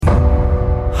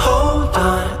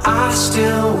I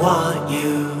still want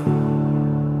you.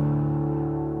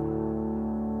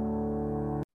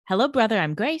 Hello, brother.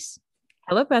 I'm Grace.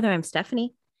 Hello, brother. I'm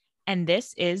Stephanie. And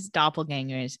this is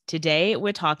Doppelgangers. Today,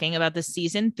 we're talking about the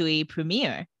season 3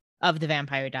 premiere of The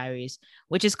Vampire Diaries,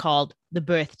 which is called The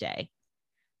Birthday.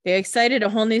 Very excited. A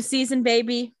whole new season,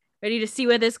 baby. Ready to see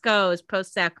where this goes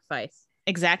post-sacrifice.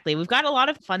 Exactly. We've got a lot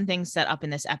of fun things set up in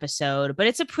this episode, but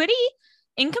it's a pretty,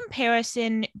 in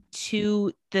comparison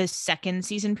to the second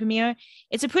season premiere,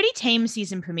 it's a pretty tame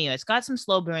season premiere. It's got some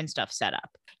slow burn stuff set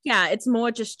up. Yeah, it's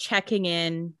more just checking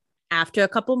in after a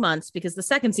couple months, because the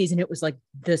second season, it was like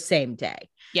the same day.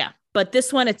 Yeah. But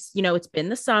this one, it's been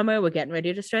the summer. We're getting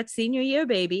ready to start senior year,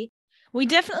 baby. We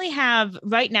definitely have,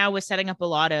 right now, we're setting up a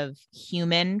lot of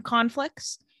human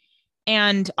conflicts.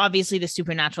 And obviously the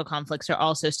supernatural conflicts are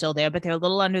also still there, but they're a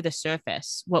little under the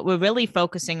surface. What we're really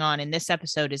focusing on in this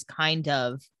episode is kind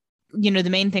of, the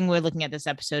main thing we're looking at this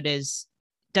episode is,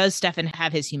 does Stefan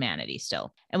have his humanity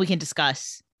still? And we can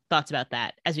discuss thoughts about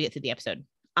that as we get through the episode.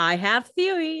 I have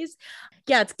theories.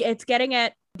 Yeah, it's getting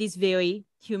at these very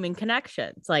human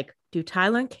connections. Like, do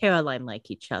Tyler and Caroline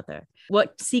like each other?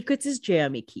 What secrets is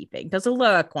Jeremy keeping? Does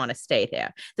Alaric want to stay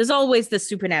there? There's always the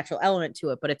supernatural element to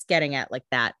it, but it's getting at like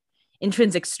that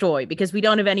intrinsic story, because we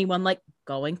don't have anyone like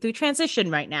going through transition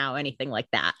right now, anything like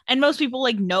that. And most people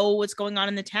like know what's going on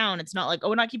in the town. It's not like, oh,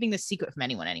 we're not keeping this secret from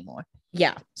anyone anymore.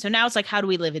 Yeah. So now it's like, how do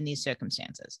we live in these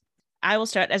circumstances? I will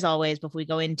start, as always, before we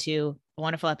go into a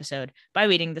wonderful episode, by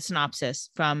reading the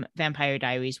synopsis from Vampire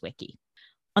Diaries Wiki.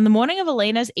 On the morning of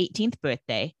Elena's 18th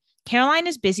birthday, Caroline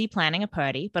is busy planning a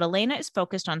party, but Elena is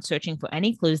focused on searching for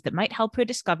any clues that might help her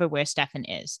discover where Stefan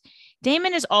is.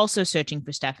 Damon is also searching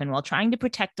for Stefan while trying to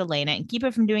protect Elena and keep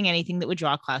her from doing anything that would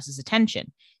draw Klaus's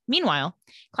attention. Meanwhile,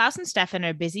 Klaus and Stefan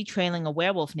are busy trailing a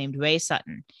werewolf named Ray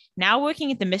Sutton. Now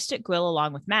working at the Mystic Grill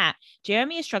along with Matt,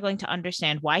 Jeremy is struggling to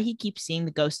understand why he keeps seeing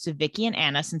the ghosts of Vicky and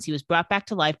Anna since he was brought back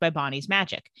to life by Bonnie's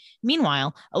magic.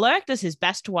 Meanwhile, Alaric does his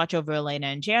best to watch over Elena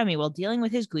and Jeremy while dealing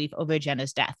with his grief over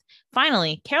Jenna's death.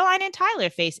 Finally, Caroline and Tyler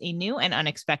face a new and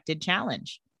unexpected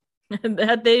challenge.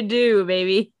 That they do,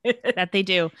 baby. That they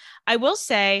do. I will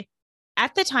say,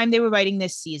 at the time they were writing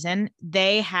this season,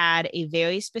 they had a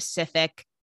very specific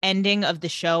ending of the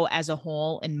show as a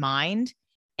whole in mind.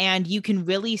 And you can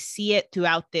really see it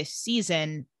throughout this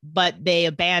season, but they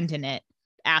abandon it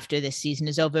after this season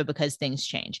is over because things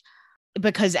change.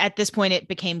 Because at this point, it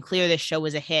became clear this show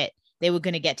was a hit. They were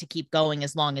going to get to keep going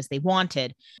as long as they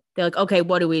wanted. They're like, okay,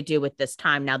 what do we do with this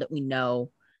time now that we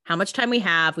know how much time we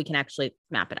have? We can actually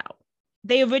map it out.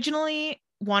 They originally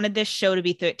wanted this show to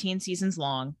be 13 seasons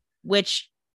long, which,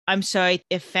 I'm sorry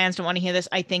if fans don't want to hear this,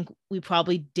 I think we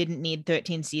probably didn't need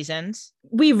 13 seasons.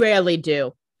 We rarely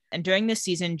do. And during this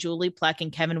season, Julie Plec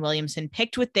and Kevin Williamson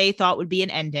picked what they thought would be an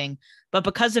ending. But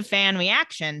because of fan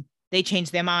reaction, they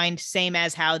changed their mind, same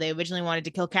as how they originally wanted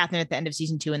to kill Catherine at the end of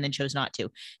season 2 and then chose not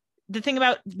to. The thing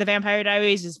about The Vampire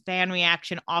Diaries is fan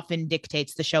reaction often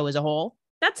dictates the show as a whole.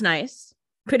 That's nice.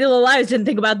 Pretty Little Liars didn't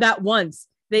think about that once.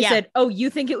 They said, oh, you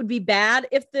think it would be bad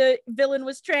if the villain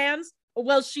was trans?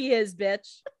 Well, she is,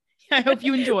 bitch. I hope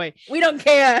you enjoy. We don't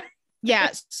care.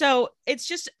 Yeah, so it's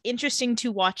just interesting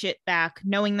to watch it back,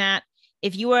 knowing that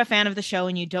if you are a fan of the show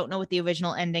and you don't know what the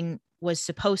original ending was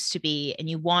supposed to be and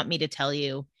you want me to tell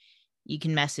you, you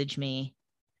can message me.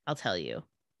 I'll tell you.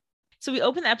 So we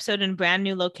open the episode in a brand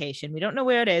new location. We don't know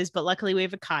where it is, but luckily we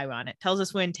have a chyron. It tells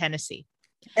us we're in Tennessee.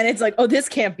 And it's like, oh, this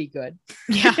can't be good.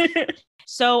 Yeah.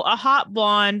 So a hot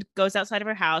blonde goes outside of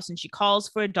her house and she calls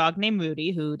for a dog named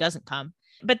Rudy, who doesn't come.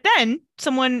 But then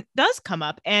someone does come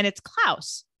up, and it's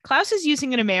Klaus. Klaus is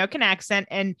using an American accent,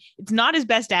 and it's not his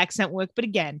best accent work. But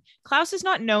again, Klaus is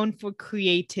not known for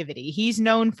creativity. He's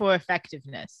known for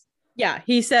effectiveness. Yeah,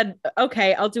 he said,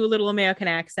 okay, I'll do a little American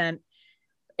accent.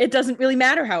 It doesn't really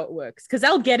matter how it works because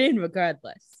I'll get in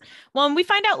regardless. Well, and we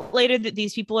find out later that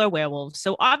these people are werewolves.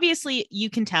 So obviously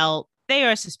you can tell they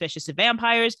are suspicious of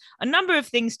vampires. A number of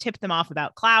things tip them off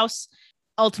about Klaus.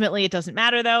 Ultimately, it doesn't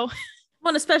matter, though.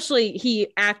 Well, especially he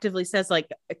actively says, like,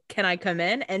 can I come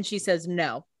in? And she says,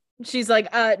 no. She's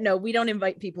like, no, we don't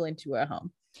invite people into our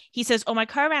home. He says, oh, my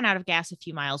car ran out of gas a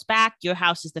few miles back. Your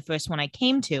house is the first one I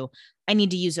came to. I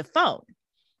need to use a phone.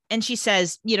 And she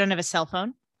says, you don't have a cell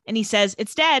phone? And he says,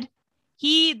 it's dead.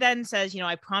 He then says,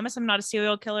 I promise I'm not a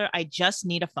serial killer. I just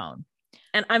need a phone.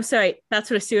 And I'm sorry, that's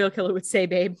what a serial killer would say,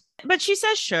 babe. But she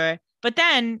says, sure. But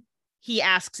then he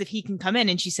asks if he can come in.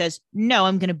 And she says, no,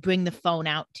 I'm going to bring the phone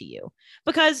out to you.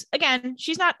 Because, again,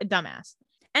 she's not a dumbass.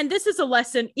 And this is a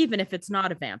lesson, even if it's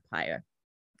not a vampire.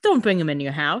 Don't bring him in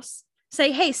your house.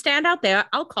 Say, hey, stand out there.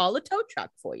 I'll call a tow truck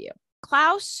for you.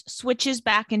 Klaus switches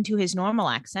back into his normal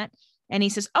accent And he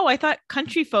says, oh, I thought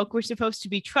country folk were supposed to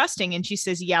be trusting. And she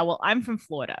says, yeah, well, I'm from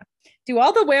Florida. Do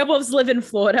all the werewolves live in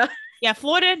Florida? Yeah,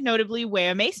 Florida, notably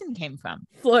where Mason came from.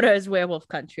 Florida is werewolf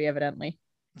country, evidently.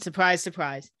 Surprise,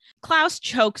 surprise. Klaus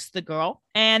chokes the girl,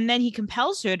 and then he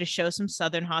compels her to show some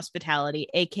Southern hospitality,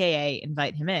 aka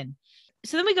invite him in.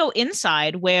 So then we go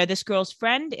inside where this girl's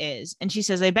friend is, and she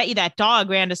says, I bet you that dog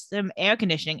ran to some air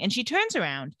conditioning. And she turns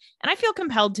around, and I feel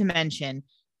compelled to mention,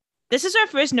 this is our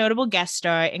first notable guest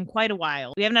star in quite a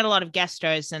while. We haven't had a lot of guest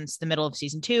stars since the middle of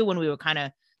season 2 when we were kind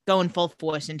of going full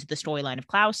force into the storyline of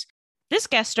Klaus. This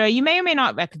guest star, you may or may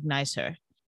not recognize her.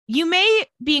 You may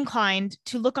be inclined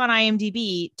to look on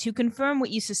IMDb to confirm what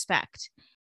you suspect.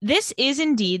 This is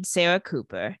indeed Sarah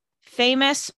Cooper,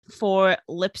 famous for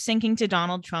lip syncing to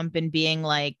Donald Trump and being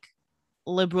like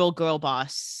liberal girl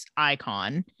boss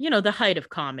icon. You know, the height of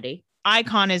comedy.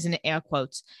 Icon is in air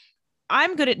quotes.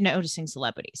 I'm good at noticing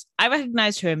celebrities. I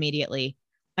recognized her immediately.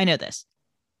 I know this.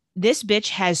 This bitch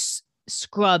has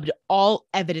scrubbed all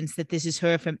evidence that this is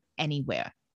her from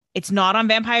anywhere. It's not on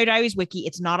Vampire Diaries Wiki.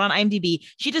 It's not on IMDb.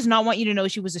 She does not want you to know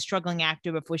she was a struggling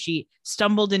actor before she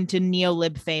stumbled into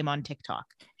neo-lib fame on TikTok.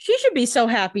 She should be so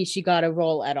happy she got a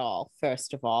role at all,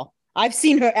 first of all. I've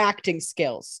seen her acting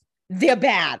skills. They're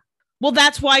bad. Well,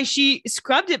 that's why she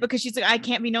scrubbed it, because she's like, I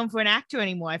can't be known for an actor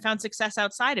anymore. I found success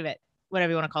outside of it.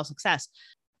 Whatever you want to call success.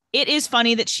 It is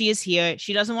funny that she is here.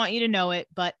 She doesn't want you to know it,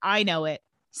 but I know it.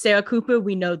 Sarah Cooper,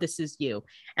 we know this is you.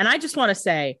 And I just want to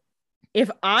say, if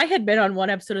I had been on one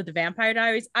episode of the Vampire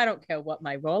Diaries, I don't care what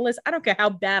my role is. I don't care how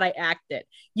bad I acted.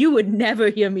 You would never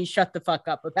hear me shut the fuck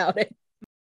up about it.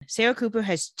 Sarah Cooper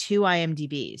has 2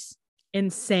 IMDb's.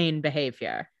 Insane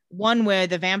behavior. One where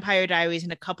the Vampire Diaries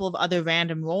and a couple of other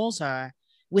random roles are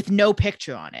with no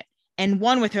picture on it. And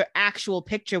one with her actual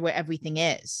picture where everything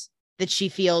is that she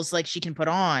feels like she can put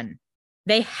on.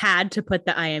 They had to put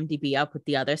the IMDb up with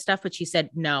the other stuff, but she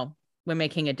said, no, we're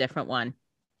making a different one.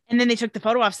 And then they took the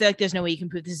photo off. So they're like, there's no way you can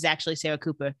prove this is actually Sarah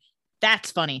Cooper.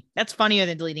 That's funny. That's funnier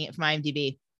than deleting it from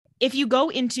IMDb. If you go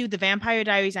into the Vampire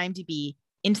Diaries IMDb,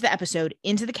 into the episode,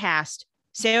 into the cast,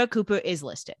 Sarah Cooper is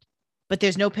listed, but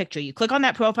there's no picture. You click on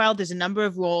that profile. There's a number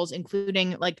of roles,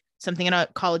 including like something in a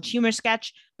College Humor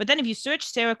sketch. But then if you search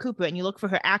Sarah Cooper and you look for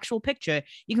her actual picture,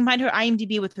 you can find her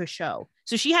IMDb with her show.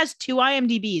 So she has 2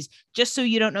 IMDb's just so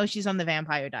you don't know she's on the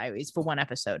Vampire Diaries for one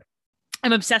episode.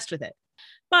 I'm obsessed with it.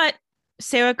 But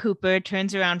Sarah Cooper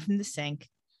turns around from the sink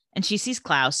and she sees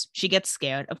Klaus. She gets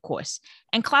scared, of course.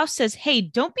 And Klaus says, hey,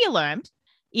 don't be alarmed,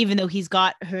 even though he's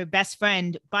got her best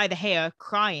friend by the hair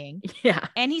crying. Yeah.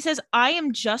 And he says, I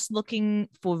am just looking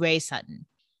for Ray Sutton.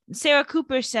 Sarah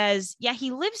Cooper says, yeah, he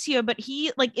lives here, but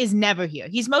he like is never here.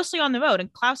 He's mostly on the road.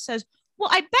 And Klaus says, well,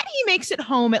 I bet he makes it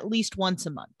home at least once a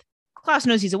month. Klaus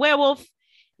knows he's a werewolf.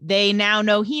 They now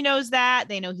know he knows that.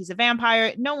 They know he's a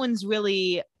vampire. No one's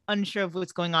really unsure of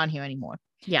what's going on here anymore.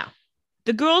 Yeah.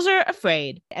 The girls are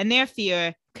afraid, and their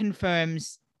fear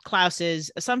confirms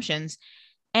Klaus's assumptions.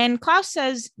 And Klaus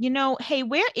says, you know, hey,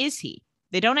 where is he?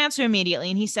 They don't answer immediately.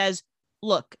 And he says,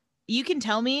 look, you can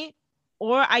tell me,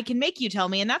 or I can make you tell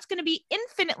me, and that's going to be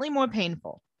infinitely more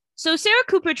painful. So Sarah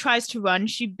Cooper tries to run.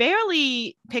 She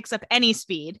barely picks up any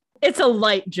speed. It's a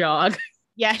light jog.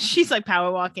 Yeah, she's like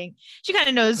power walking. She kind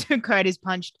of knows her card is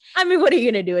punched. I mean, what are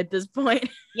you going to do at this point?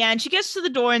 Yeah, and she gets to the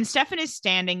door and Stefan is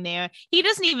standing there. He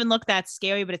doesn't even look that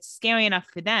scary, but it's scary enough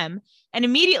for them. And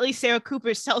immediately Sarah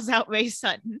Cooper sells out Ray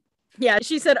Sutton. Yeah,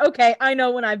 she said, okay, I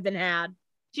know when I've been had.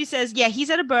 She says, yeah, he's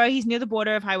at a bar. He's near the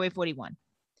border of Highway 41.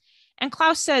 And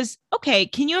Klaus says, okay,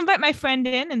 can you invite my friend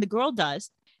in? And the girl does.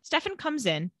 Stefan comes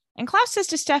in and Klaus says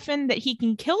to Stefan that he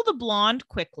can kill the blonde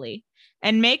quickly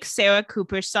and make Sarah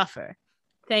Cooper suffer.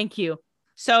 Thank you.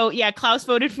 So yeah, Klaus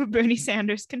voted for Bernie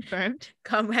Sanders, confirmed.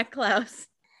 Come back, Klaus.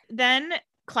 Then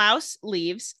Klaus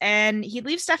leaves and he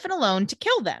leaves Stefan alone to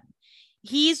kill them.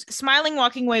 He's smiling,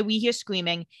 walking away. We hear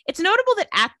screaming. It's notable that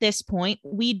at this point,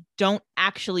 we don't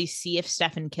actually see if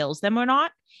Stefan kills them or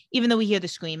not, even though we hear the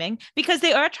screaming, because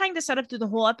they are trying to set up through the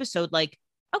whole episode like,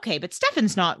 okay, but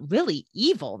Stefan's not really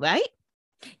evil, right?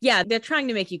 Yeah, they're trying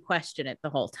to make you question it the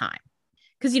whole time.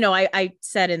 Because, you know, I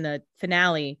said in the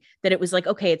finale that it was like,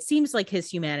 okay, it seems like his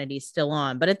humanity is still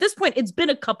on. But at this point, it's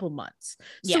been a couple months.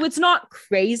 So Yeah. it's not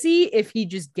crazy if he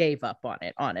just gave up on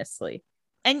it, honestly.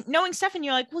 And knowing Stefan,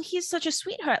 you're like, well, he's such a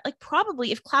sweetheart. Like,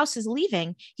 probably if Klaus is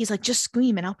leaving, he's like, just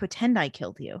scream and I'll pretend I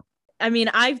killed you. I mean,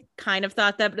 I kind of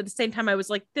thought that, but at the same time, I was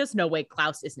like, there's no way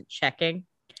Klaus isn't checking.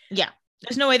 Yeah.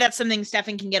 There's no way that's something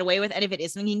Stefan can get away with. And if it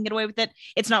is something he can get away with it,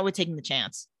 it's not worth taking the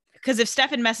chance. Because if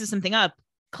Stefan messes something up,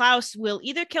 Klaus will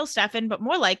either kill Stefan, but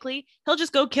more likely he'll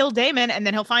just go kill Damon and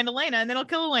then he'll find Elena and then he'll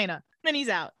kill Elena. And then he's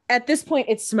out. At this point,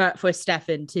 it's smart for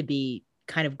Stefan to be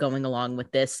kind of going along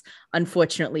with this,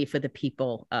 unfortunately for the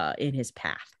people in his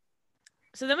path.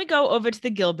 So then we go over to the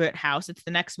Gilbert house. It's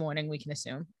the next morning, we can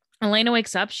assume. Elena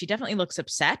wakes up. She definitely looks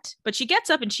upset, but she gets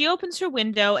up and she opens her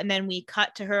window. And then we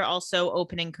cut to her also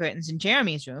opening curtains in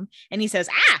Jeremy's room. And he says,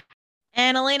 ah!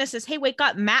 And Elena says, hey, wake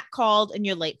up. Matt called and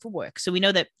you're late for work. So we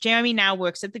know that Jeremy now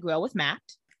works at the grill with Matt.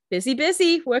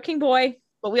 Busy, working boy.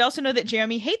 But we also know that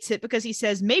Jeremy hates it because he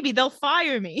says, maybe they'll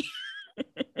fire me.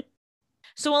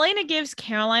 So Elena gives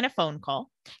Caroline a phone call.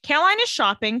 Caroline is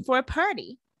shopping for a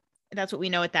party. That's what we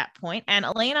know at that point. And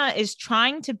Elena is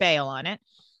trying to bail on it.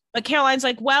 But Caroline's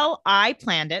like, well, I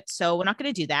planned it, so we're not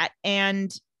going to do that.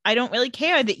 And I don't really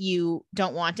care that you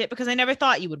don't want it because I never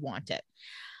thought you would want it.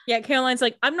 Yeah, Caroline's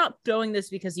like, I'm not throwing this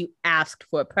because you asked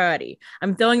for a party.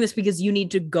 I'm throwing this because you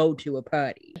need to go to a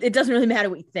party. It doesn't really matter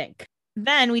what you think.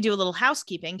 Then we do a little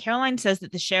housekeeping. Caroline says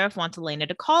that the sheriff wants Elena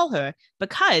to call her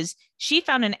because she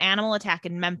found an animal attack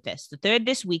in Memphis, the third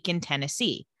this week in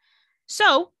Tennessee.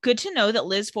 So good to know that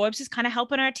Liz Forbes is kind of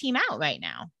helping our team out right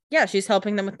now. Yeah, she's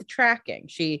helping them with the tracking.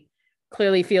 She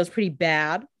clearly feels pretty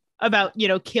bad about,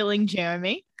 killing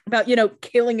Jeremy. About,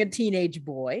 killing a teenage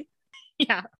boy.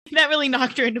 Yeah, that really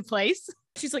knocked her into place.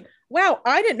 She's like, wow,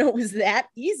 I didn't know it was that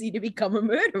easy to become a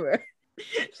murderer.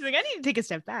 She's like, I need to take a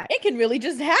step back. It can really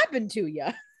just happen to you.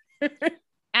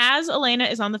 As Elena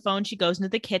is on the phone, she goes into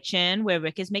the kitchen where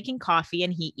Rick is making coffee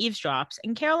and he eavesdrops.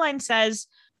 And Caroline says,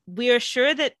 we are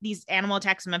sure that these animal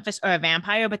attacks in Memphis are a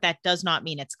vampire, but that does not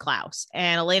mean it's Klaus.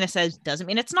 And Elena says, doesn't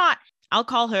mean it's not. I'll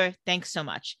call her. Thanks so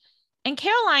much. And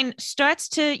Caroline starts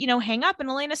to, hang up. And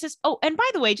Elena says, oh, and by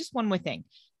the way, just one more thing.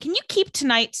 Can you keep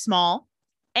tonight small?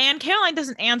 And Caroline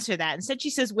doesn't answer that. Instead,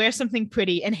 she says, wear something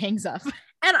pretty and hangs up.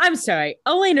 And I'm sorry,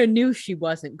 Elena knew she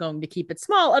wasn't going to keep it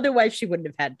small. Otherwise, she wouldn't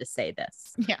have had to say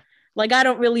this. Yeah. Like, I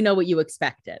don't really know what you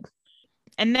expected.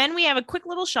 And then we have a quick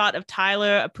little shot of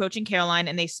Tyler approaching Caroline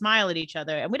and they smile at each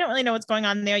other. And we don't really know what's going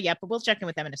on there yet, but we'll check in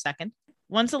with them in a second.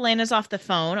 Once Elena's off the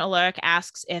phone, Alaric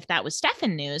asks if that was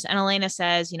Stefan news. And Elena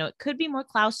says, it could be more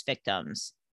Klaus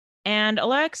victims. And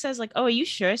Alaric says, like, oh, are you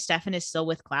sure Stefan is still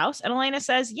with Klaus? And Elena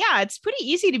says, yeah, it's pretty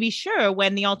easy to be sure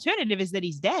when the alternative is that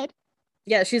he's dead.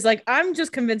 Yeah, she's like, I'm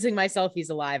just convincing myself he's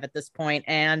alive at this point.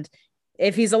 And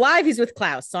if he's alive, he's with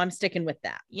Klaus. So I'm sticking with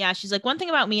that. Yeah, she's like, one thing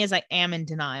about me is I am in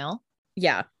denial.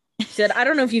 Yeah. She said, I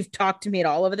don't know if you've talked to me at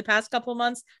all over the past couple of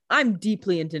months. I'm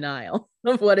deeply in denial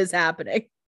of what is happening.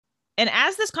 And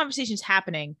as this conversation is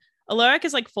happening, Alaric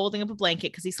is like folding up a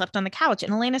blanket because he slept on the couch.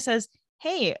 And Elena says,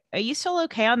 hey, are you still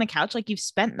okay on the couch? Like, you've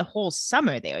spent the whole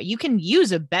summer there. You can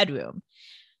use a bedroom.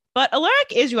 But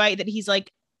Alaric is right that he's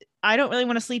like, I don't really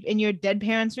want to sleep in your dead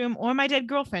parents' room or my dead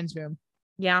girlfriend's room.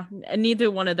 Yeah, and neither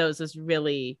one of those is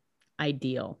really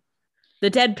ideal.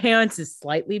 The dead parents is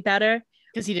slightly better.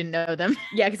 Because he didn't know them.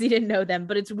 Yeah, because he didn't know them.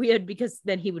 But it's weird because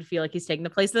then he would feel like he's taking the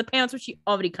place of the parents, which he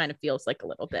already kind of feels like a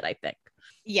little bit, I think.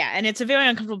 Yeah, and it's a very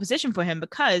uncomfortable position for him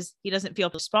because he doesn't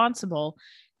feel responsible,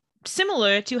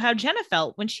 similar to how Jenna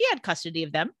felt when she had custody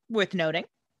of them, worth noting.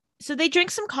 So they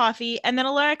drink some coffee, and then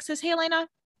Alaric says, hey, Elena,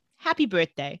 happy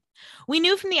birthday. We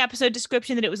knew from the episode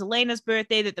description that it was Elena's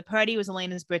birthday, that the party was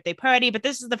Elena's birthday party, but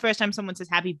this is the first time someone says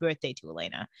happy birthday to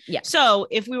Elena. Yeah. So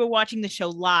if we were watching the show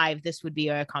live, this would be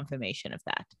a confirmation of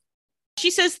that. She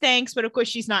says thanks, but of course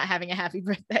she's not having a happy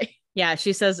birthday. Yeah,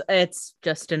 she says it's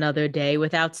just another day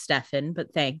without Stefan,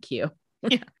 but thank you.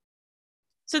 Yeah.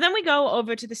 So then we go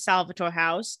over to the Salvatore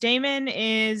house. Damon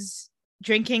is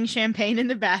drinking champagne in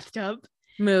the bathtub.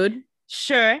 Mood.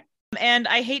 Sure. And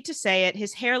I hate to say it,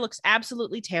 his hair looks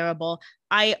absolutely terrible.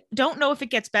 I don't know if it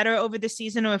gets better over the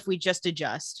season or if we just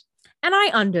adjust. And I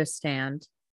understand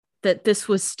that this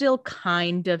was still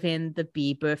kind of in the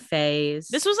Bieber phase.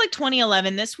 This was like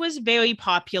 2011. This was very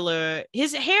popular.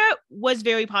 His hair was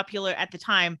very popular at the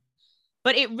time,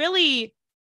 but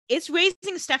it's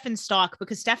raising Stefan's stock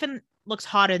because Stefan looks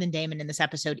hotter than Damon in this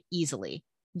episode easily.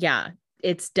 Yeah,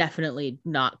 it's definitely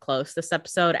not close this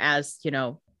episode, as,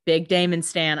 big Damon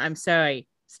stan. I'm sorry,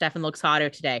 Stefan looks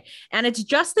hotter today. And it's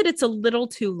just that it's a little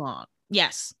too long.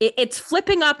 Yes. It's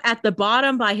flipping up at the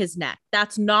bottom by his neck.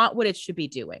 That's not what it should be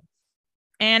doing.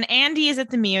 And Andy is at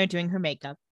the mirror doing her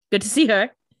makeup. Good to see her.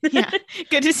 Yeah.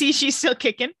 Good to see she's still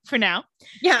kicking for now.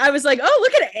 Yeah, I was like, oh,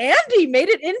 look at Andy made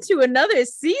it into another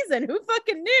season. Who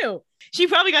fucking knew? She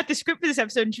probably got the script for this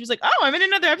episode and she was like, oh, I'm in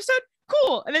another episode?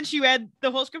 Cool. And then she read the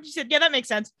whole script. She said, yeah, that makes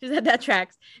sense. She said, that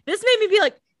tracks. This made me be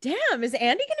like, damn, is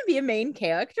Andy going to be a main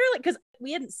character? Like, because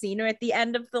we hadn't seen her at the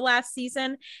end of the last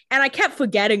season. And I kept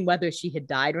forgetting whether she had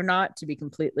died or not, to be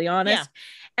completely honest.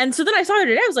 Yeah. And so then I saw her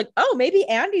today. I was like, oh, maybe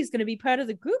Andy's going to be part of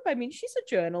the group. I mean, she's a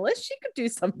journalist. She could do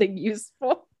something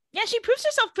useful. Yeah, she proves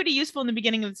herself pretty useful in the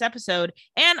beginning of this episode.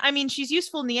 And I mean, she's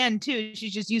useful in the end, too.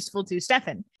 She's just useful to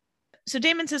Stefan. So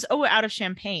Damon says, oh, we're out of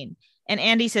champagne. And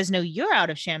Andy says, no, you're out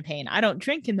of champagne. I don't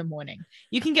drink in the morning.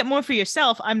 You can get more for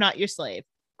yourself. I'm not your slave.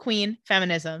 Queen,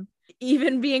 feminism.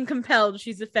 Even being compelled,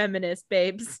 she's a feminist,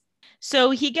 babes.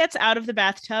 So he gets out of the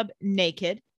bathtub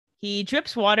naked. He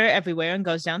drips water everywhere and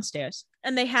goes downstairs.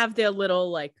 And they have their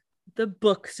little, like, the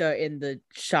books are in the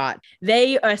shot.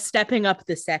 They are stepping up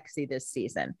the sexy this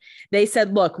season. They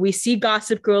said, look, we see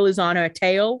Gossip Girl is on her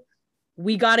tail.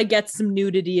 We got to get some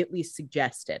nudity at least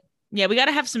suggested. Yeah, we got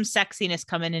to have some sexiness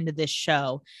coming into this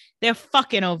show. They're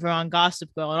fucking over on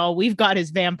Gossip Girl, and all we've got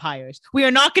is vampires. We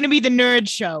are not going to be the nerd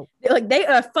show. Like, they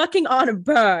are fucking on a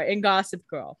burr in Gossip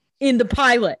Girl in the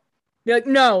pilot. They're like,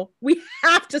 no, we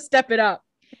have to step it up.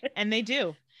 And they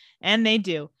do. And they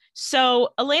do.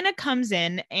 So Elena comes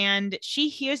in and she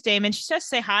hears Damon. She starts to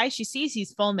say hi. She sees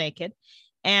he's full naked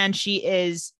and she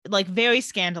is like very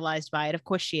scandalized by it. Of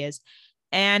course she is.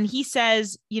 And he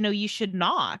says, you know, you should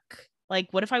knock. Like,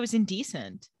 what if I was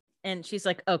indecent? And she's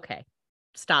like, okay,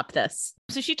 stop this.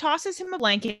 So she tosses him a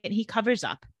blanket and he covers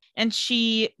up. And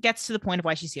she gets to the point of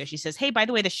why she's here. She says, hey, by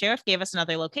the way, the sheriff gave us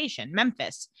another location,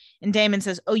 Memphis. And Damon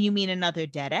says, oh, you mean another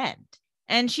dead end?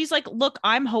 And she's like, look,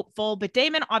 I'm hopeful, but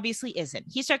Damon obviously isn't.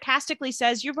 He sarcastically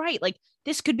says, you're right. Like,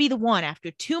 this could be the one.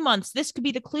 After 2 months, this could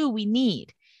be the clue we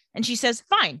need. And she says,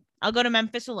 fine, I'll go to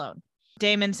Memphis alone.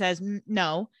 Damon says,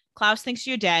 no, Klaus thinks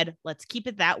you're dead. Let's keep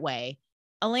it that way.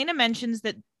 Elena mentions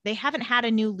that they haven't had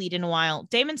a new lead in a while.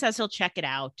 Damon says he'll check it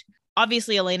out.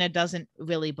 Obviously, Elena doesn't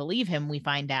really believe him, we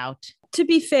find out. To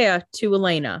be fair to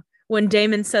Elena, when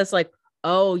Damon says like,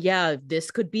 oh yeah,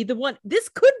 this could be the one. This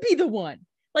could be the one.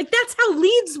 Like, that's how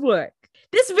leads work.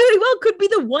 This very well could be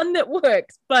the one that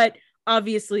works. But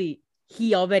obviously,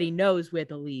 he already knows where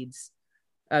the leads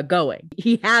are going.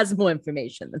 He has more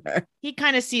information than her. He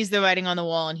kind of sees the writing on the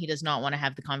wall and he does not want to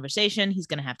have the conversation. He's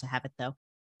going to have it, though.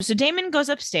 So Damon goes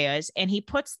upstairs and he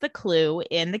puts the clue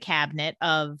in the cabinet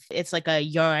of, it's like a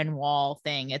urine wall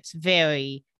thing. It's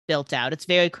very built out. It's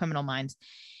very Criminal Minds.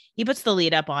 He puts the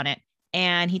lead up on it.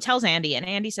 And he tells Andy, and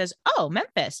Andy says, oh,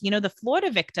 Memphis, you know, the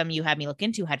Florida victim you had me look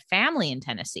into had family in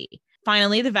Tennessee.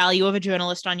 Finally, the value of a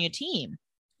journalist on your team.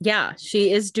 Yeah,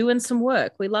 she is doing some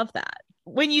work. We love that.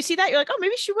 When you see that, you're like, oh,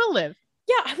 maybe she will live.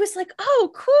 Yeah, I was like,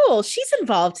 oh, cool. She's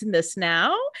involved in this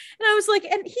now. And I was like,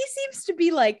 and he seems to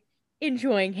be like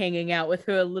enjoying hanging out with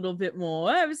her a little bit more.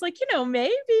 I was like, you know,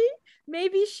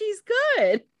 maybe she's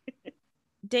good.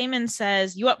 Damon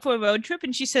says, you up for a road trip?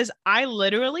 And she says, I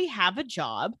literally have a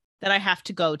job that I have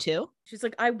to go to. She's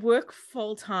like, I work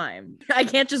full time. I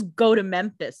can't just go to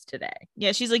Memphis today.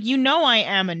 Yeah, she's like, you know, I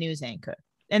am a news anchor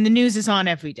and the news is on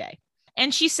every day.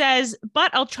 And she says, but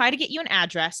I'll try to get you an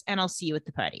address and I'll see you at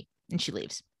the party. And she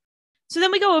leaves. So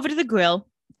then we go over to the grill.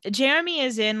 Jeremy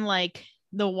is in like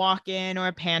the walk-in or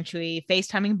a pantry,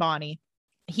 FaceTiming Bonnie.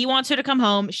 He wants her to come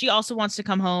home. She also wants to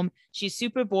come home. She's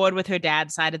super bored with her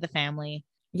dad's side of the family.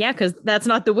 Yeah, because that's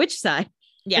not the witch side.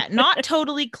 Yeah, not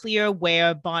totally clear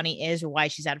where Bonnie is or why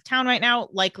she's out of town right now.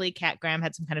 Likely Kat Graham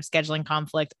had some kind of scheduling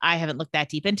conflict. I haven't looked that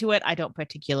deep into it. I don't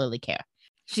particularly care.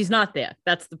 She's not there.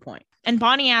 That's the point. And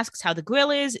Bonnie asks how the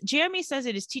grill is. Jeremy says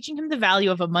it is teaching him the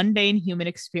value of a mundane human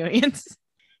experience.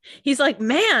 He's like,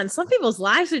 man, some people's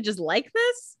lives are just like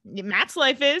this. Matt's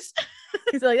life is.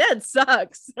 He's like, that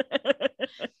sucks.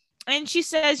 And she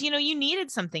says, you know, you needed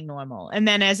something normal. And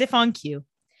then as if on cue,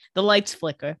 the lights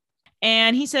flicker.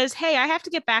 And he says, hey, I have to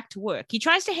get back to work. He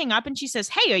tries to hang up and she says,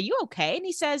 hey, are you okay? And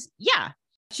he says, yeah.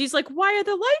 She's like, why are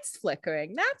the lights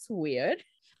flickering? That's weird.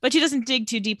 But she doesn't dig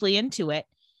too deeply into it.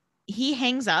 He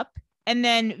hangs up and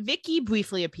then Vicky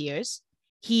briefly appears.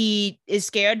 He is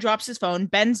scared, drops his phone,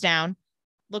 bends down,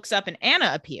 looks up and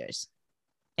Anna appears.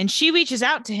 And she reaches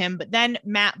out to him, but then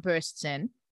Matt bursts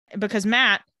in because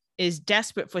Matt is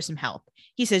desperate for some help.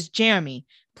 He says, Jeremy,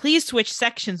 please switch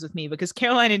sections with me because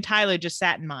Caroline and Tyler just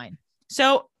sat in mine.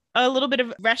 So a little bit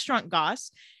of restaurant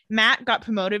goss. Matt got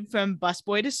promoted from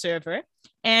busboy to server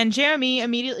and Jeremy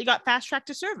immediately got fast tracked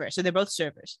to server. So they're both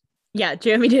servers. Yeah,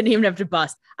 Jeremy didn't even have to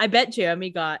bust. I bet Jeremy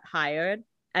got hired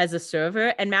as a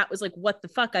server and Matt was like, what the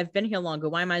fuck? I've been here longer.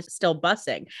 Why am I still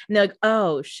bussing? And they're like,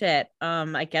 oh shit.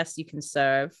 I guess you can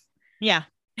serve. Yeah.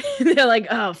 They're like,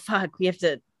 oh fuck, we have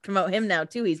to promote him now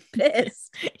too. He's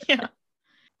pissed. Yeah.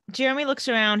 Jeremy looks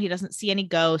around. He doesn't see any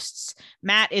ghosts.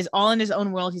 Matt is all in his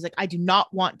own world. He's like, I do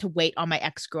not want to wait on my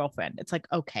ex-girlfriend. It's like,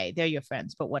 okay, they're your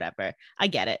friends, but whatever. I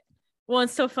get it. Well,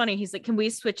 it's so funny. He's like, can we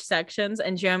switch sections?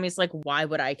 And Jeremy's like, why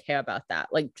would I care about that?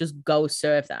 Like, just go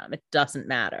serve them. It doesn't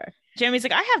matter. Jeremy's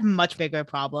like, I have much bigger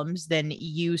problems than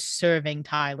you serving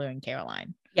Tyler and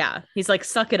Caroline. Yeah. He's like,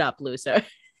 suck it up, loser.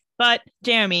 But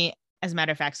Jeremy, as a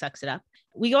matter of fact, sucks it up.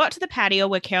 We go out to the patio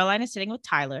where Caroline is sitting with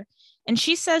Tyler, and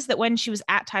she says that when she was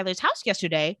at Tyler's house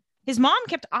yesterday, his mom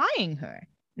kept eyeing her.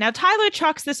 Now, Tyler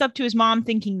chalks this up to his mom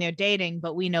thinking they're dating,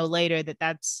 but we know later that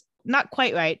that's not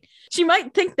quite right. She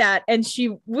might think that, and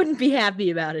she wouldn't be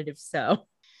happy about it if so.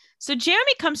 So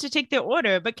Jeremy comes to take their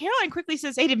order, but Caroline quickly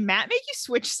says, hey, did Matt make you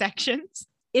switch sections?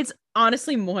 It's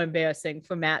honestly more embarrassing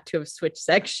for Matt to have switched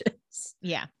sections.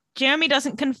 Yeah. Jeremy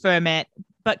doesn't confirm it,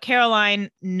 but Caroline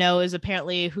knows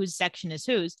apparently whose section is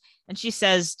whose. And she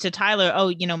says to Tyler,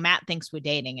 oh, Matt thinks we're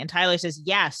dating. And Tyler says,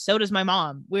 yeah, so does my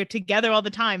mom. We're together all the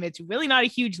time. It's really not a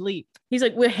huge leap. He's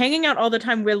like, we're hanging out all the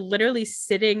time. We're literally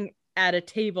sitting at a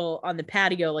table on the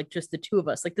patio, like just the two of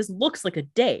us. Like, this looks like a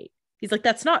date. He's like,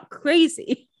 that's not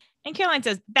crazy. And Caroline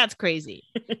says, that's crazy.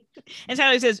 And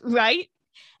Tyler says, right?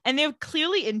 And they're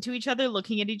clearly into each other,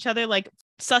 looking at each other, like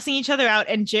sussing each other out.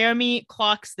 And Jeremy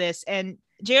clocks this, and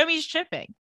Jeremy's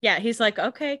tripping. Yeah, he's like,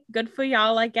 okay, good for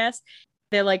y'all, I guess.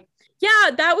 They're like,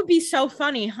 yeah, that would be so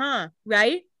funny, huh?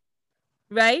 Right?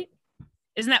 Right?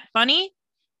 Isn't that funny?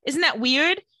 Isn't that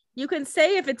weird? You can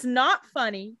say if it's not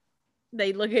funny.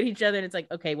 They look at each other and it's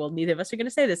like, okay, well, neither of us are going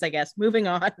to say this, I guess. Moving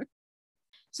on.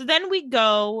 So then we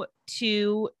go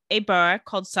to a bar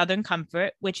called Southern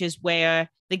Comfort, which is where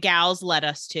the gals led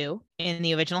us to in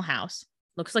the original house.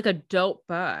 Looks like a dope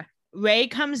bar. Ray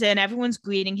comes in. Everyone's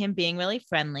greeting him, being really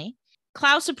friendly.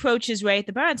 Klaus approaches Ray at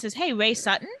the bar and says, hey, Ray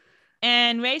Sutton?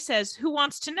 And Ray says, who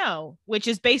wants to know? Which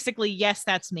is basically, yes,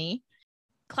 that's me.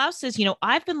 Klaus says,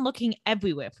 I've been looking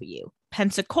everywhere for you.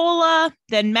 Pensacola,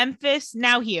 then Memphis,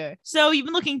 now here. So you've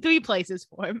been looking 3 places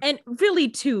for him. And really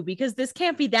 2, because this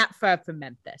can't be that far from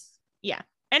Memphis. Yeah.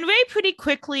 And Ray pretty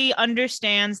quickly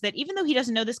understands that even though he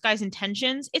doesn't know this guy's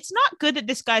intentions, it's not good that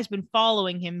this guy's been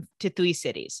following him to 3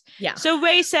 cities. Yeah. So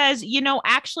Ray says,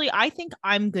 actually, I think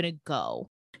I'm going to go.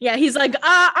 Yeah, he's like,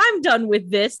 I'm done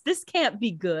with this. This can't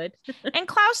be good. And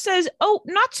Klaus says, oh,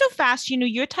 not so fast.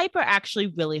 Your type are actually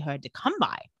really hard to come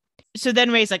by. So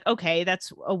then Ray's like, okay,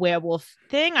 that's a werewolf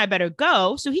thing. I better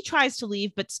go. So he tries to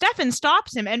leave, but Stefan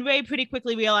stops him. And Ray pretty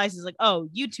quickly realizes, like, oh,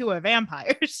 you two are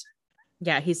vampires.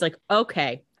 Yeah, he's like,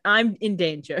 okay, I'm in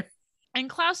danger. And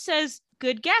Klaus says,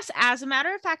 good guess. As a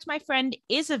matter of fact, my friend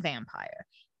is a vampire.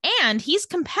 And he's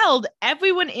compelled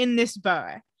everyone in this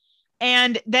bar.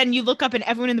 And then you look up and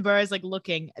everyone in the bar is like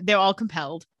looking. They're all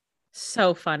compelled.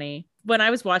 So funny. When I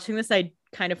was watching this, I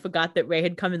kind of forgot that Ray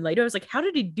had come in later. I was like, how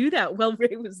did he do that while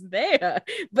Ray was there?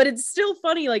 But it's still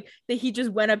funny, like, that he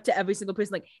just went up to every single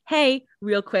person, like, hey,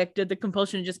 real quick, did the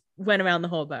compulsion, and just went around the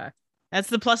whole bar. That's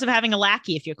the plus of having a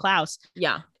lackey if you're Klaus.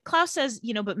 Yeah. Klaus says,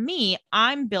 but me,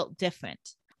 I'm built different.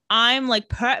 I'm like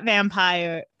part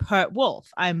vampire, part wolf.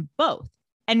 I'm both.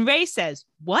 And Ray says,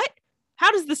 what?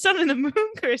 How does the sun and the moon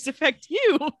curse affect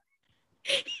you?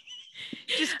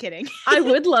 Just kidding. I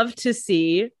would love to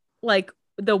see, like,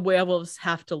 the werewolves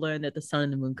have to learn that the sun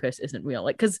and the moon curse isn't real.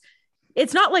 Like, because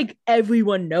it's not like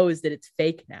everyone knows that it's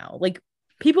fake now. Like,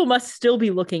 people must still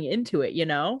be looking into it,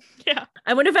 Yeah.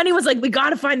 I wonder if anyone's like, we got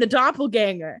to find the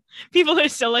doppelganger. People are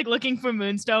still like looking for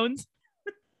moonstones.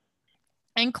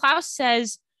 And Klaus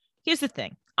says, here's the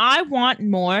thing. I want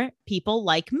more people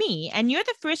like me. And you're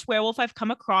the first werewolf I've come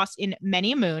across in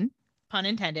many a moon, pun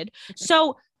intended.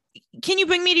 So can you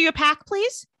bring me to your pack,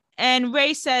 please? And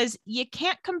Ray says, you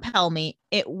can't compel me.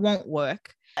 It won't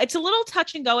work. It's a little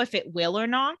touch and go if it will or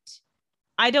not.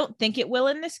 I don't think it will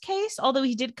in this case, although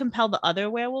he did compel the other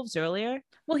werewolves earlier.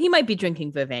 Well, he might be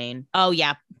drinking Vervain. Oh,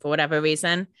 yeah. For whatever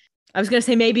reason. I was going to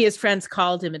say maybe his friends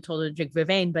called him and told him to drink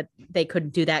Vervain, but they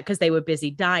couldn't do that because they were busy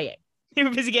dying. They were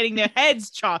busy getting their heads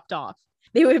chopped off.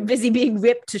 They were busy being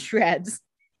ripped to shreds.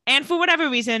 And for whatever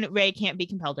reason, Ray can't be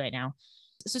compelled right now.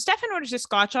 So Stefan orders a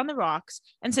scotch on the rocks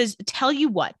and says, tell you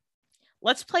what,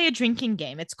 let's play a drinking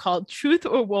game. It's called Truth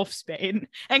or Wolfsbane.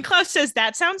 And Klaus says,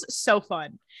 that sounds so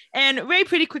fun. And Ray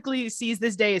pretty quickly sees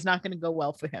this day is not going to go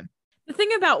well for him. The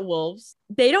thing about wolves,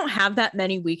 they don't have that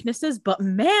many weaknesses, but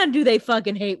man, do they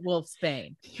fucking hate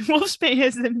Wolfsbane. Wolfsbane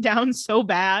has them down so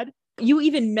bad. You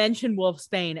even mention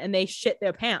Wolfsbane and they shit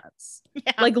their pants.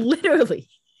 Yeah. Like, literally.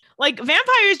 Like,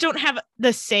 vampires don't have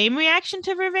the same reaction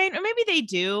to Vervain, or maybe they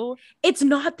do. It's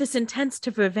not this intense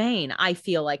to Vervain, I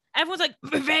feel like. Everyone's like,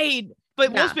 Vervain!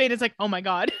 But Yeah. Wolfsbane is like, oh my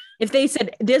God. If they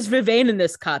said, there's Vervain in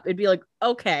this cup, it'd be like,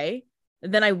 okay.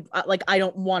 And then I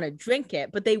don't want to drink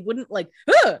it, but they wouldn't like,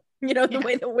 the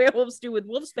way the werewolves do with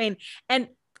Wolfsbane. And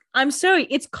I'm sorry,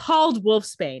 it's called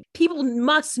Wolfsbane. People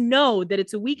must know that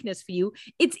it's a weakness for you.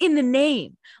 It's in the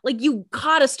name. Like, you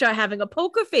gotta start having a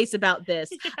poker face about this.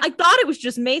 Yeah. I thought it was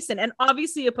just Mason. And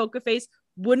obviously a poker face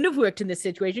wouldn't have worked in this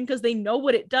situation because they know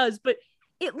what it does, but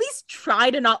at least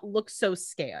try to not look so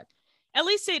scared. At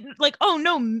least say like, oh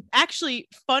no, actually,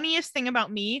 funniest thing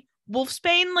about me,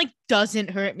 Wolfsbane like doesn't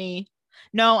hurt me.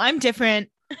 No, I'm different.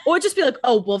 Or just be like,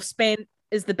 oh, Wolfsbane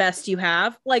is the best you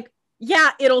have. Like,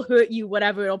 yeah, it'll hurt you,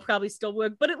 whatever. It'll probably still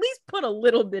work, but at least put a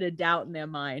little bit of doubt in their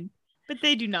mind. But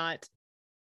they do not.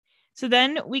 So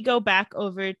then we go back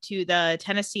over to the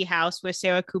Tennessee house where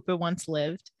Sarah Cooper once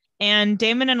lived, and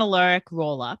Damon and Alaric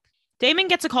roll up. Damon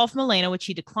gets a call from Elena, which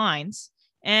he declines.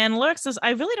 And Alaric says, I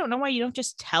really don't know why you don't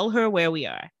just tell her where we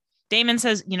are. Damon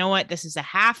says, you know what? This is a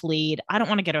half lead. I don't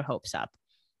want to get her hopes up.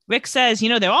 Rick says, you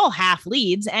know, they're all half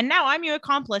leads, and now I'm your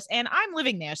accomplice, and I'm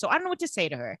living there, so I don't know what to say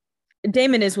to her.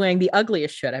 Damon is wearing the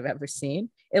ugliest shirt I've ever seen.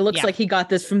 It looks like he got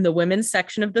this from the women's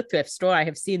section of the thrift store. I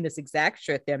have seen this exact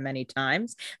shirt there many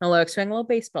times. And Alaric's wearing a little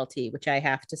baseball tee, which I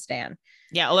have to stand.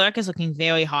 Yeah, Alaric is looking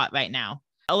very hot right now.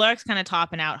 Alaric's kind of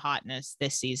topping out hotness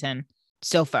this season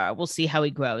so far. We'll see how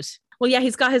he grows. Well, yeah,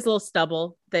 he's got his little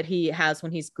stubble that he has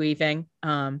when he's grieving.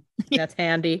 That's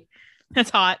handy. That's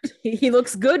hot. He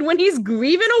looks good when he's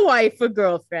grieving a wife or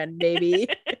girlfriend, maybe.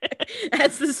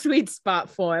 That's the sweet spot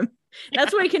for him.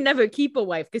 That's why he can never keep a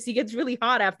wife, because he gets really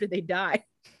hot after they die.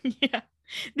 Yeah.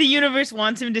 The universe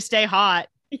wants him to stay hot.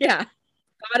 Yeah.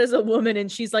 God is a woman,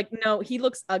 and she's like, no, he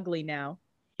looks ugly now.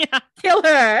 Yeah. Kill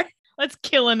her. Let's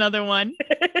kill another one.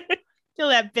 Kill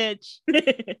that bitch.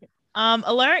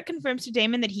 Alaric confirms to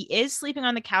Damon that he is sleeping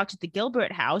on the couch at the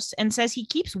Gilbert house and says he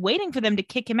keeps waiting for them to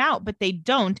kick him out, but they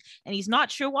don't, and he's not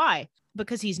sure why,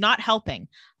 because he's not helping.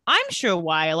 I'm sure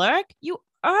why, Alaric. You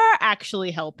are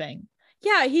actually helping.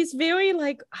 Yeah, he's very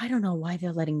like, I don't know why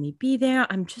they're letting me be there.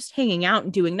 I'm just hanging out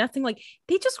and doing nothing. Like,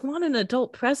 they just want an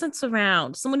adult presence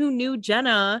around, someone who knew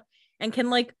Jenna and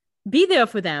can like be there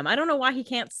for them. I don't know why he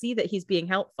can't see that he's being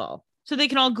helpful. So they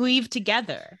can all grieve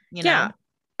together, you know? Yeah.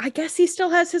 I guess he still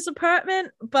has his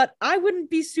apartment, but I wouldn't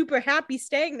be super happy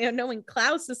staying there knowing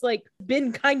Klaus has like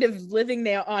been kind of living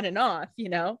there on and off, you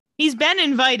know? He's been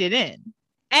invited in.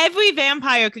 Every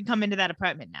vampire could come into that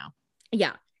apartment now.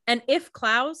 Yeah. And if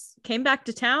Klaus came back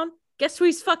to town, guess where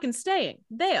he's fucking staying?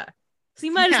 There. So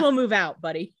you might as well move out,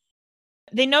 buddy.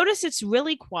 They notice it's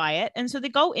really quiet, and so they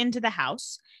go into the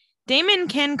house. Damon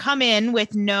can come in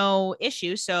with no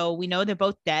issue, so we know they're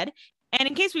both dead. And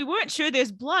in case we weren't sure,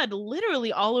 there's blood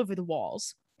literally all over the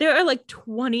walls. There are like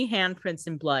 20 handprints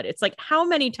in blood. It's like, how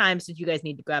many times did you guys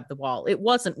need to grab the wall? It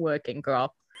wasn't working,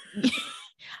 girl.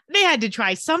 They had to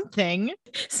try something.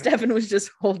 Stefan was just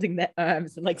holding the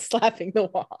arms and like slapping the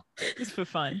wall. Just for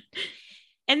fun.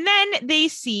 And then they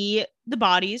see the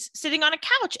bodies sitting on a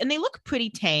couch, and they look pretty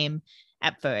tame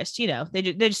at first. You know, they're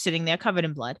just sitting there covered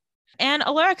in blood. And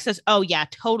Alaric says, oh, yeah,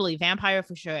 totally. Vampire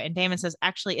for sure. And Damon says,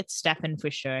 actually, it's Stefan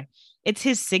for sure. It's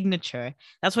his signature.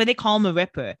 That's why they call him a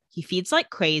Ripper. He feeds like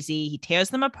crazy. He tears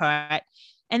them apart.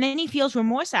 And then he feels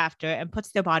remorse after and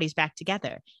puts their bodies back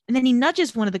together. And then he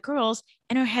nudges one of the girls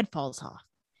and her head falls off.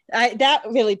 That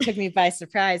really took me by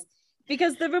surprise,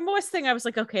 because the remorse thing, I was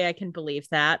like, okay, I can believe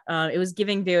that. It was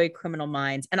giving very Criminal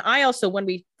Minds. And I also, when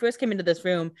we first came into this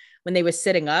room, when they were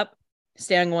sitting up,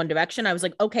 staring one direction, I was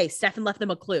like, okay, Stefan left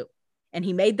them a clue. And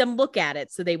he made them look at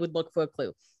it so they would look for a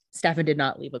clue. Stefan did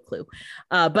not leave a clue.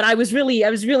 But I was really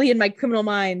in my Criminal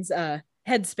Minds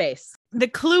headspace. The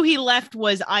clue he left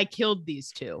was, I killed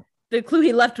these two. The clue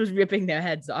he left was ripping their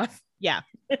heads off. Yeah.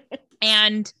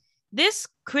 And this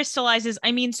crystallizes.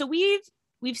 I mean, so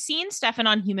we've seen Stefan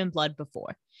on Human Blood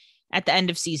before at the end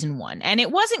of season 1. And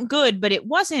it wasn't good, but it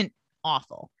wasn't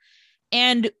awful.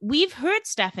 And we've heard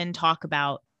Stefan talk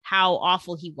about how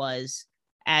awful he was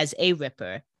as a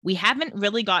Ripper. We haven't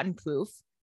really gotten proof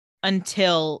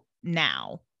until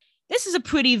now. This is a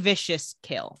pretty vicious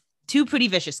kill. 2 pretty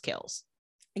vicious kills.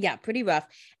 Yeah, pretty rough.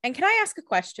 And can I ask a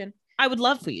question? I would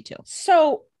love for you to.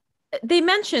 So they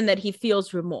mentioned that he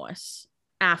feels remorse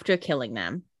after killing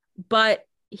them, but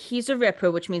he's a Ripper,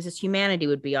 which means his humanity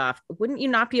would be off. Wouldn't you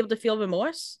not be able to feel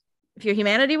remorse if your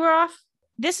humanity were off?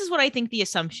 This is what I think the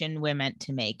assumption we're meant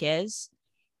to make is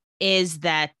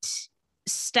that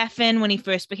Stefan, when he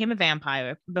first became a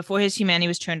vampire, before his humanity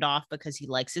was turned off because he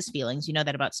likes his feelings, you know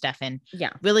that about Stefan,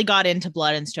 really got into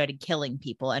blood and started killing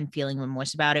people and feeling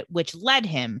remorse about it, which led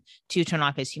him to turn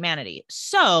off his humanity.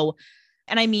 So,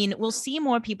 and I mean, we'll see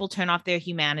more people turn off their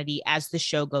humanity as the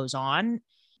show goes on,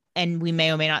 and we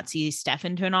may or may not see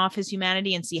Stefan turn off his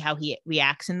humanity and see how he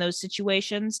reacts in those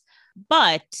situations.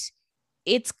 But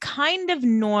it's kind of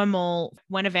normal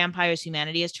when a vampire's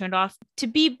humanity is turned off to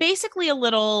be basically a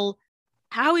little,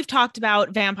 how we've talked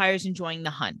about vampires enjoying the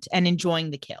hunt and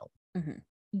enjoying the kill.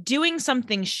 Mm-hmm. Doing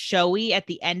something showy at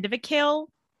the end of a kill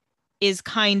is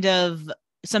kind of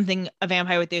something a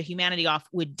vampire with their humanity off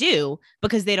would do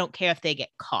because they don't care if they get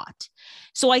caught.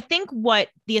 So I think what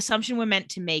the assumption we're meant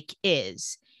to make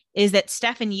is that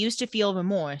Stefan used to feel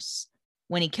remorse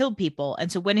when he killed people.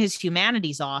 And so when his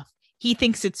humanity's off, he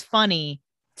thinks it's funny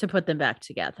to put them back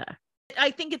together.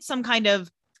 I think it's some kind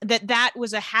of that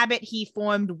was a habit he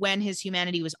formed when his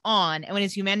humanity was on. And when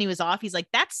his humanity was off, he's like,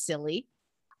 that's silly.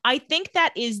 I think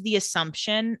that is the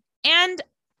assumption. And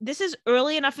this is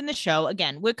early enough in the show.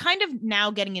 Again, we're kind of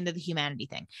now getting into the humanity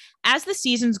thing. As the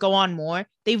seasons go on more,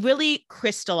 they really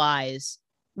crystallize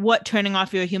what turning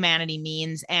off your humanity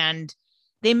means. And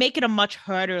they make it a much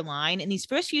harder line. In these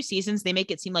first few seasons, they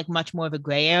make it seem like much more of a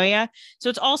gray area. So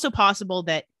it's also possible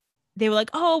that they were like,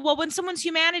 oh, well, when someone's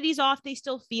humanity's off, they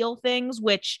still feel things,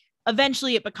 which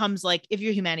eventually it becomes like, if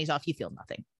your humanity's off, you feel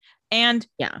nothing. And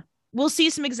yeah, we'll see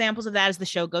some examples of that as the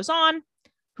show goes on.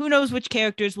 Who knows which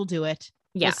characters will do it?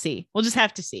 Yeah. We'll see. We'll just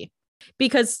have to see.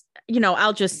 Because,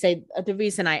 I'll just say the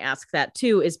reason I ask that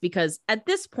too is because at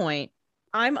this point,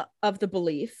 I'm of the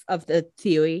belief, of the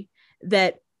theory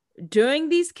that during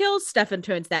these kills, Stefan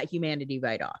turns that humanity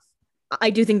right off. I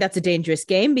do think that's a dangerous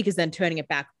game because then turning it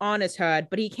back on is hard,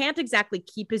 but he can't exactly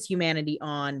keep his humanity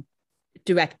on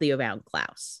directly around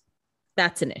Klaus.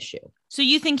 That's an issue. So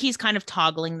you think he's kind of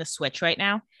toggling the switch right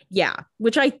now? Yeah,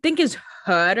 which I think is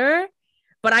harder.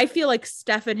 But I feel like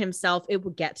Stefan himself, it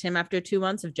would get to him after 2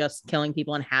 months of just killing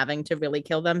people and having to really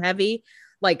kill them heavy.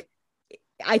 Like,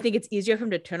 I think it's easier for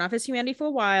him to turn off his humanity for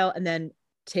a while and then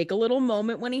take a little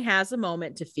moment when he has a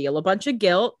moment to feel a bunch of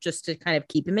guilt just to kind of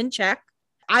keep him in check.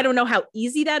 I don't know how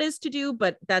easy that is to do,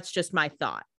 but that's just my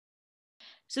thought.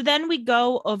 So then we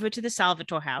go over to the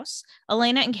Salvatore house.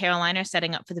 Elena and Caroline are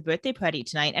setting up for the birthday party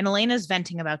tonight, and Elena's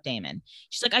venting about Damon.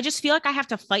 She's like, I just feel like I have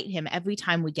to fight him every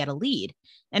time we get a lead.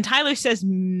 And Tyler says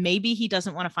maybe he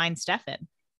doesn't want to find Stefan.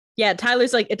 Yeah,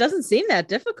 Tyler's like, it doesn't seem that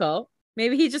difficult.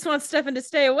 Maybe he just wants Stefan to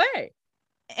stay away.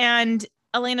 And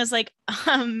Elena's like,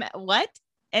 what?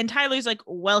 And Tyler's like,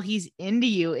 well, he's into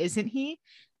you, isn't he?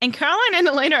 And Caroline and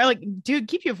Elena are like, dude,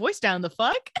 keep your voice down, the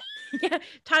fuck? Yeah,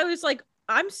 Tyler's like,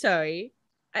 I'm sorry.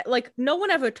 No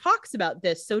one ever talks about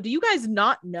this. So do you guys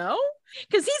not know?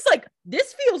 Because he's like,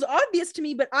 this feels obvious to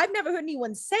me, but I've never heard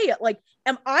anyone say it. Like,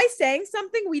 am I saying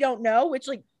something we don't know? Which,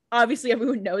 like, obviously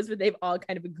everyone knows, but they've all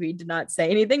kind of agreed to not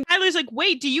say anything. Tyler's like,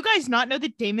 wait, do you guys not know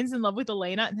that Damon's in love with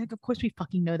Elena? And like, of course we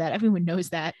fucking know that. Everyone knows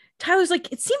that. Tyler's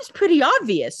like, it seems pretty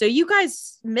obvious. Are you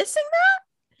guys missing that?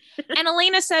 And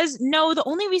Elena says, no, the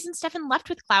only reason Stefan left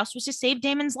with Klaus was to save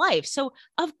Damon's life. So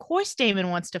of course Damon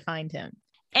wants to find him.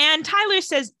 And Tyler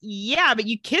says, yeah, but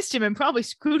you kissed him and probably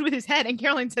screwed with his head. And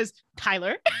Caroline says,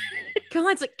 Tyler.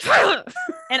 Caroline's like, Tyler.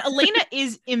 And Elena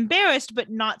is embarrassed,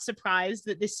 but not surprised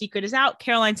that this secret is out.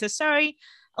 Caroline says, sorry.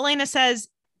 Elena says,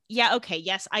 yeah, okay,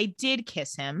 yes, I did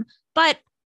kiss him, but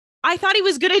I thought he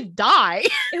was going to die.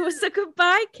 It was a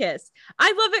goodbye kiss.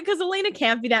 I love it because Elena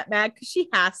can't be that mad because she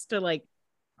has to, like,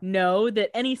 know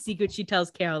that any secret she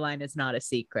tells Caroline is not a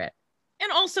secret.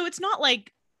 And also, it's not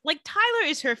like Tyler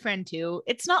is her friend too.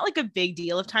 It's not like a big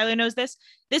deal if Tyler knows this.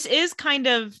 This is kind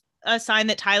of a sign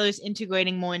that Tyler's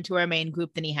integrating more into our main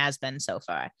group than he has been so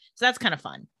far. So that's kind of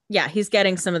fun. Yeah, he's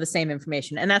getting some of the same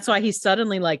information. And that's why he's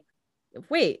suddenly like,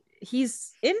 wait,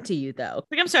 he's into you though.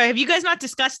 Like, I'm sorry, have you guys not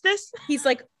discussed this? He's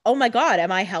like, oh my God,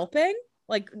 am I helping?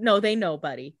 Like, no, they know,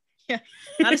 buddy. Yeah,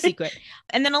 not a secret.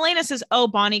 And then Elena says, oh,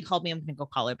 Bonnie called me. I'm going to go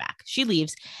call her back. She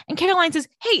leaves. And Caroline says,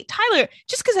 hey, Tyler,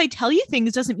 just because I tell you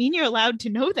things doesn't mean you're allowed to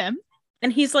know them.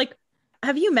 And he's like,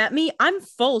 have you met me? I'm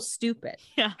full stupid.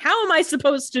 Yeah. How am I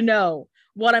supposed to know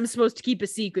what I'm supposed to keep a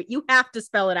secret? You have to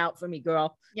spell it out for me,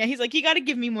 girl. Yeah, he's like, you got to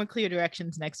give me more clear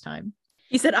directions next time.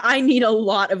 He said, I need a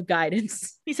lot of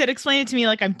guidance. He said, explain it to me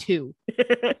like I'm 2.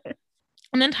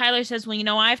 And then Tyler says,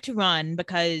 well, I have to run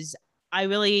because I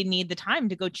really need the time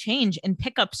to go change and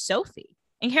pick up Sophie.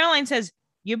 And Caroline says,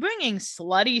 you're bringing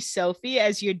slutty Sophie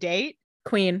as your date?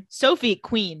 Queen. Sophie,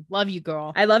 queen. Love you,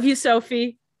 girl. I love you,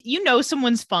 Sophie. You know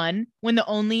someone's fun when the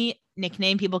only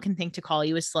nickname people can think to call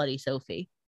you is slutty Sophie.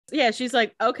 Yeah, she's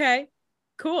like, okay,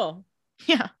 cool.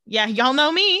 Yeah, y'all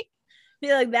know me.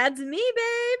 You're like, that's me,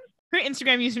 babe. Her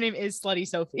Instagram username is slutty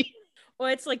Sophie. Or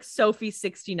it's like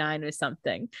Sophie69 or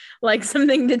something. Like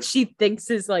something that she thinks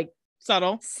is like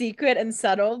subtle, secret and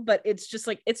subtle, but it's just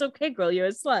like, it's okay, girl, you're a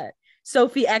slut.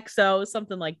 Sophie XO,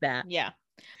 something like that. Yeah.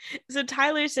 So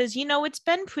Tyler says, it's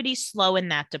been pretty slow in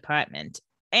that department.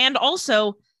 And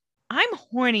also, I'm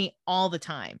horny all the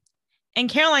time. And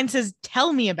Caroline says,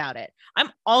 tell me about it.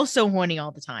 I'm also horny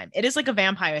all the time. It is like a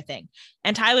vampire thing.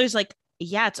 And Tyler's like,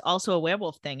 yeah, it's also a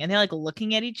werewolf thing. And they're like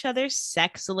looking at each other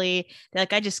sexily. They're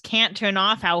like, I just can't turn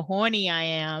off how horny I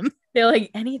am. They're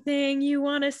like, anything you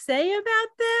want to say about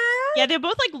that? Yeah, they're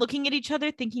both like looking at each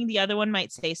other, thinking the other one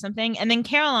might say something. And then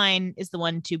Caroline is the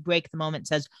one to break the moment,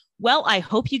 says, well, I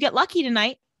hope you get lucky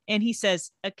tonight. And he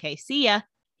says, okay, see ya.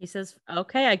 He says,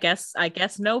 okay, I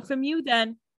guess no from you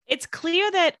then. It's clear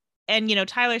that, and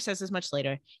Tyler says this much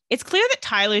later, it's clear that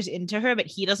Tyler's into her, but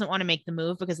he doesn't want to make the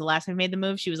move because the last time he made the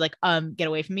move, she was like, get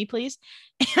away from me, please.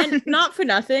 And not for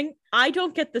nothing, I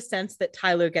don't get the sense that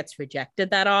Tyler gets rejected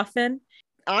that often.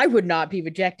 I would not be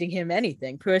rejecting him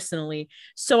anything personally.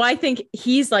 So I think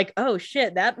he's like, oh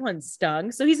shit, that one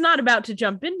stung. So he's not about to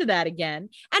jump into that again.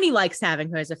 And he likes having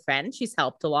her as a friend. She's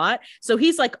helped a lot. So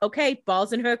he's like, okay,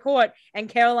 ball's in her court. And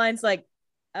Caroline's like,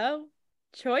 oh,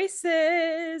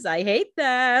 choices. I hate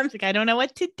them. Like, I don't know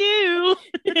what to do.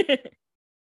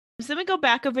 So then we go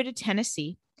back over to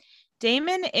Tennessee.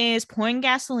 Damon is pouring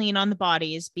gasoline on the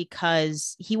bodies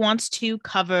because he wants to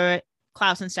cover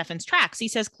Klaus and Stefan's tracks. He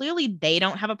says clearly they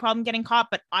don't have a problem getting caught,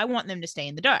 but I want them to stay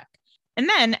in the dark. And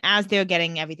then as they're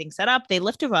getting everything set up, they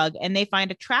lift a rug and they find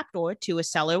a trapdoor to a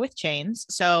cellar with chains.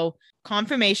 So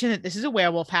confirmation that this is a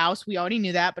werewolf house. We already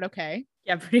knew that, but okay.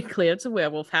 Yeah, pretty clear it's a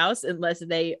werewolf house, unless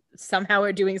they somehow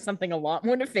are doing something a lot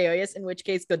more nefarious, in which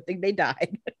case, good thing they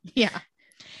died. Yeah.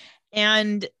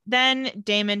 And then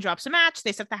Damon drops a match.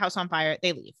 They set the house on fire.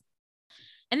 They leave.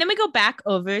 And then we go back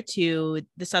over to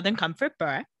the Southern Comfort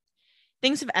Burr.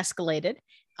 Things have escalated.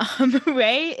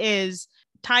 Ray is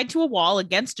tied to a wall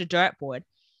against a dartboard,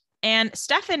 and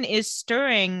Stefan is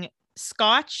stirring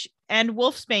scotch and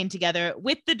wolfsbane together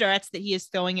with the darts that he is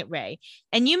throwing at Ray.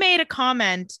 And you made a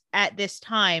comment at this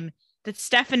time that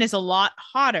Stefan is a lot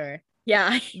hotter.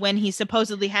 Yeah. When he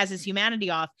supposedly has his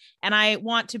humanity off. And I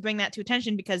want to bring that to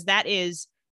attention because that is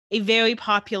a very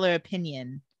popular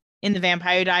opinion in the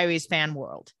Vampire Diaries fan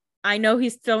world. I know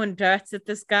he's throwing darts at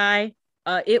this guy.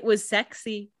 It was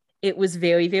sexy. It was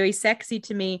very, very sexy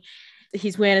to me.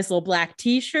 He's wearing his little black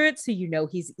t-shirt, so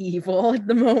he's evil at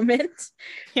the moment.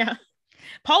 Yeah.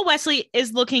 Paul Wesley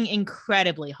is looking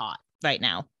incredibly hot right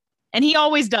now. And he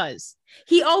always does.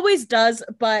 He always does,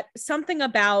 but something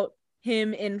about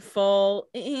him in full,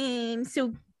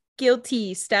 so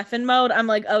guilty Stefan mode, I'm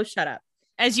like, oh, shut up.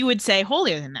 As you would say,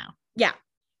 holier than thou. Yeah.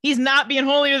 He's not being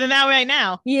holier than thou right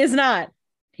now. He is not.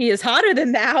 He is hotter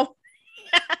than thou.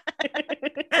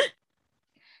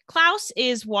 Klaus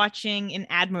is watching in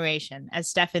admiration as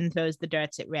Stefan throws the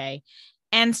darts at Ray.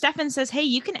 And Stefan says, hey,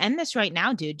 you can end this right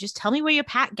now, dude. Just tell me where your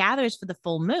pack gathers for the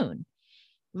full moon.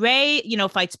 Ray,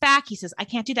 fights back. He says, I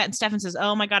can't do that. And Stefan says,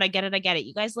 oh my God, I get it.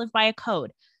 You guys live by a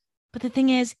code. But the thing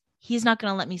is, he's not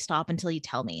going to let me stop until you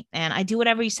tell me. And I do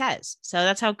whatever he says. So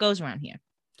that's how it goes around here.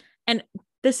 And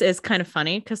this is kind of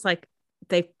funny because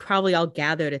they probably all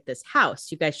gathered at this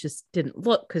house. You guys just didn't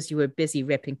look because you were busy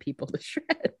ripping people to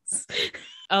shreds.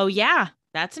 Oh, yeah.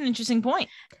 That's an interesting point.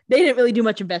 They didn't really do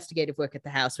much investigative work at the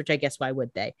house, which I guess why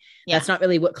would they? Yeah. That's not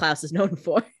really what Klaus is known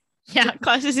for. Yeah.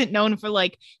 Klaus isn't known for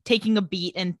taking a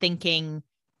beat and thinking,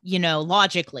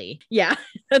 logically. Yeah.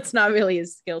 That's not really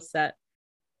his skill set.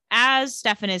 As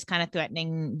Stefan is kind of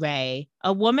threatening Ray,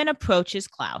 a woman approaches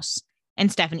Klaus and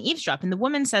Stefan eavesdrop. And the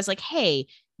woman says hey,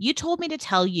 you told me to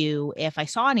tell you if I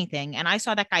saw anything. And I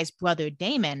saw that guy's brother,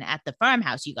 Damon, at the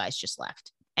farmhouse you guys just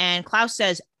left. And Klaus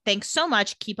says, thanks so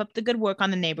much. Keep up the good work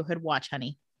on the neighborhood watch,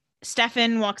 honey.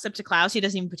 Stefan walks up to Klaus. He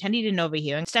doesn't even pretend he didn't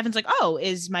overhear. And Stefan's like, oh,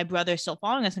 is my brother still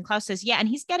following us? And Klaus says, yeah, and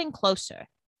he's getting closer.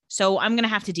 So I'm going to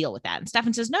have to deal with that. And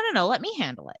Stefan says, no, let me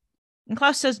handle it. And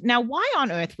Klaus says, now, why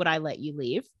on earth would I let you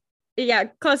leave? Yeah,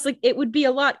 Klaus, it would be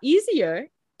a lot easier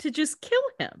to just kill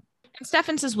him. And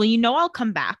Stefan says, well, I'll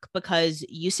come back because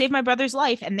you saved my brother's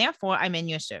life and therefore I'm in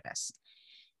your service.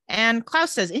 And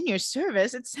Klaus says, in your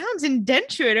service? It sounds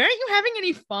indentured. Aren't you having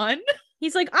any fun?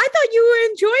 He's like, I thought you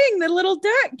were enjoying the little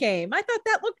dirt game. I thought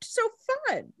that looked so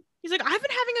fun. He's like, I've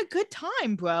been having a good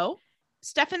time, bro.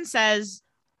 Stefan says,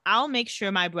 I'll make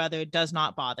sure my brother does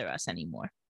not bother us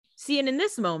anymore. See, and in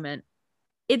this moment,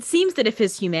 it seems that if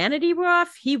his humanity were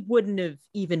off, he wouldn't have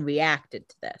even reacted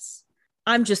to this.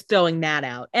 I'm just throwing that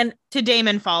out. And to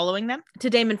Damon following them? To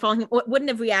Damon following him, wouldn't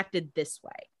have reacted this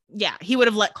way. Yeah, he would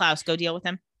have let Klaus go deal with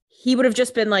him. He would have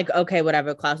just been like, okay,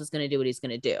 whatever, Klaus is going to do what he's going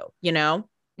to do,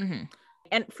 Mm-hmm.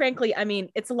 And frankly, I mean,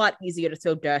 it's a lot easier to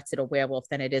throw darts at a werewolf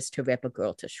than it is to rip a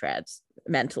girl to shreds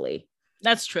mentally.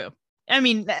 That's true. I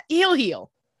mean, he'll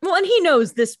heal. Well, and he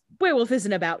knows this werewolf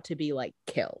isn't about to be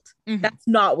killed. Mm-hmm. That's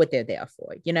not what they're there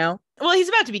for, Well, he's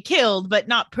about to be killed, but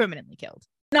not permanently killed.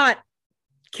 Not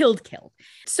killed.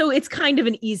 So it's kind of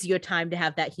an easier time to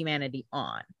have that humanity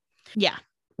on. Yeah.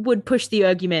 Would push the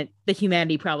argument the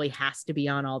humanity probably has to be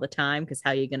on all the time because how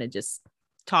are you going to just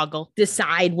toggle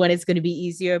decide when it's going to be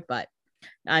easier? But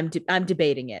I'm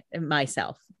debating it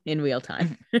myself in real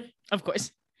time. Of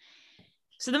course.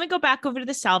 So then we go back over to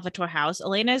the Salvatore house.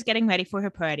 Elena is getting ready for her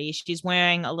party. She's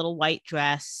wearing a little white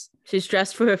dress. She's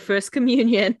dressed for her first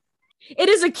communion. It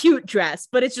is a cute dress,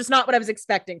 but it's just not what I was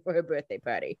expecting for her birthday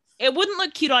party. It wouldn't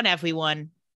look cute on everyone,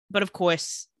 but of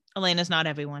course, Elena's not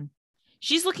everyone.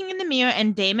 She's looking in the mirror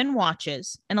and Damon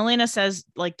watches. And Elena says,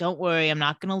 like, don't worry, I'm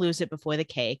not going to lose it before the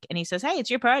cake. And he says, hey,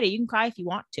 it's your party. You can cry if you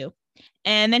want to.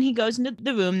 And then he goes into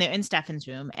the room. They're in Stefan's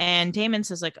room. And Damon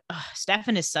says, like,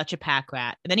 Stefan is such a pack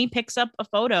rat. And then he picks up a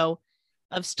photo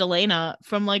of Stelena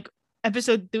from like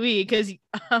episode 3 because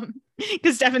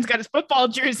Stefan's got his football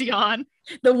jersey on.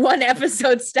 The one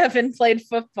episode Stefan played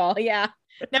football. Yeah.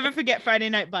 Never forget Friday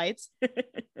Night Bites.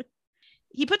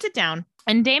 He puts it down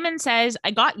and Damon says,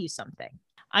 I got you something.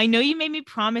 I know you made me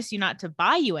promise you not to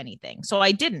buy you anything, so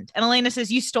I didn't. And Elena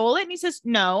says, you stole it? And he says,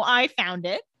 no, I found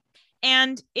it.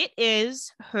 And it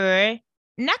is her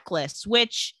necklace,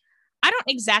 which I don't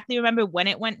exactly remember when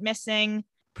it went missing,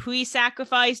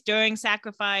 pre-sacrifice, during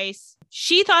sacrifice.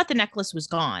 She thought the necklace was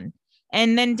gone.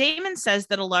 And then Damon says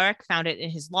that Alaric found it in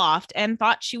his loft and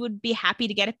thought she would be happy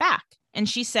to get it back. And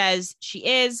she says she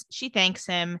is. She thanks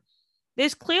him.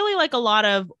 There's clearly like a lot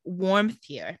of warmth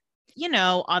here. You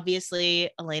know, obviously,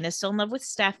 Elena's still in love with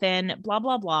Stefan, blah,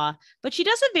 blah, blah. But she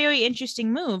does a very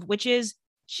interesting move, which is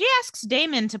she asks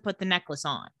Damon to put the necklace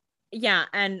on. Yeah,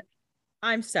 and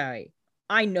I'm sorry.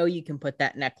 I know you can put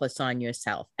that necklace on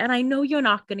yourself. And I know you're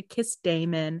not going to kiss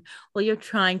Damon while you're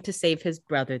trying to save his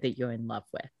brother that you're in love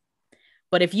with.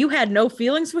 But if you had no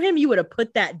feelings for him, you would have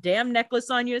put that damn necklace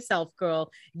on yourself,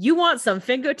 girl. You want some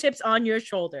fingertips on your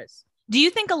shoulders. Do you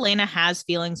think Elena has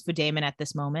feelings for Damon at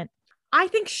this moment? I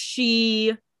think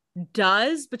she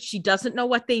does, but she doesn't know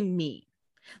what they mean.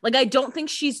 Like, I don't think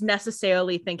she's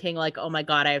necessarily thinking like, oh my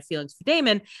God, I have feelings for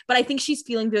Damon, but I think she's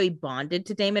feeling very bonded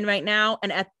to Damon right now.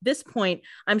 And at this point,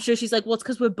 I'm sure she's like, well, it's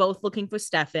because we're both looking for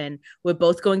Stefan. We're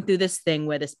both going through this thing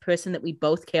where this person that we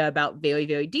both care about very,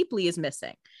 very deeply is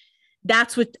missing.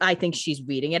 That's what I think she's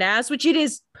reading it as, which it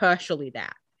is partially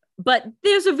that. But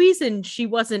there's a reason she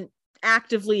wasn't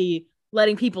actively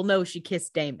letting people know she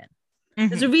kissed Damon. Mm-hmm.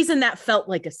 There's a reason that felt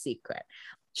like a secret.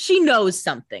 She knows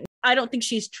something. I don't think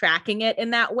she's tracking it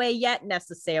in that way yet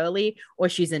necessarily, or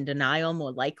she's in denial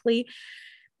more likely.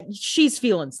 She's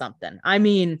feeling something. I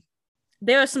mean,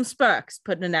 there are some sparks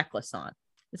putting a necklace on.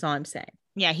 That's all I'm saying.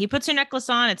 Yeah, he puts her necklace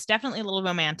on. It's definitely a little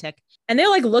romantic. And they're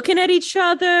like looking at each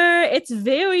other. It's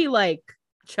very like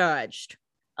charged.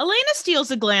 Elena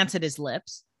steals a glance at his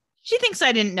lips. She thinks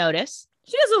I didn't notice.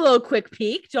 She does a little quick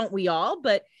peek, don't we all?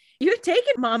 But you're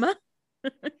taking, mama.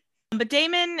 But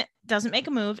Damon doesn't make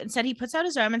a move. Instead, he puts out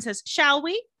his arm and says, shall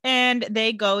we? And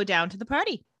they go down to the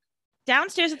party.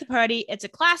 Downstairs at the party, it's a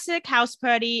classic house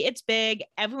party. It's big.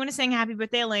 Everyone is saying happy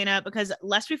birthday, Elena, because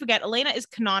lest we forget, Elena is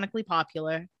canonically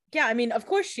popular. Yeah, I mean, of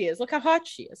course she is. Look how hot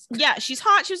she is. Yeah, she's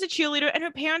hot. She was a cheerleader, and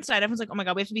her parents died. Everyone's like, oh my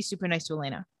God, we have to be super nice to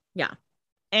Elena. Yeah.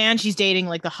 And she's dating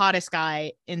like the hottest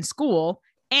guy in school.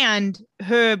 And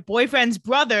her boyfriend's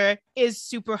brother is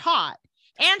super hot.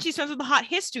 And she's friends with the hot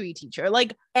history teacher.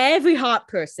 Like, every hot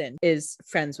person is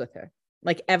friends with her.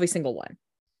 Like, every single one.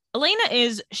 Elena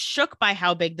is shook by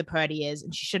how big the party is,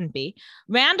 and she shouldn't be.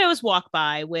 Randos walk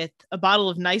by with a bottle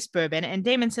of nice bourbon, and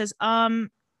Damon says,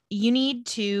 you need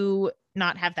to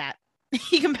not have that.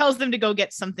 He compels them to go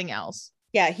get something else.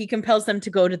 Yeah, he compels them to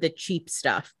go to the cheap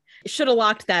stuff. Should have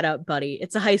locked that up, buddy.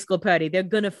 It's a high school party. They're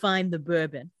going to find the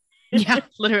bourbon. Yeah,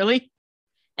 literally.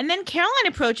 And then Caroline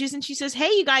approaches and she says, hey,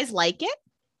 you guys like it?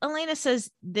 Elena says,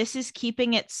 this is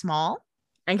keeping it small.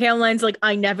 And Caroline's like,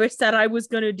 I never said I was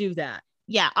going to do that.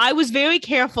 Yeah, I was very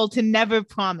careful to never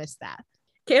promise that.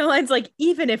 Caroline's like,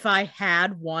 even if I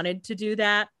had wanted to do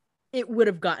that, it would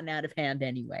have gotten out of hand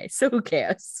anyway. So who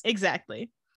cares? Exactly.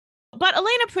 But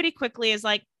Elena pretty quickly is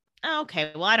like, oh,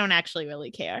 okay, well, I don't actually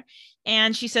really care.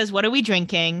 And she says, what are we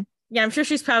drinking? Yeah, I'm sure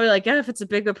she's probably like, if it's a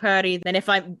bigger party, then if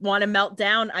I want to melt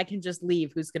down, I can just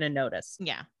leave. Who's going to notice?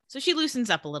 Yeah. So she loosens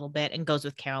up a little bit and goes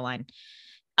with Caroline.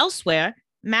 Elsewhere,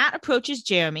 Matt approaches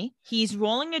Jeremy. He's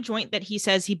rolling a joint that he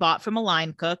says he bought from a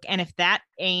line cook. And if that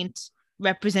ain't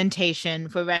representation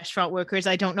for restaurant workers,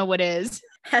 I don't know what is.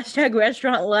 Hashtag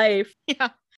restaurant life. Yeah.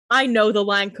 I know the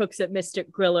line cooks at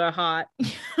Mystic Grill are hot.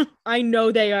 I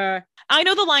know they are. I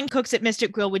know the line cooks at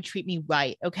Mystic Grill would treat me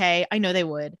right. Okay. I know they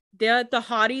would. They're the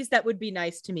hotties that would be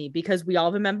nice to me because we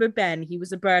all remember Ben. He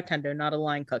was a bartender, not a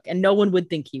line cook. And no one would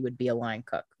think he would be a line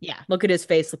cook. Yeah. Look at his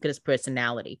face. Look at his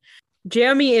personality.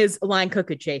 Jeremy is line cook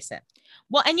adjacent.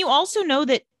 Well, and you also know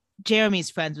that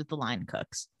Jeremy's friends with the line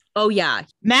cooks. Oh, yeah.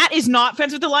 Matt is not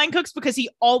friends with the line cooks because he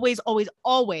always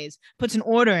puts an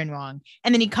order in wrong.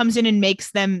 And then he comes in and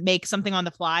makes them make something on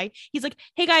the fly. He's like,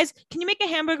 hey, guys, can you make a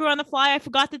hamburger on the fly? I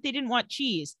forgot that they didn't want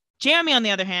cheese. Jeremy, on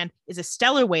the other hand, is a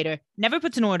stellar waiter, never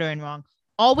puts an order in wrong,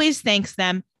 always thanks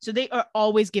them. So they are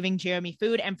always giving Jeremy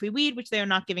food and free weed, which they are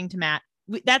not giving to Matt.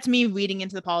 That's me reading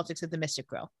into the politics of the Mystic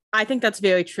Grill. I think that's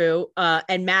very true.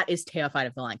 And Matt is terrified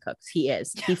of the line cooks. He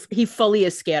is. He fully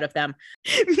is scared of them.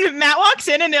 Matt walks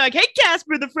in and they're like, hey,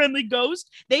 Casper, the friendly ghost.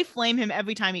 They flame him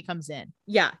every time he comes in.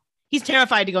 Yeah. He's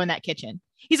terrified to go in that kitchen.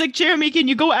 He's like, Jeremy, can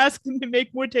you go ask them to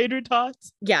make more tater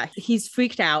tots? Yeah, he's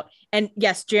freaked out. And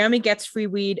yes, Jeremy gets free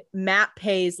weed. Matt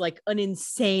pays like an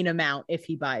insane amount if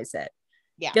he buys it.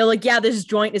 Yeah. They're like, yeah, this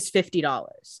joint is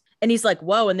 $50. And he's like,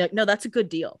 whoa. And they're like, no, that's a good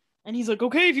deal. And he's like,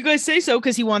 okay, if you guys say so,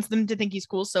 because he wants them to think he's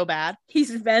cool so bad. He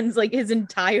spends like his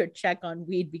entire check on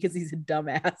weed because he's a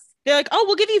dumbass. They're like, oh,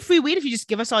 we'll give you free weed if you just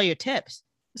give us all your tips.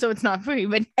 So it's not free.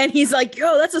 And he's like,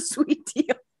 yo, that's a sweet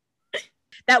deal.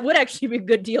 That would actually be a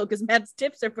good deal because Matt's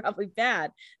tips are probably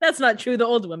bad. That's not true. The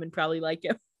old women probably like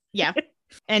him. Yeah.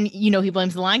 And, he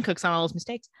blames the line cooks on all his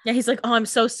mistakes. Yeah, he's like, oh, I'm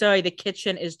so sorry. The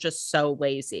kitchen is just so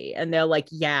lazy. And they're like,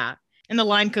 yeah. And the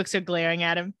line cooks are glaring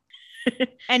at him.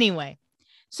 Anyway,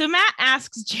 so Matt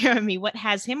asks Jeremy what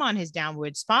has him on his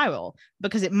downward spiral,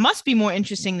 because it must be more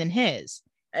interesting than his.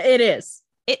 It is.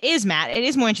 It is, Matt. It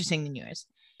is more interesting than yours.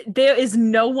 There is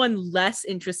no one less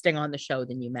interesting on the show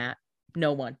than you, Matt.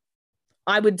 No one.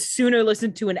 I would sooner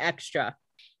listen to an extra.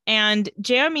 And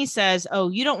Jeremy says, oh,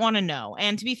 you don't want to know.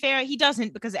 And to be fair, he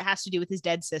doesn't, because it has to do with his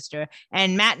dead sister.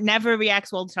 And Matt never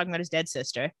reacts well to talking about his dead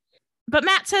sister. But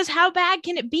Matt says, how bad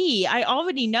can it be? I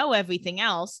already know everything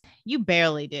else. You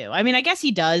barely do. I mean, I guess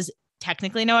he does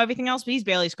technically know everything else, but he's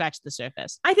barely scratched the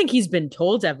surface. I think he's been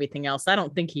told everything else. I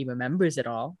don't think he remembers it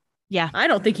all. Yeah. I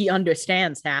don't think he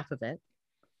understands half of it.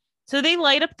 So they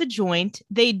light up the joint.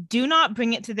 They do not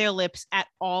bring it to their lips at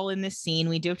all in this scene.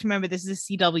 We do have to remember this is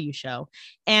a CW show.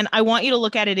 And I want you to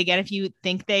look at it again if you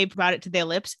think they brought it to their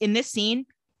lips. In this scene,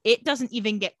 it doesn't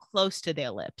even get close to their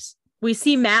lips. We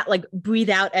see Matt like breathe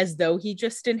out as though he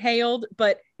just inhaled,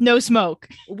 but no smoke.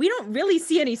 We don't really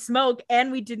see any smoke,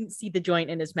 and we didn't see the joint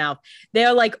in his mouth.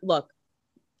 They're like, look,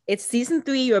 it's season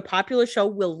 3. You're a popular show.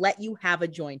 We'll let you have a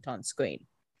joint on screen.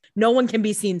 No one can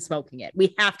be seen smoking it.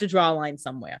 We have to draw a line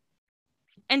somewhere.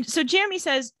 And so Jeremy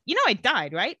says, I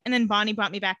died, right? And then Bonnie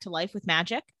brought me back to life with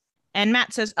magic. And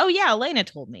Matt says, oh, yeah, Elena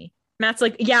told me. Matt's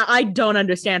like, yeah, I don't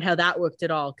understand how that worked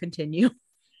at all. Continue.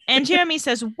 And Jeremy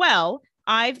says, well,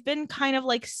 I've been kind of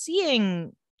like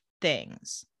seeing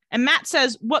things. And Matt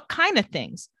says, what kind of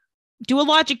things? Do a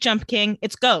logic jump, King.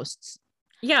 It's ghosts.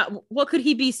 Yeah, what could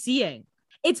he be seeing?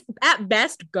 It's at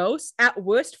best ghosts, at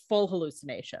worst full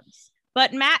hallucinations.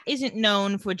 But Matt isn't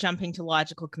known for jumping to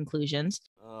logical conclusions.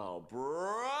 Oh,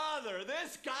 brother,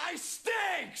 this guy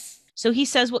stinks! So he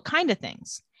says, what kind of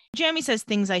things? Jeremy says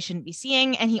things I shouldn't be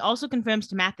seeing, and he also confirms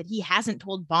to Matt that he hasn't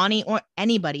told Bonnie or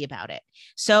anybody about it.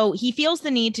 So he feels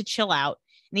the need to chill out,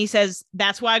 and he says,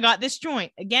 that's why I got this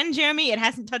joint. Again, Jeremy, it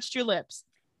hasn't touched your lips.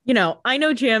 I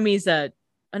know Jeremy's an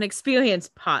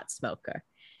experienced pot smoker,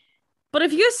 but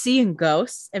if you're seeing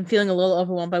ghosts and feeling a little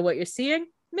overwhelmed by what you're seeing,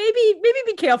 maybe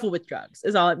be careful with drugs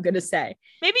is all I'm going to say.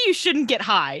 Maybe you shouldn't get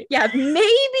high. Yeah,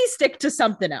 maybe stick to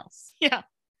something else. Yeah.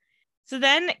 So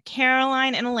then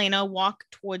Caroline and Elena walk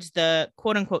towards the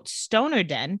quote unquote stoner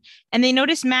den, and they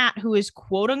notice Matt, who is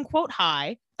quote unquote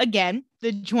high. Again,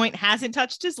 the joint hasn't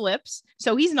touched his lips,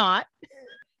 so he's not.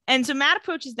 And so Matt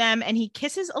approaches them and he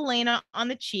kisses Elena on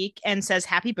the cheek and says,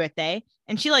 happy birthday.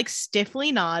 And she like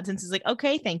stiffly nods and says like,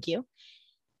 okay, thank you.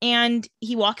 And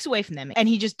he walks away from them and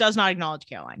he just does not acknowledge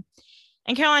Caroline.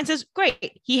 And Caroline says,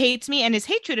 great, he hates me and his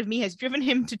hatred of me has driven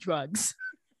him to drugs.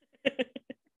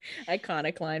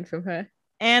 Iconic line from her.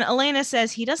 And Elena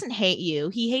says he doesn't hate you.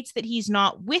 He hates that he's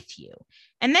not with you.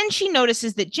 And then she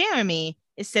notices that Jeremy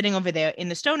is sitting over there in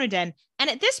the stoner den.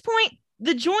 And at this point,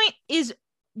 the joint is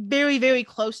very, very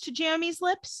close to Jeremy's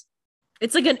lips.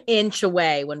 It's like an inch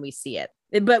away when we see it,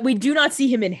 but we do not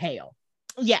see him inhale.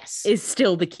 Yes. Is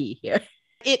still the key here.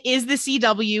 It is the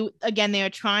CW. Again, they are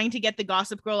trying to get the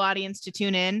Gossip Girl audience to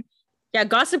tune in. Yeah,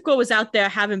 Gossip Girl was out there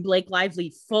having Blake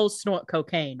Lively full snort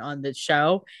cocaine on the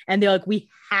show. And they're like, we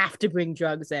have to bring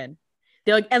drugs in.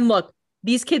 They're like, and look,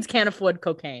 these kids can't afford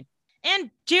cocaine. And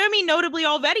Jeremy notably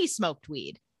already smoked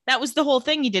weed. That was the whole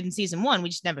thing he did in season 1. We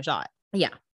just never saw it.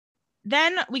 Yeah.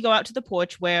 Then we go out to the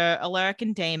porch where Alaric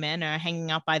and Damon are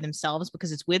hanging out by themselves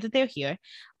because it's weird that they're here.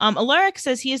 Alaric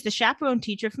says he is the chaperone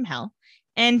teacher from hell.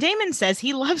 And Damon says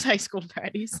he loves high school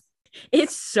parties.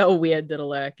 It's so weird that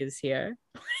Alaric is here.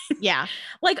 Yeah.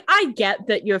 Like, I get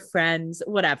that you're friends,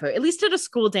 whatever. At least at a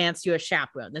school dance, you're a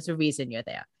chaperone. There's a reason you're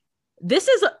there. This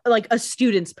is like a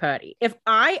student's party. If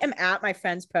I am at my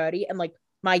friend's party and like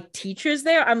my teacher's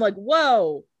there, I'm like,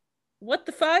 whoa, what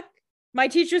the fuck? My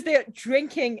teacher's there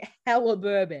drinking hella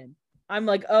bourbon. I'm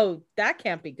like, oh, that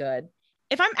can't be good.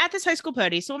 If I'm at this high school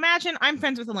party, so imagine I'm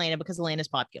friends with Elena because Elena's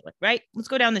popular, right? Let's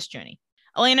go down this journey.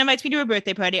 Elena invites me to her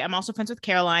birthday party. I'm also friends with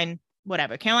Caroline,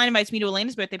 whatever. Caroline invites me to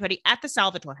Elena's birthday party at the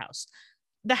Salvatore house,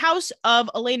 the house of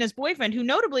Elena's boyfriend, who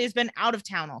notably has been out of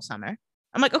town all summer.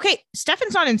 I'm like, okay,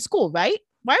 Stefan's not in school, right?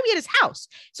 Why are we at his house?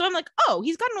 So I'm like, oh,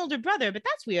 he's got an older brother, but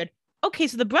that's weird. Okay,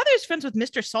 so the brother is friends with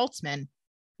Mr. Saltzman.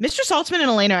 Mr. Saltzman and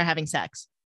Elena are having sex.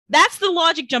 That's the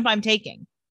logic jump I'm taking.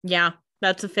 Yeah,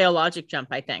 that's a fair logic jump,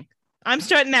 I think. I'm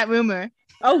starting that rumor.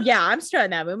 Oh yeah, I'm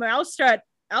starting that rumor. I'll start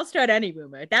any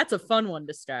rumor. That's a fun one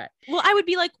to start. Well, I would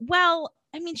be like, well,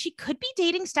 I mean, she could be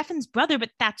dating Stefan's brother, but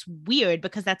that's weird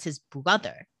because that's his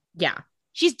brother. Yeah.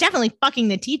 She's definitely fucking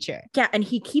the teacher. Yeah, and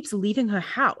he keeps leaving her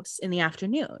house in the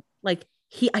afternoon. Like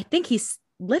I think he's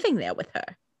living there with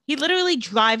her. He literally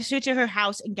drives her to her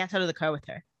house and gets out of the car with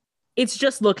her. It's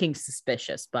just looking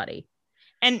suspicious, buddy.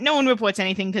 And no one reports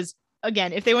anything because,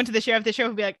 again, if they went to the sheriff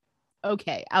would be like,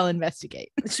 okay, I'll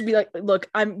investigate. It should be like, look,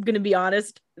 I'm going to be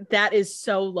honest. That is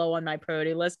so low on my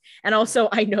priority list. And also,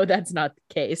 I know that's not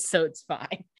the case, so it's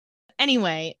fine.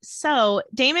 Anyway, so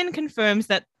Damon confirms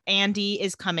that Andy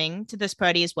is coming to this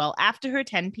party as well after her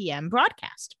 10 p.m.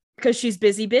 broadcast. Because she's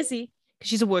busy. Because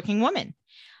she's a working woman.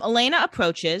 Elena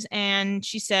approaches and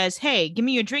she says, hey, give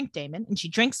me your drink, Damon. And she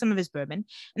drinks some of his bourbon.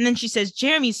 And then she says,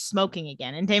 Jeremy's smoking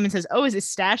again. And Damon says, oh, is his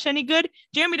stash any good?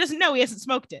 Jeremy doesn't know. He hasn't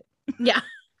smoked it. Yeah.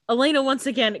 Elena once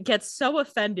again gets so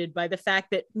offended by the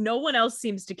fact that no one else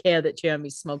seems to care that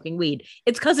Jeremy's smoking weed.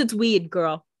 It's because it's weed,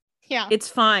 girl. Yeah. It's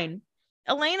fine.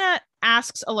 Elena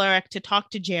asks Alaric to talk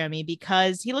to Jeremy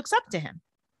because he looks up to him.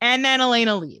 And then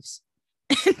Elena leaves.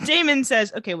 Damon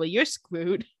says, okay, well, you're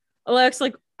screwed. Alaric's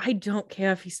like, I don't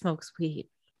care if he smokes weed.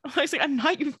 Alaric's like, I'm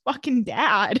not your fucking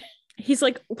dad. He's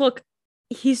like, look,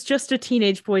 he's just a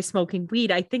teenage boy smoking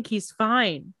weed. I think he's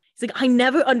fine. He's like, I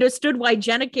never understood why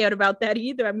Jenna cared about that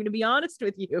either. I'm going to be honest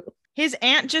with you. His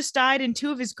aunt just died and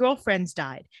 2 of his girlfriends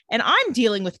died. And I'm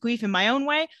dealing with grief in my own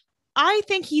way. I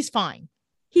think he's fine.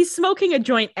 He's smoking a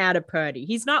joint at a party.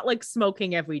 He's not like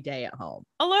smoking every day at home.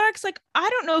 Alaric's like, I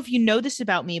don't know if you know this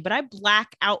about me, but I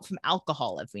black out from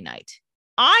alcohol every night.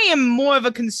 I am more of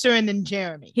a concern than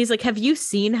Jeremy. He's like, have you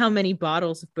seen how many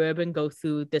bottles of bourbon go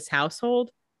through this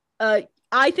household?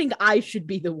 I think I should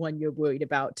be the one you're worried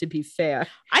about, to be fair.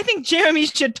 I think Jeremy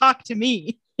should talk to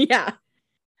me. Yeah.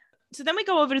 So then we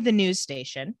go over to the news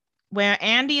station where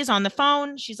Andy is on the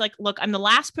phone. She's like, look, I'm the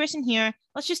last person here.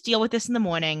 Let's just deal with this in the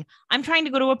morning. I'm trying to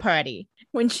go to a party.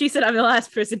 When she said, I'm the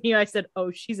last person here, I said,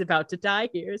 oh, she's about to die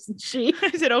here, isn't she?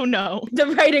 I said, oh, no. The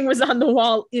writing was on the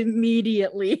wall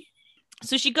immediately.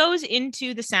 So she goes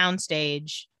into the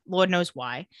soundstage, Lord knows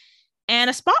why, and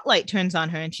a spotlight turns on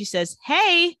her and she says,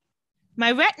 hey,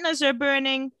 my retinas are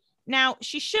burning. Now,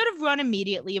 she should have run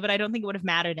immediately, but I don't think it would have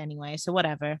mattered anyway, so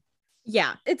whatever.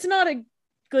 Yeah, it's not a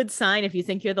good sign if you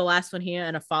think you're the last one here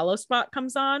and a follow spot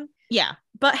comes on. Yeah.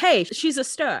 But hey, she's a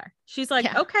star. She's like,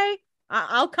 Yeah. okay,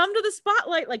 I'll come to the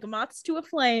spotlight like moths to a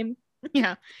flame.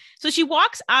 Yeah. So she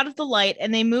walks out of the light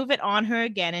and they move it on her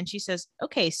again. And she says,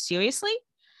 okay, seriously?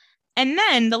 And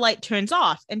then the light turns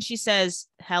off and she says,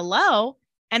 hello.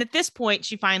 And at this point,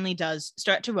 she finally does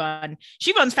start to run.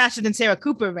 She runs faster than Sarah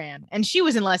Cooper ran, and she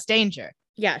was in less danger.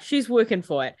 Yeah, she's working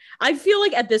for it. I feel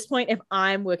like at this point, if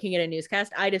I'm working at a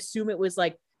newscast, I'd assume it was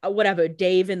like, whatever,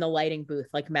 Dave in the lighting booth,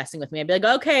 like messing with me. I'd be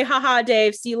like, okay, haha,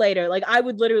 Dave, see you later. Like, I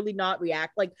would literally not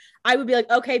react. Like, I would be like,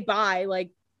 okay, bye. Like,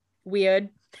 weird.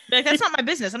 Like, that's not my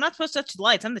business. I'm not supposed to touch the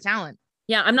lights. I'm the talent.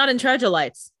 Yeah, I'm not in charge of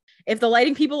lights. If the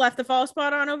lighting people left the follow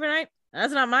spot on overnight,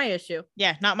 that's not my issue.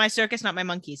 Yeah, not my circus, not my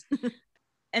monkeys.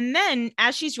 And then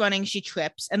as she's running, she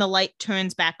trips and the light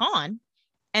turns back on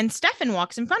and Stefan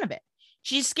walks in front of it.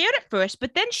 She's scared at first,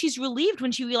 but then she's relieved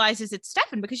when she realizes it's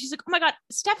Stefan because she's like, oh my God,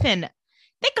 Stefan,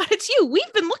 thank God it's you.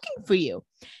 We've been looking for you.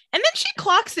 And then she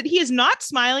clocks that he is not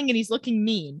smiling and he's looking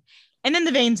mean. And then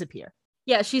the veins appear.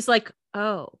 Yeah, she's like,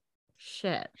 oh,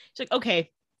 shit. She's like,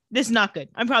 okay, this is not good.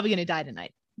 I'm probably going to die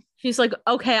tonight. She's like,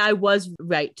 okay, I was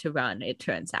right to run, it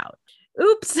turns out.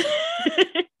 Oops.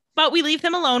 But we leave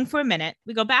them alone for a minute.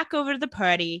 We go back over to the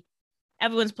party.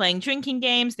 Everyone's playing drinking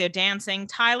games. They're dancing.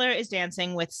 Tyler is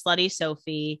dancing with Slutty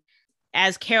Sophie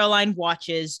as Caroline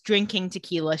watches, drinking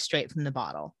tequila straight from the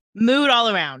bottle. Mood all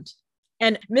around.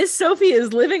 And Miss Sophie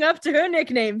is living up to her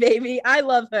nickname, baby. I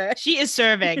love her. She is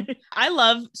serving. I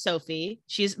love Sophie.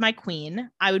 She's my queen.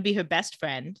 I would be her best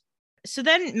friend. So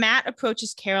then Matt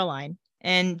approaches Caroline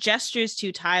and gestures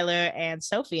to Tyler and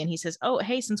Sophie. And he says, oh,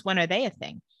 hey, since when are they a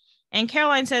thing? And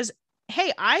Caroline says,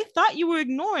 hey, I thought you were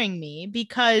ignoring me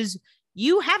because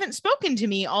you haven't spoken to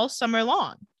me all summer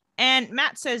long. And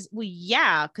Matt says, well,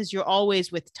 yeah, because you're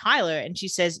always with Tyler. And she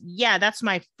says, yeah, that's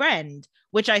my friend,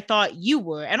 which I thought you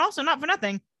were. And also, not for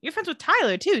nothing, you're friends with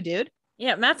Tyler too, dude.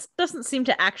 Yeah, Matt doesn't seem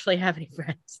to actually have any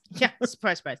friends. Yeah,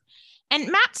 surprise, surprise.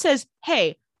 And Matt says,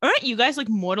 hey, aren't you guys like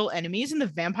mortal enemies in the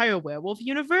vampire werewolf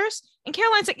universe? And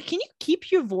Caroline's like, can you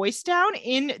keep your voice down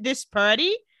in this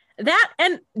party? That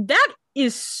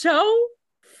is so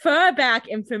far back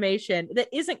information that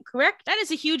isn't correct. That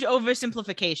is a huge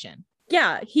oversimplification.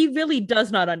 Yeah, he really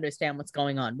does not understand what's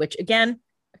going on, which again,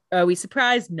 are we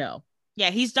surprised? No. Yeah,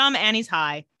 he's dumb and he's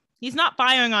high. He's not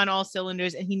firing on all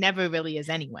cylinders, and he never really is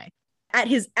anyway. At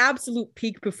his absolute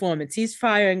peak performance, he's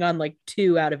firing on like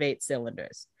 2 out of 8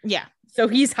 cylinders. Yeah. So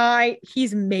he's high.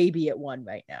 He's maybe at 1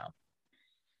 right now.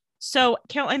 So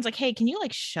Caroline's like, hey, can you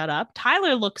like shut up?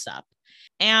 Tyler looks up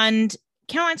and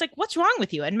Caroline's like, what's wrong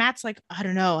with you? And Matt's like, I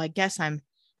don't know. I guess I'm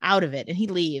out of it. And he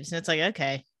leaves. And it's like,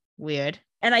 okay, weird.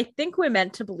 And I think we're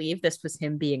meant to believe this was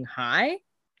him being high.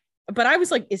 But I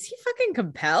was like, is he fucking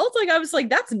compelled? Like, I was like,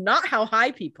 that's not how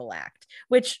high people act,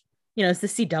 which, you know, it's the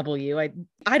CW.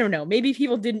 I don't know. Maybe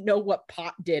people didn't know what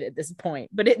pot did at this point,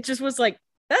 but it just was like,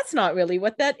 that's not really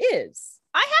what that is.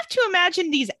 I have to imagine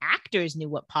these actors knew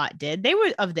what pot did. They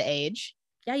were of the age.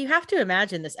 Yeah, you have to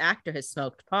imagine this actor has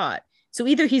smoked pot. So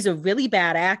either he's a really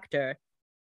bad actor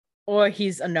or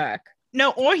he's a narc.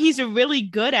 No, or he's a really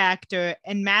good actor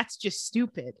and Matt's just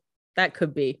stupid. That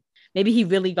could be. Maybe he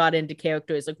really got into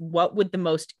characters. Like, what would the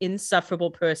most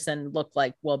insufferable person look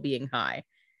like while being high?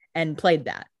 And played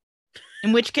that.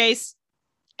 In which case,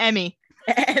 Emmy.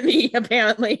 Emmy,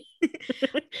 apparently.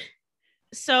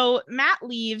 So Matt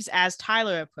leaves as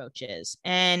Tyler approaches.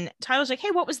 And Tyler's like,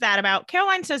 hey, what was that about?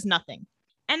 Caroline says nothing.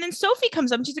 And then Sophie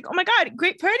comes up and she's like, oh my God,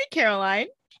 great party, Caroline.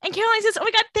 And Caroline says, oh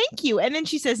my God, thank you. And then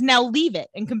she says, now leave it,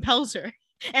 and compels her.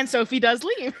 And Sophie does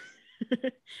leave.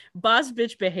 Boss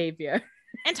bitch behavior.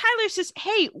 And Tyler says,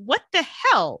 hey, what the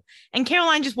hell? And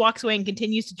Caroline just walks away and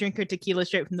continues to drink her tequila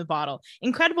straight from the bottle.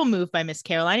 Incredible move by Miss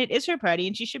Caroline. It is her party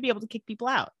and she should be able to kick people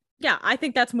out. Yeah, I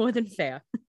think that's more than fair.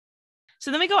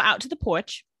 So then we go out to the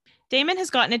porch. Damon has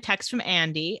gotten a text from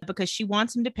Andy because she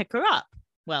wants him to pick her up.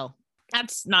 Well,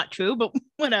 that's not true, but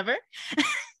whatever.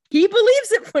 He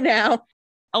believes it for now.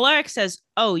 Alaric says,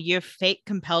 oh, your fake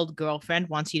compelled girlfriend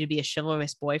wants you to be a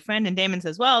chivalrous boyfriend. And Damon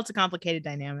says, well, it's a complicated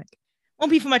dynamic.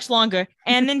 Won't be for much longer.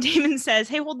 And then Damon says,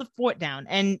 hey, hold the fort down.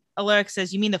 And Alaric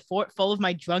says, you mean the fort full of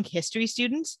my drunk history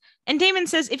students? And Damon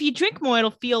says, if you drink more,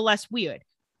 it'll feel less weird.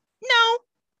 No,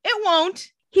 it won't.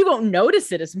 He won't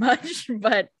notice it as much,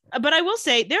 but I will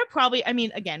say there are probably, I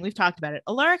mean, again, we've talked about it.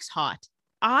 Alaric's hot.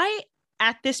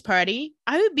 At this party,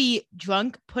 I would be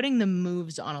drunk putting the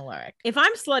moves on Alaric. If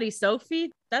I'm Slutty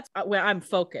Sophie, that's where I'm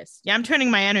focused. Yeah, I'm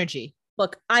turning my energy.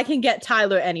 Look, I can get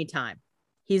Tyler anytime.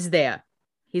 He's there.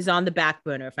 He's on the back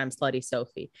burner if I'm Slutty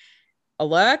Sophie.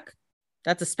 Alaric,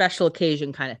 that's a special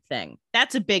occasion kind of thing.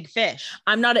 That's a big fish.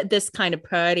 I'm not at this kind of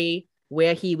party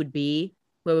where he would be,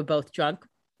 where we're both drunk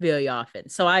very often.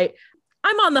 So I'm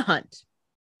on the hunt.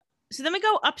 So then we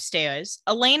go upstairs.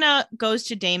 Elena goes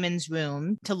to Damon's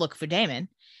room to look for Damon.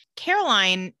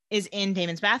 Caroline is in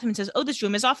Damon's bathroom and says, oh, this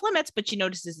room is off limits, but she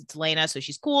notices it's Elena, so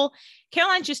she's cool.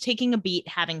 Caroline's just taking a beat,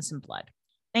 having some blood.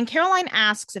 And Caroline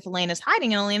asks if Elena's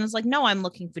hiding, and Elena's like, no, I'm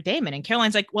looking for Damon. And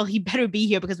Caroline's like, well, he better be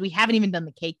here because we haven't even done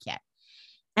the cake yet.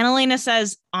 And Elena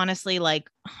says, honestly, like,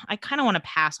 I kind of want to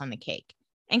pass on the cake.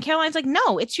 And Caroline's like,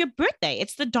 no, it's your birthday.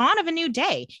 It's the dawn of a new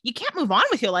day. You can't move on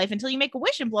with your life until you make a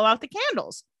wish and blow out the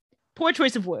candles. Poor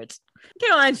choice of words.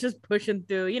 Caroline's just pushing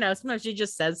through. You know, sometimes she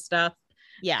just says stuff.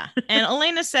 Yeah. And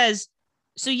Elena says,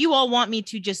 so you all want me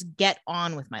to just get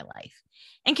on with my life?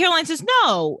 And Caroline says,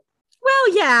 no.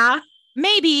 Well, yeah.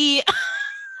 Maybe.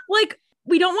 Like,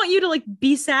 we don't want you to, like,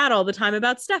 be sad all the time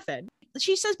about Stefan.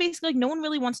 She says basically, like, no one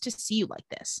really wants to see you like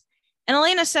this. And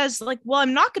Elena says, like, well,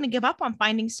 I'm not going to give up on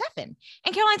finding Stefan.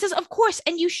 And Caroline says, of course,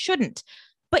 and you shouldn't.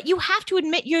 But you have to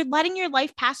admit you're letting your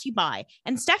life pass you by.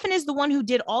 And Stefan is the one who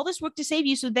did all this work to save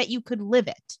you so that you could live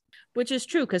it. Which is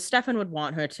true, because Stefan would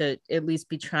want her to at least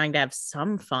be trying to have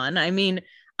some fun. I mean,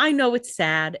 I know it's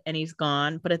sad and he's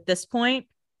gone, but at this point,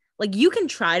 like, you can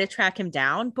try to track him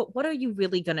down, but what are you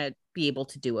really going to be able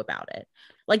to do about it?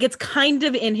 Like, it's kind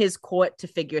of in his court to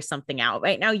figure something out.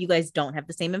 Right now, you guys don't have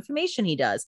the same information he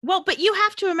does. Well, but you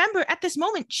have to remember at this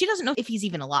moment, she doesn't know if he's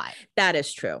even alive. That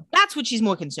is true. That's what she's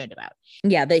more concerned about.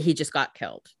 Yeah, that he just got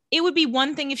killed. It would be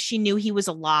one thing if she knew he was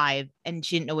alive and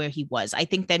she didn't know where he was. I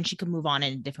think then she could move on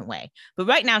in a different way. But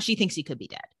right now, she thinks he could be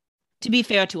dead, to be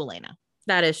fair to Elena.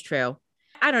 That is true.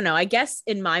 I don't know. I guess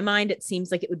in my mind, it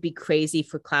seems like it would be crazy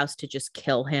for Klaus to just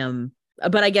kill him.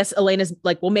 But I guess Elena's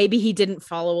like, well, maybe he didn't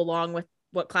follow along with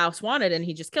what Klaus wanted and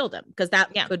he just killed him, because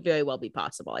that Yeah. could very well be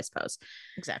possible, I suppose.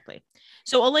 Exactly.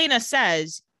 So Elena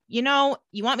says, you know,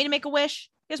 you want me to make a wish?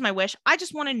 Here's my wish. I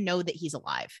just want to know that he's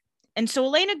alive. And so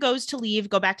Elena goes to leave,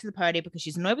 go back to the party because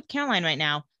she's annoyed with Caroline right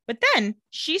now. But then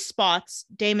she spots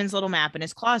Damon's little map in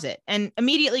his closet. And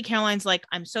immediately Caroline's like,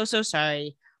 I'm so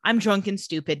sorry. I'm drunk and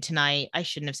stupid tonight. I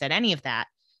shouldn't have said any of that.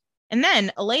 And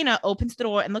then Elena opens the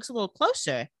door and looks a little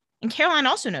closer. And Caroline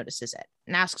also notices it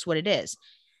and asks what it is.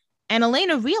 And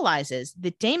Elena realizes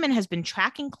that Damon has been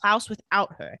tracking Klaus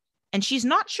without her. And she's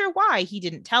not sure why he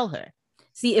didn't tell her.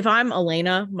 See, if I'm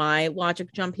Elena, my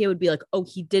logic jump here would be like, oh,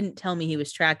 he didn't tell me he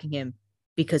was tracking him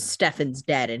because Stefan's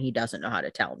dead and he doesn't know how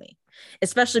to tell me.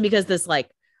 Especially because this like,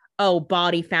 oh,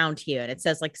 body found here. And it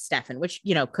says like Stefan, which,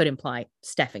 you know, could imply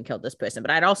Stefan killed this person.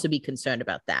 But I'd also be concerned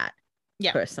about that.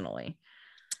 Yeah. Personally.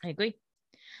 I agree.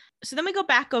 So then we go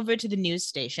back over to the news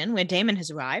station where Damon has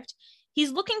arrived.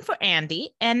 He's looking for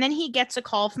Andy. And then he gets a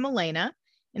call from Elena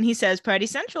and he says, Party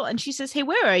Central. And she says, hey,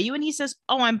 where are you? And he says,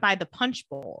 oh, I'm by the punch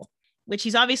bowl, which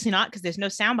he's obviously not because there's no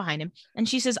sound behind him. And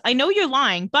she says, I know you're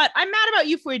lying, but I'm mad about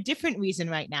you for a different reason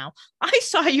right now. I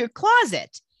saw your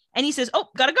closet. And he says, oh,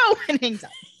 gotta go, and hangs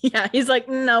up. Yeah, he's like,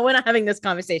 no, we're not having this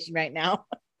conversation right now.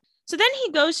 So then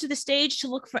he goes to the stage to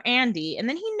look for Andy, and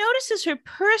then he notices her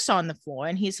purse on the floor,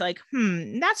 and he's like,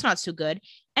 that's not so good.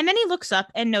 And then he looks up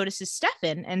and notices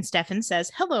Stefan, and Stefan says,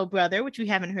 hello, brother, which we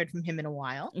haven't heard from him in a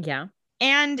while. Yeah.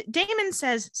 And Damon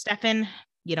says, Stefan,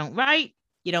 you don't write,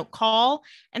 you don't call.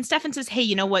 And Stefan says, hey,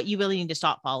 you know what? You really need to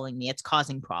stop following me. It's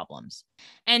causing problems.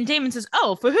 And Damon says,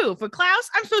 oh, for who? For Klaus?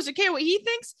 I'm supposed to care what he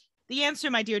thinks? The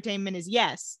answer, my dear Damon, is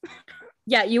yes.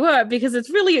 Yeah, you are, because it's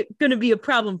really going to be a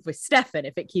problem for Stefan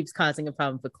if it keeps causing a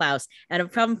problem for Klaus. And a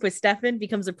problem for Stefan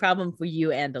becomes a problem for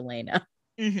you and Elena.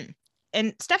 Mm-hmm.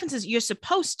 And Stefan says, you're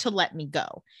supposed to let me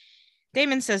go.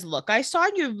 Damon says, look, I saw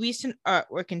your recent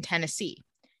artwork in Tennessee.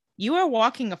 You are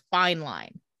walking a fine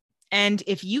line. And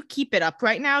if you keep it up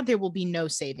right now, there will be no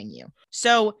saving you.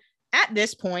 So at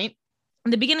this point,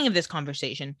 in the beginning of this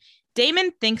conversation,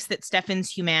 Damon thinks that Stefan's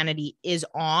humanity is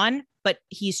on, but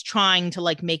he's trying to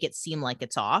like make it seem like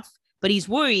it's off. But he's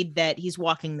worried that he's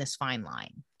walking this fine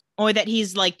line, or that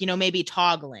he's like, you know, maybe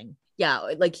toggling. Yeah,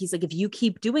 like he's like, if you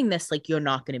keep doing this, like you're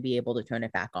not going to be able to turn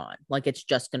it back on. Like it's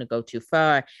just going to go too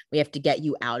far. We have to get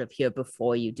you out of here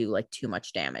before you do like too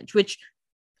much damage, which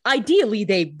ideally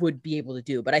they would be able to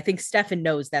do. But I think Stefan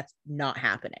knows that's not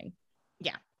happening.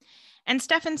 Yeah. And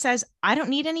Stefan says, I don't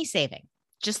need any saving.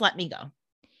 Just let me go.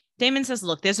 Damon says,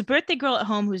 look, there's a birthday girl at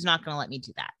home who's not going to let me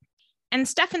do that. And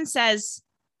Stefan says,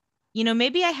 you know,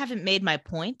 maybe I haven't made my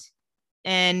point.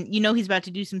 And, you know, he's about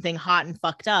to do something hot and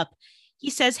fucked up. He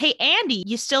says, hey, Andy,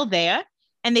 you still there?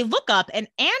 And they look up and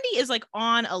Andy is like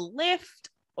on a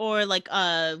lift or like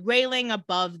a railing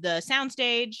above the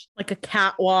soundstage. Like a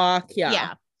catwalk.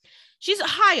 Yeah. She's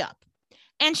high up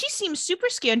and she seems super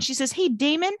scared. And she says, hey,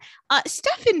 Damon,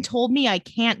 Stefan told me I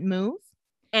can't move.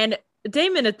 And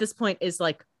Damon at this point is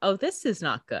like, oh, this is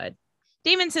not good.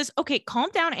 Damon says, okay,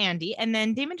 calm down, Andy. And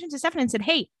then Damon turns to Stefan and said,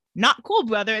 hey, not cool,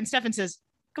 brother. And Stefan says,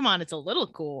 come on, it's a little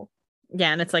cool.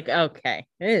 Yeah, and it's like, okay.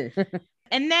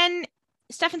 And then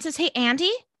Stefan says, hey,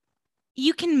 Andy,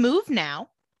 you can move now.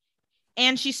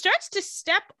 And she starts to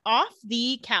step off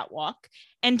the catwalk.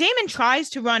 And Damon tries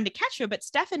to run to catch her, but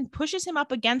Stefan pushes him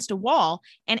up against a wall.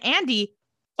 And Andy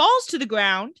falls to the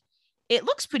ground. It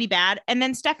looks pretty bad. And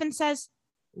then Stefan says,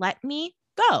 let me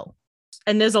go.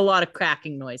 And there's a lot of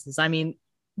cracking noises. I mean,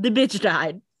 the bitch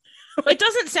died. It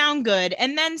doesn't sound good.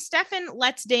 And then Stefan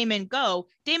lets Damon go.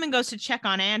 Damon goes to check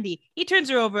on Andy. He turns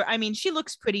her over. I mean, she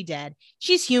looks pretty dead.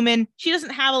 She's human. She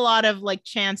doesn't have a lot of like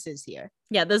chances here.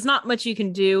 Yeah, there's not much you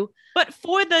can do. But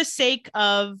for the sake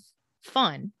of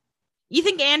fun, you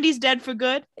think Andy's dead for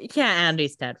good? Yeah,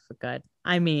 Andy's dead for good.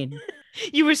 I mean,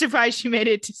 you were surprised she made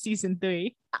it to season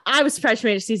 3. I was surprised she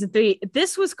made it to season 3.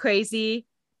 This was crazy.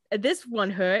 This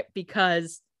one hurt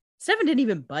because Stefan didn't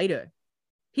even bite her.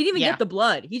 He didn't even get the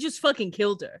blood. He just fucking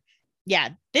killed her. Yeah,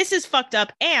 this is fucked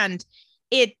up. And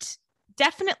it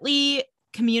definitely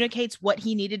communicates what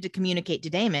he needed to communicate to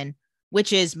Damon,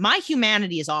 which is my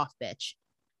humanity is off, bitch.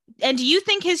 And do you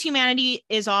think his humanity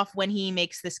is off when he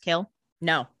makes this kill?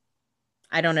 No,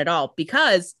 I don't at all.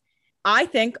 Because I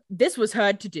think this was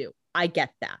hard to do. I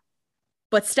get that.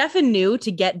 But Stefan knew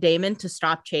to get Damon to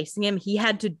stop chasing him, he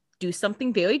had to do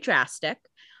something very drastic.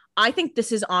 I think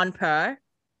this is on par,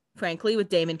 frankly, with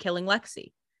Damon killing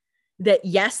Lexi. That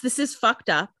yes, this is fucked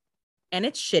up and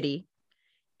it's shitty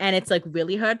and it's like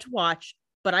really hard to watch,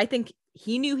 but I think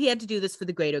he knew he had to do this for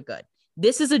the greater good.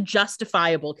 This is a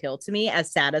justifiable kill to me,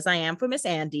 as sad as I am for Miss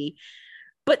Andy.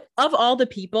 But of all the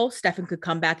people Stefan could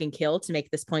come back and kill to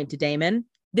make this point to Damon,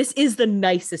 This is the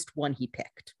nicest one he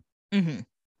picked. Mm-hmm.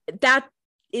 That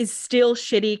is still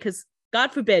shitty because,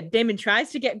 God forbid, Damon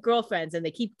tries to get girlfriends and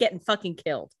they keep getting fucking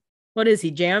killed. What is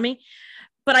he, Jeremy?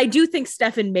 But I do think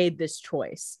Stefan made this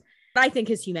choice. I think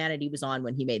his humanity was on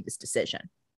when he made this decision.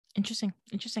 Interesting.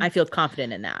 I feel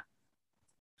confident in that.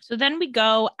 So then we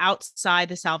go outside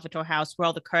the Salvatore house where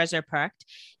all the cars are parked.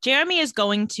 Jeremy is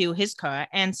going to his car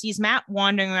and sees Matt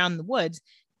wandering around the woods,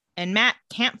 and Matt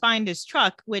can't find his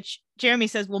truck, which Jeremy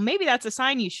says, well, maybe that's a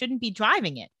sign you shouldn't be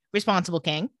driving it. Responsible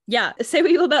king. Yeah. Say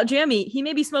what you will about Jeremy. He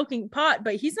may be smoking pot,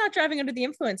 but he's not driving under the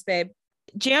influence, babe.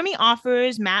 Jeremy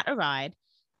offers Matt a ride,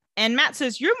 and Matt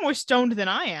says, you're more stoned than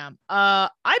I am.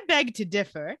 I beg to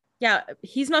differ. Yeah.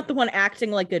 He's not the one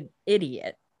acting like an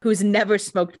idiot who's never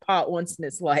smoked pot once in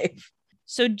his life.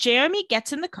 So Jeremy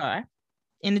gets in the car,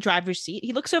 in the driver's seat.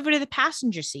 He looks over to the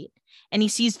passenger seat and he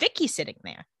sees Vicky sitting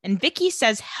there. And Vicky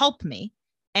says, help me.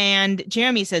 And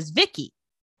Jeremy says, Vicky.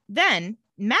 Then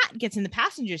Matt gets in the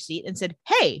passenger seat and said,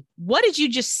 hey, what did you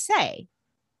just say?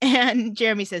 And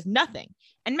Jeremy says, nothing.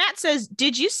 And Matt says,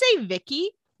 did you say Vicky,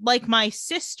 like my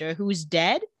sister who's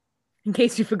dead? In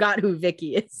case you forgot who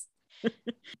Vicky is.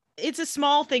 It's a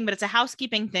small thing, but it's a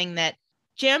housekeeping thing that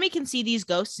Jeremy can see these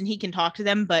ghosts and he can talk to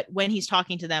them, but when he's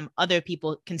talking to them, other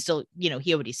people can still,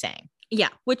 hear what he's saying. Yeah,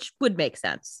 which would make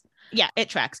sense. Yeah, it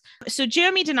tracks. So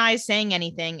Jeremy denies saying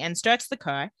anything and starts the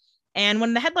car. And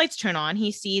when the headlights turn on,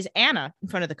 he sees Anna in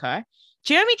front of the car.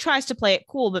 Jeremy tries to play it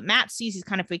cool, but Matt sees he's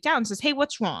kind of freaked out and says, hey,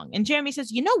 what's wrong? And Jeremy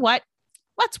says, you know what?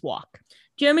 Let's walk.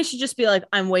 Jeremy should just be like,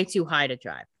 I'm way too high to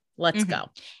drive. Let's go.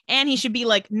 And he should be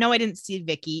like, no, I didn't see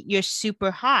Vicky. You're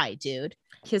super high, dude.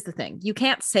 Here's the thing. You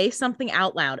can't say something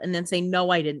out loud and then say,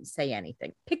 no, I didn't say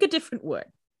anything. Pick a different word.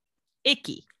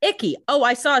 Icky. Icky. Oh,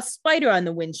 I saw a spider on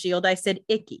the windshield. I said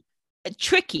icky.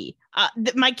 Tricky.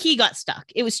 My key got stuck.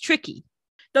 It was tricky.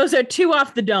 Those are two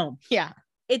off the dome. Yeah.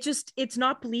 It's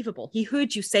not believable. He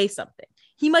heard you say something.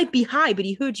 He might be high, but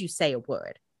he heard you say a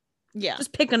word. Yeah.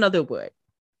 Just pick another word.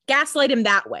 Gaslight him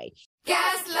that way.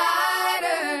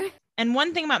 Gaslighter. And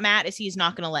one thing about Matt is he's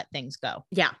not going to let things go.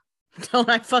 Yeah. Don't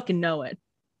I fucking know it.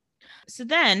 So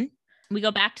then we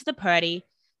go back to the party.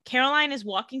 Caroline is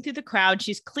walking through the crowd.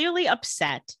 She's clearly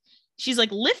upset. She's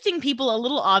like lifting people a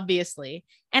little obviously.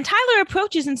 And Tyler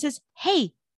approaches and says,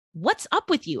 hey, what's up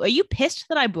with you? Are you pissed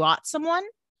that I brought someone?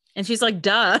 And she's like,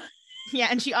 duh. Yeah,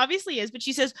 and she obviously is. But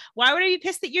she says, why would I be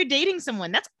pissed that you're dating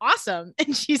someone? That's awesome.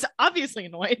 And she's obviously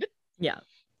annoyed. Yeah.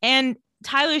 And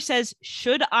Tyler says,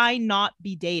 should I not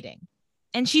be dating?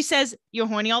 And she says, you're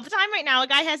horny all the time right now. A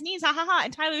guy has needs. Ha ha ha.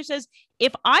 And Tyler says,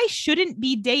 if I shouldn't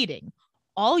be dating,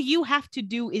 all you have to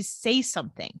do is say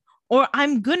something or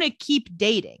I'm going to keep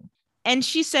dating. And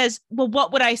she says, well,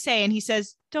 what would I say? And he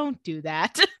says, don't do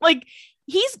that. Like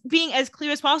he's being as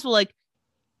clear as possible. Like,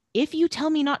 if you tell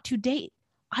me not to date,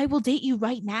 I will date you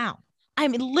right now.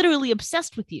 I'm literally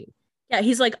obsessed with you. Yeah.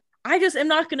 He's like, I just am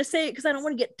not going to say it because I don't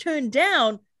want to get turned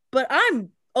down, but I'm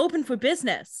open for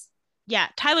business. Yeah.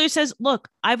 Tyler says, look,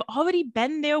 I've already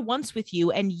been there once with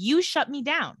you and you shut me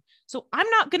down. So I'm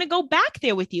not going to go back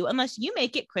there with you unless you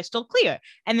make it crystal clear.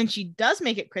 And then she does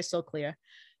make it crystal clear.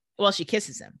 Well, she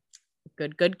kisses him.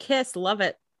 Good kiss. Love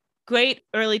it. Great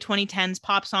early 2010s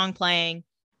pop song playing.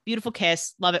 Beautiful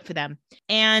kiss. Love it for them.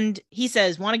 And he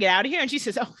says, want to get out of here? And she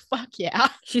says, oh, fuck yeah.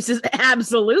 She says,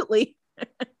 absolutely.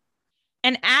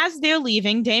 And as they're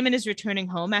leaving, Damon is returning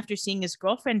home after seeing his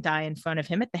girlfriend die in front of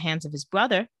him at the hands of his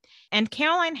brother. And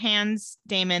Caroline hands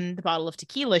Damon the bottle of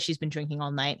tequila she's been drinking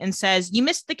all night and says, you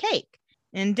missed the cake.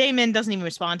 And Damon doesn't even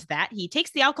respond to that. He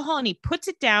takes the alcohol and he puts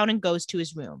it down and goes to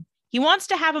his room. He wants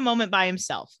to have a moment by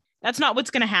himself. That's not what's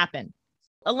going to happen.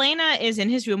 Elena is in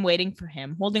his room waiting for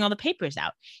him, holding all the papers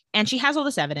out. And she has all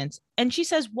this evidence. And she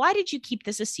says, why did you keep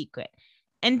this a secret?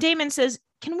 And Damon says,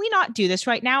 can we not do this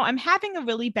right now? I'm having a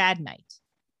really bad night.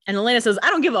 And Elena says,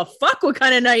 I don't give a fuck what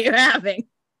kind of night you're having.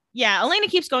 Yeah, Elena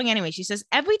keeps going anyway. She says,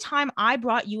 every time I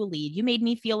brought you a lead, you made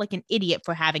me feel like an idiot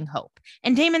for having hope.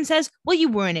 And Damon says, well, you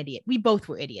were an idiot. We both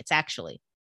were idiots, actually.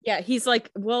 Yeah, he's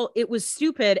like, well, it was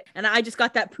stupid. And I just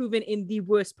got that proven in the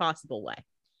worst possible way.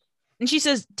 And she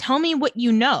says, tell me what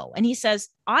you know. And he says,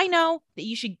 I know that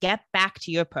you should get back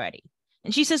to your party.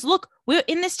 And she says, look, we're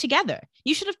in this together.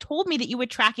 You should have told me that you were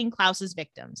tracking Klaus's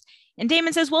victims. And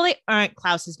Damon says, well, they aren't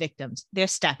Klaus's victims. They're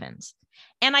Stefan's.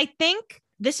 And I think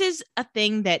this is a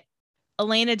thing that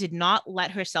Elena did not let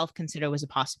herself consider was a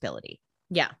possibility.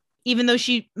 Yeah. Even though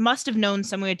she must have known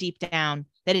somewhere deep down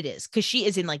that it is, because she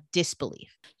is in like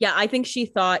disbelief. Yeah, I think she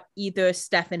thought either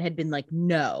Stefan had been like,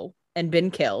 no, and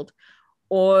been killed,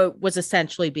 or was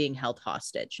essentially being held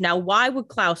hostage. Now, why would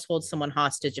Klaus hold someone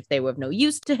hostage if they were of no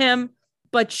use to him?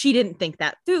 But she didn't think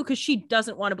that through because she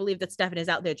doesn't want to believe that Stefan is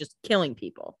out there just killing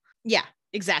people. Yeah,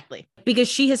 exactly. Because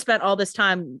she has spent all this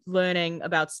time learning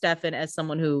about Stefan as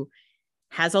someone who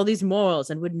has all these morals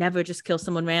and would never just kill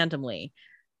someone randomly.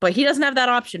 But he doesn't have that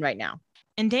option right now.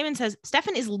 And Damon says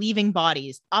Stefan is leaving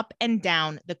bodies up and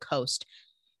down the coast.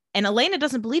 And Elena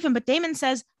doesn't believe him, but Damon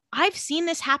says, I've seen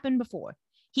this happen before.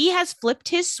 He has flipped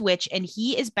his switch and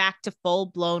he is back to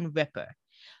full-blown Ripper.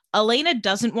 Elena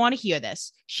doesn't want to hear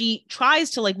this. She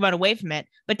tries to run away from it,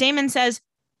 but Damon says,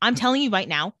 I'm telling you right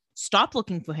now, stop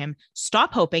looking for him.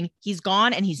 Stop hoping. He's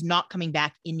gone and he's not coming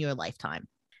back in your lifetime.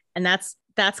 And that's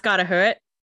gotta hurt.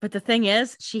 But the thing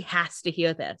is, she has to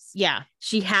hear this. Yeah.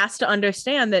 She has to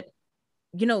understand that,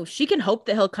 she can hope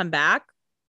that he'll come back,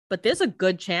 but there's a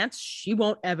good chance she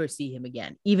won't ever see him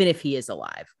again, even if he is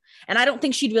alive. And I don't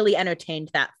think she'd really entertained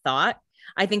that thought.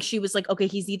 I think she was like, okay,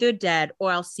 he's either dead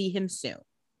or I'll see him soon.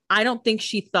 I don't think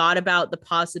she thought about the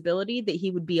possibility that he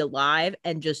would be alive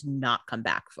and just not come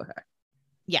back for her.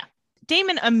 Yeah.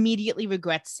 Damon immediately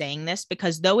regrets saying this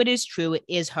because though it is true, it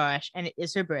is harsh and it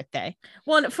is her birthday.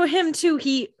 Well, and for him too,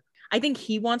 I think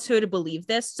he wants her to believe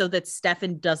this so that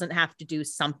Stefan doesn't have to do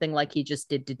something like he just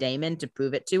did to Damon to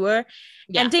prove it to her.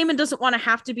 Yeah. And Damon doesn't want to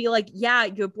have to be like, yeah,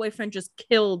 your boyfriend just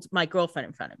killed my girlfriend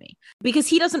in front of me, because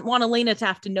he doesn't want Elena to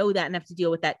have to know that and have to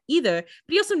deal with that either.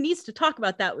 But he also needs to talk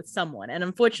about that with someone. And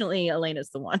unfortunately,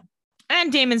 Elena's the one.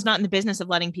 And Damon's not in the business of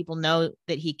letting people know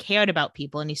that he cared about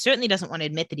people. And he certainly doesn't want to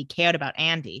admit that he cared about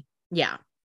Andy. Yeah.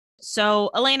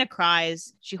 So Elena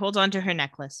cries. She holds on to her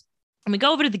necklace. And we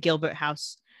go over to the Gilbert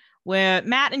house where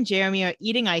Matt and Jeremy are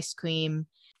eating ice cream.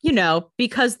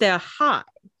 Because they're high.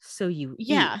 So you eat.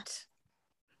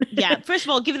 Yeah. First of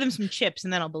all, give them some chips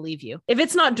and then I'll believe you. If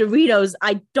it's not Doritos,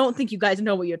 I don't think you guys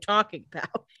know what you're talking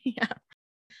about. Yeah.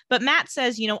 But Matt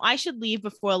says, I should leave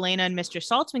before Elena and Mr.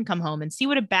 Saltzman come home and see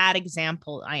what a bad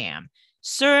example I am.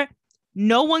 Sir,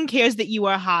 no one cares that you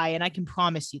are high, and I can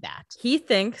promise you that. He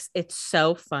thinks it's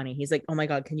so funny. He's like, oh my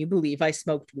God, can you believe I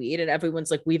smoked weed? And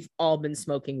everyone's like, we've all been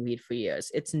smoking weed for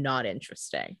years. It's not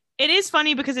interesting. It is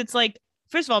funny because it's like,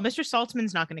 first of all, Mr.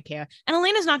 Saltzman's not going to care. And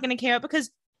Elena's not going to care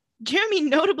because Jeremy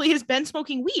notably has been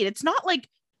smoking weed. It's not like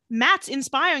Matt's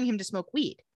inspiring him to smoke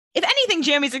weed. If anything,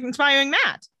 Jeremy's inspiring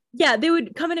Matt. Yeah, they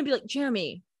would come in and be like,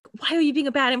 Jeremy, why are you being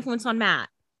a bad influence on Matt?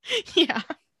 Yeah.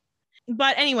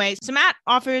 But anyway, so Matt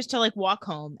offers to walk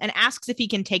home and asks if he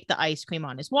can take the ice cream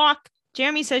on his walk.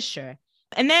 Jeremy says sure.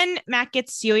 And then Matt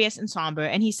gets serious and somber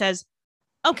and he says,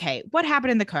 okay, what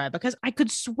happened in the car? Because I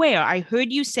could swear I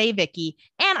heard you say Vicky,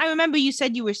 and I remember you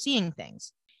said you were seeing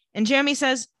things. And Jeremy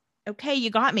says, okay, you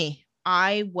got me.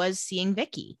 I was seeing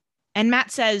Vicky. And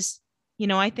Matt says,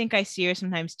 I think I see her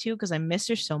sometimes too because I miss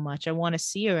her so much. I want to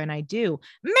see her, and I do.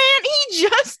 Man, he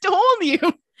just told you.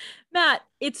 Matt,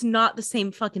 it's not the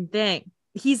same fucking thing.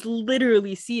 He's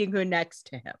literally seeing her next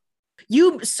to him.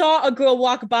 You saw a girl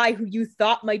walk by who you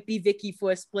thought might be Vicky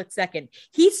for a split second.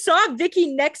 He saw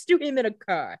Vicky next to him in a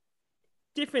car.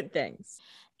 Different things.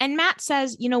 And Matt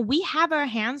says, we have our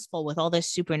hands full with all this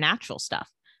supernatural stuff.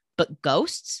 But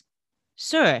ghosts?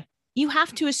 Sir, you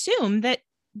have to assume that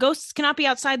ghosts cannot be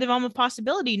outside the realm of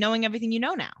possibility, knowing everything you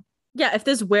know now. Yeah, if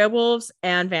there's werewolves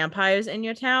and vampires in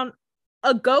your town,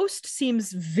 a ghost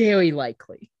seems very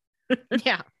likely.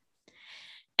 Yeah.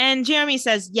 And Jeremy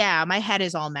says, yeah, my head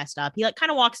is all messed up. He kind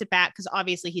of walks it back because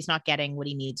obviously he's not getting what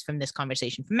he needs from this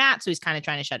conversation from Matt. So he's kind of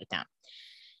trying to shut it down.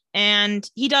 And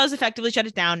he does effectively shut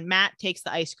it down. Matt takes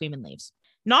the ice cream and leaves.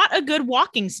 Not a good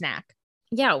walking snack.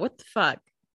 Yeah, what the fuck?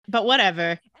 But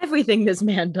whatever. Everything this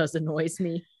man does annoys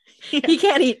me. Yeah. He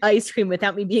can't eat ice cream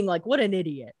without me being like, what an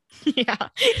idiot. Yeah,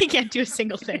 he can't do a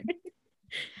single thing.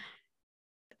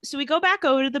 So we go back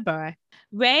over to the bar.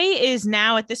 Ray is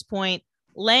now at this point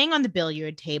laying on the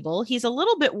billiard table. He's a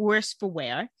little bit worse for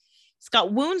wear. He's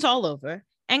got wounds all over.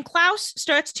 And Klaus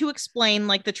starts to explain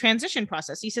the transition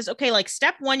process. He says, okay,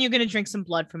 step one, you're going to drink some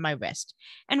blood from my wrist.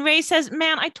 And Ray says,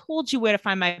 man, I told you where to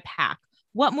find my pack.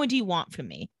 What more do you want from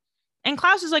me? And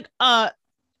Klaus is like,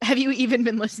 have you even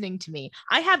been listening to me?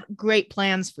 I have great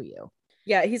plans for you.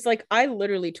 Yeah, he's like, I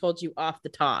literally told you off the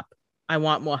top, I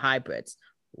want more hybrids.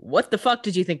 What the fuck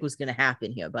did you think was going to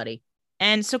happen here, buddy?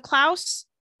 And so Klaus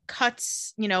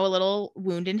cuts, a little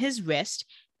wound in his wrist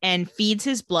and feeds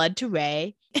his blood to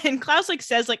Ray. And Klaus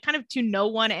says kind of to no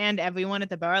one and everyone at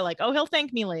the bar, oh, he'll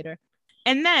thank me later.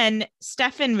 And then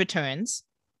Stefan returns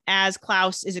as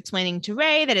Klaus is explaining to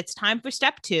Ray that it's time for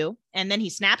step 2. And then he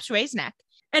snaps Ray's neck.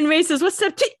 And Ray says, what's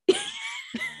step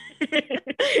 2?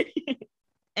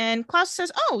 And Klaus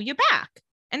says, oh, you're back.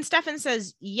 And Stefan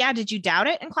says, yeah, did you doubt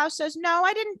it? And Klaus says, no,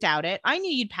 I didn't doubt it. I knew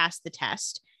you'd pass the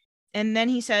test. And then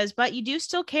he says, but you do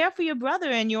still care for your brother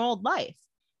and your old life.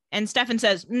 And Stefan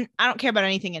says, I don't care about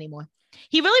anything anymore.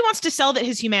 He really wants to sell that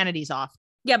his humanity's off.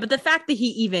 Yeah, but the fact that he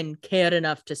even cared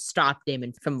enough to stop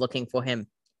Damon from looking for him,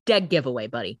 dead giveaway,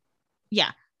 buddy.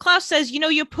 Yeah. Klaus says,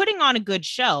 you're putting on a good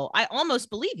show. I almost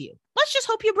believe you. Let's just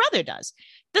hope your brother does.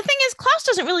 The thing is, Klaus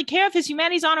doesn't really care if his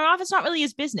humanity's on or off. It's not really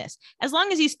his business. As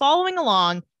long as he's following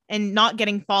along and not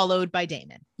getting followed by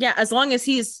Damon. Yeah, as long as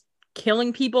he's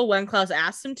killing people when Klaus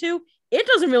asks him to, it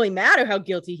doesn't really matter how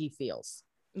guilty he feels.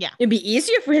 Yeah. It'd be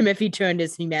easier for him if he turned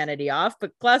his humanity off,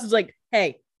 but Klaus is like,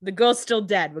 hey, the girl's still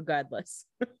dead regardless.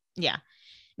 Yeah.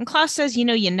 And Klaus says,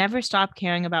 you never stop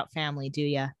caring about family, do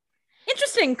you?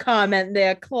 Interesting comment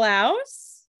there,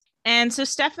 Klaus. And so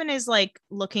Stefan is like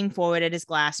looking forward at his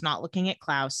glass, not looking at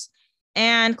Klaus.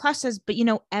 And Klaus says, but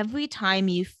every time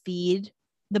you feed,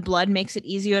 the blood makes it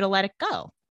easier to let it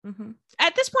go. Mm-hmm.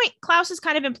 At this point, Klaus is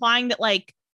kind of implying that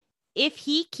like, if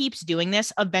he keeps doing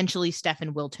this, eventually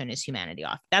Stefan will turn his humanity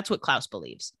off. That's what Klaus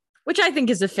believes. Which I think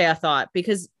is a fair thought,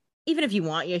 because even if you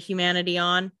want your humanity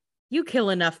on, you kill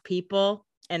enough people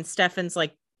and Stefan's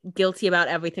like guilty about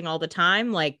everything all the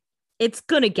time. Like, it's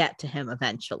going to get to him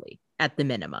eventually at the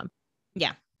minimum.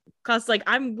 Yeah. Cause like,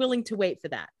 I'm willing to wait for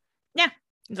that. Yeah.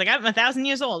 He's like, I'm 1,000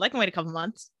 years old. I can wait a couple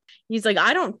months. He's like,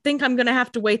 I don't think I'm going to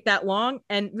have to wait that long.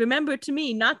 And remember, to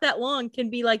me, not that long can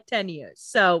be like 10 years.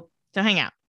 So hang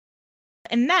out.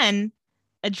 And then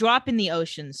A Drop in the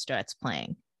Ocean starts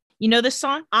playing. You know this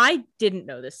song? I didn't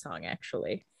know this song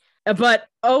actually, but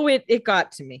it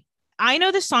got to me. I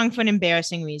know this song for an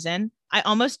embarrassing reason. I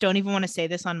almost don't even want to say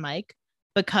this on mic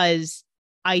because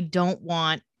I don't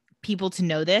want people to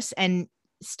know this. And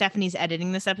Stephanie's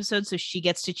editing this episode, so she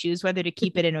gets to choose whether to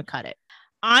keep it in or cut it.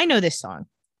 I know this song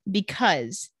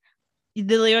because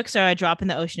the lyrics are a drop in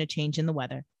the ocean, a change in the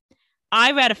weather.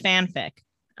 I read a fanfic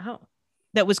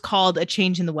that was called A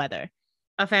Change in the Weather.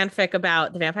 A fanfic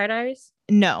about the Vampire Diaries?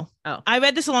 No. Oh. I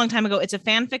read this a long time ago. It's a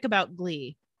fanfic about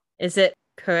Glee. Is it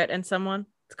Kurt and someone?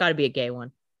 It's got to be a gay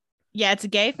one. Yeah, it's a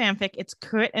gay fanfic. It's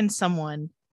Kurt and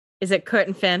someone. Is it Kurt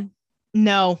and Finn?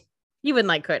 No. You wouldn't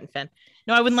like Kurt and Finn.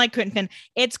 No, I wouldn't like Kurt and Finn.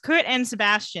 It's Kurt and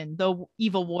Sebastian, the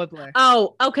evil warbler.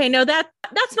 Oh, okay. No,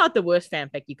 that's not the worst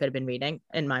fanfic you could have been reading,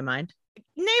 in my mind.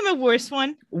 Name a worse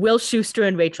one. Will Schuester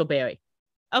and Rachel Berry.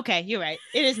 Okay, you're right.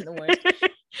 It isn't the worst.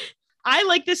 I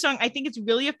like this song. I think it's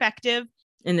really effective.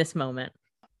 In this moment.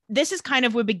 This is kind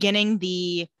of, we're beginning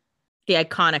the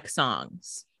iconic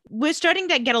songs. We're starting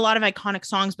to get a lot of iconic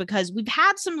songs because we've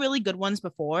had some really good ones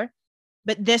before,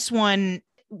 but this one,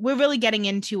 we're really getting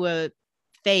into a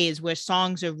phase where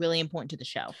songs are really important to the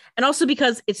show. And also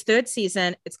because it's third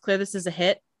season, it's clear this is a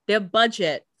hit. Their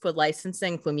budget for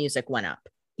licensing for music went up.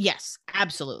 Yes,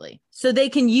 absolutely. So they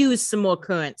can use some more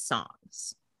current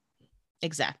songs.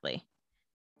 Exactly.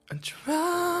 A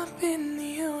drop in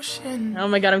the ocean. Oh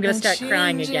my God, I'm going to start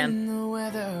crying again.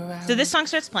 So this song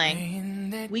starts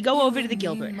playing. We go over to the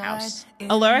Gilbert house.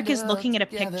 Alaric is looking at a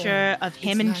picture of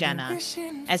him and Jenna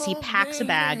as he packs a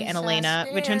bag and Elena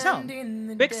returns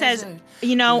home. Rick says,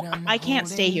 I can't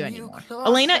stay here anymore.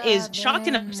 Elena is shocked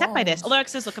and upset by this. Alaric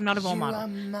says, look, I'm not a role model.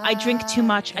 I drink too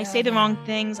much. I say the wrong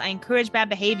things. I encourage bad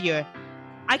behavior.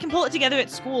 I can pull it together at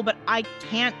school, but I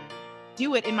can't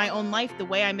do it in my own life the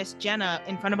way I miss Jenna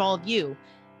in front of all of you.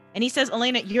 And he says,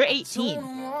 Elena, you're 18.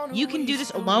 You can do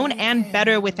this alone and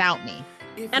better without me.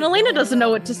 And Elena doesn't know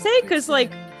what to say because,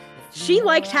 like, she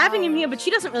liked having him here, but she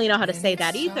doesn't really know how to say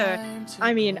that either.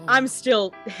 I mean, I'm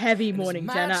still heavy mourning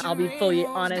Jenna, I'll be fully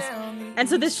honest. And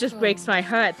so this just breaks my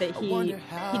heart that he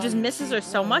just misses her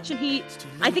so much. And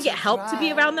I think it helped to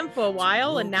be around them for a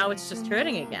while, and now it's just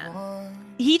hurting again.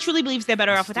 He truly believes they're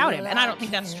better off without him, and I don't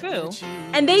think that's true.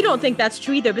 And they don't think that's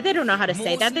true either, but they don't know how to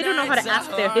say that. They don't know how to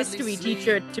ask their history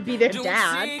teacher to be their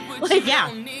dad. Like,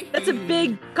 yeah, that's a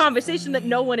big conversation that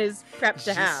no one is prepped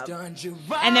to have.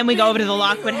 And then we go over to the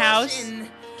Lockwood house.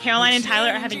 Caroline and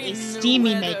Tyler are having a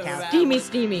steamy makeout.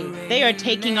 Steamy. They are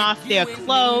taking off their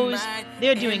clothes.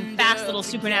 They're doing fast little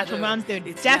supernatural runs. They're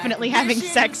definitely having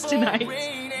sex tonight.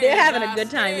 They're having a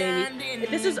good time, baby.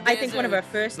 This is, I think, one of our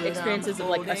first experiences of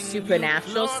like a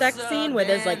supernatural sex scene where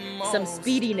there's like some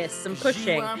speediness, some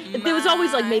pushing. There was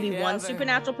always like maybe one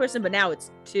supernatural person, but now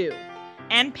it's two.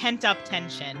 And pent up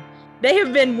tension. They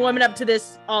have been warming up to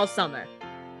this all summer.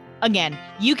 Again,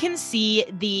 you can see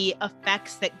the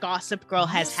effects that Gossip Girl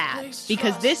has had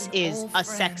because this is a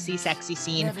sexy, sexy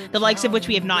scene, the likes of which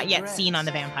we have not yet seen on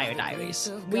The Vampire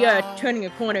Diaries. We are turning a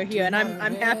corner here, and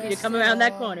I'm happy to come around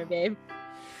that corner, babe.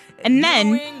 And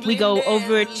then we go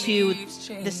over to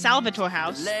the Salvatore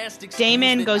house.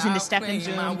 Damon goes into Stefan's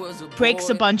room, breaks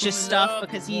a bunch of stuff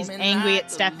because he's angry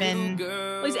at Stefan.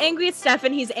 Well, he's angry at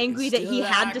Stefan. He's angry that he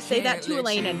had to say that to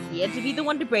Elena and he had to be the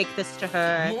one to break this to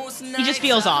her. He just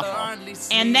feels awful.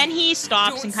 And then he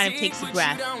stops and kind of takes a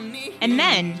breath. And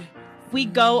then we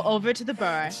go over to the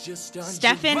bar.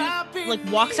 Stefan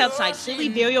walks outside, clearly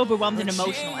very overwhelmed and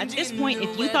emotional. At this point,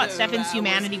 if you thought Stefan's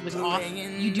humanity was off,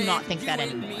 you do not think that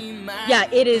anymore. Yeah,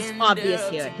 it is obvious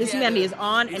here. His humanity is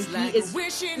on, and he is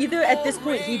either at this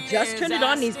point he just turned it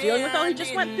on and he's dealing with all he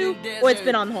just went through, or it's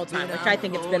been on the whole time, which I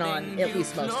think it's been on at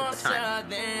least most of the time.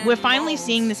 We're finally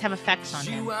seeing this have effects on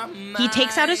him. He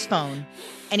takes out his phone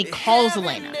and he calls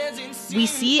Elena. We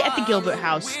see at the Gilbert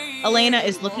house, Elena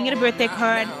is looking at a birthday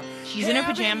card. She's in her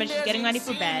pajamas, she's getting ready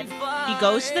for bed. He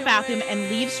goes to the bathroom and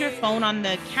leaves her phone on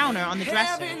the counter on the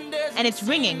dresser, and it's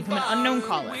ringing from an unknown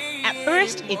caller. At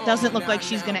first, it doesn't look like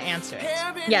she's gonna answer it.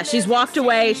 Yeah, she's walked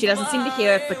away, she doesn't seem to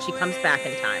hear it, but she comes back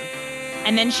in time.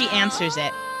 And then she answers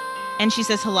it, and she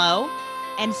says hello,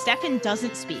 and Stefan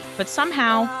doesn't speak, but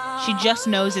somehow she just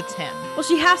knows it's him. Well,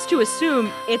 she has to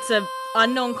assume it's a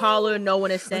unknown caller, no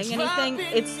one is saying anything.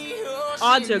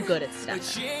 Odds are good at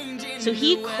Stefan. So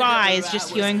he cries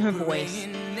just hearing her voice.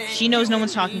 She knows no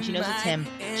one's talking. She knows it's him.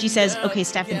 She says, okay,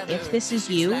 Stefan, if this is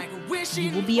you,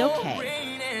 you will be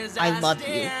okay. I love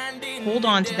you. Hold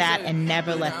on to that and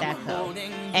never let that go.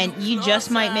 And you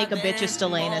just might make a bitch of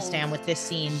Stelena stand with this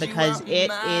scene because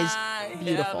it is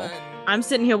beautiful. I'm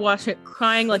sitting here watching it,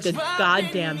 crying like a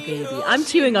goddamn baby. I'm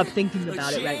tearing up thinking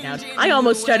about it right now. I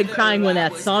almost started crying when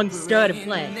that song started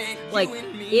playing.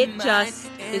 It just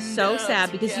is so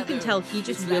sad because you can tell he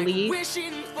just really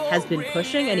has been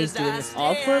pushing and he's doing this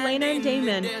all for Elena and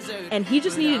Damon, and he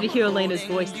just needed to hear Elena's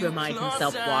voice to remind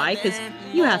himself why, because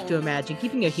you have to imagine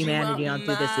keeping your humanity on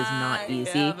through this is not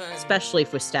easy, especially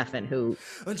for Stefan, who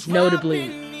notably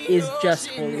is just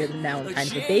holier than thou and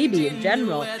kind of a baby in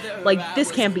general.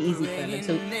 This can't be easy for him. And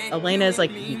so Elena's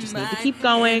you just need to keep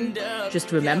going,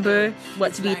 just remember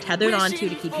what to be tethered onto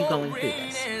to keep you going through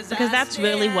this, because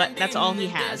that's all he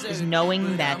has, is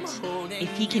knowing that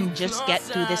if he can just get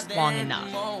through this long enough,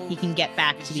 he can get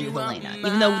back to be with Elena,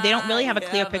 even though they don't really have a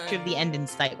clear picture of the end in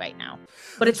sight right now.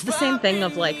 But it's the same thing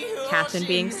of Catherine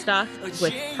being stuck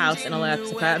with House in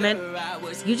Alex's apartment.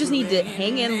 You just need to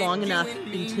hang in long enough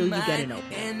until you get an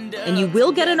opening. And you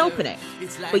will get an opening,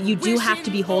 but you do have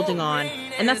to be holding on.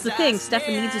 And that's the thing,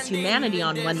 Stefan needs his humanity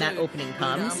on when that opening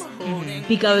comes. Mm-hmm.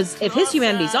 Because if his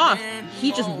humanity's off,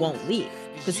 he just won't leave,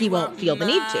 because he won't feel the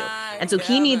need to. And so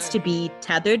he needs to be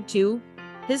tethered to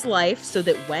his life so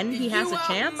that when he has a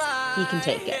chance, he can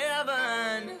take it.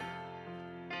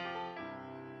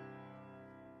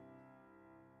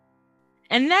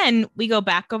 And then we go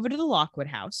back over to the Lockwood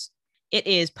house. It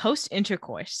is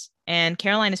post-intercourse, and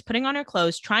Caroline is putting on her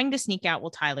clothes, trying to sneak out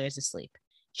while Tyler is asleep.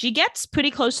 She gets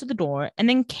pretty close to the door, and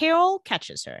then Carol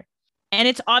catches her. And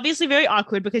it's obviously very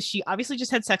awkward because she obviously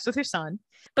just had sex with her son.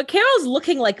 But Carol's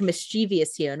looking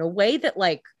mischievous here in a way that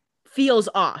feels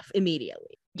off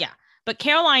immediately. Yeah, but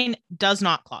Caroline does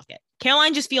not clock it.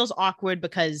 Caroline just feels awkward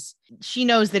because she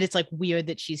knows that it's weird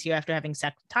that she's here after having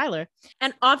sex with Tyler.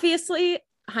 And obviously,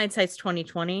 hindsight's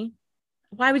 2020.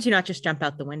 Why would you not just jump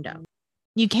out the window?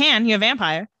 You can. You're a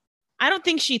vampire. I don't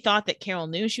think she thought that Carol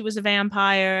knew she was a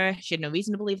vampire. She had no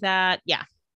reason to believe that.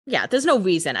 Yeah, there's no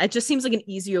reason. It just seems like an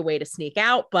easier way to sneak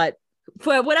out, but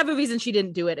for whatever reason she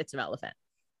didn't do it, it's irrelevant.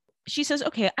 She says,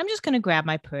 okay, I'm just going to grab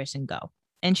my purse and go.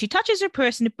 And she touches her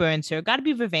purse and it burns her. Got to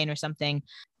be vervain or something.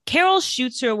 Carol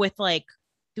shoots her with 3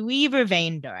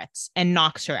 vervain darts and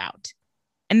knocks her out.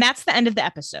 And that's the end of the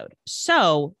episode.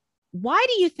 So why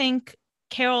do you think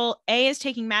Carol, A, is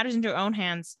taking matters into her own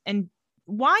hands? And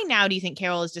why now do you think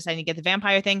Carol is deciding to get the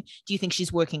vampire thing? Do you think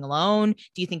she's working alone?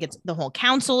 Do you think it's the whole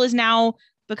council is now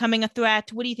becoming a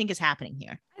threat? What do you think is happening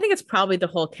here? I think it's probably the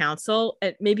whole council.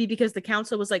 Maybe because the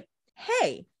council was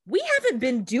hey, we haven't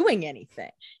been doing anything.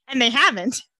 And they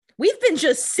haven't. We've been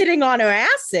just sitting on our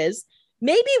asses.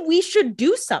 Maybe we should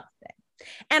do something.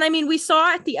 And we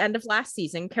saw at the end of last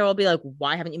season, Carol be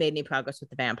why haven't you made any progress with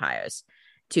the vampires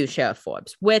to Sheriff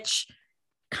Forbes? Which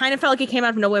kind of felt like it came out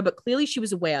of nowhere, but clearly she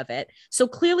was aware of it. So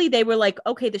clearly they were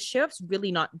okay, the sheriff's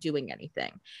really not doing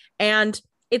anything. And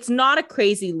it's not a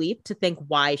crazy leap to think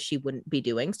why she wouldn't be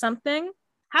doing something.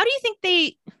 How do you think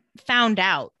they found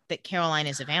out that Caroline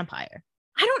is a vampire?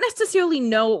 I don't necessarily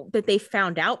know that they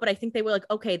found out, but I think they were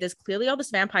okay, there's clearly all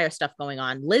this vampire stuff going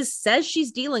on. Liz says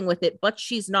she's dealing with it, but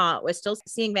she's not. We're still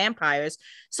seeing vampires.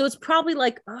 So it's probably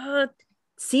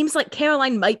seems like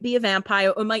Caroline might be a vampire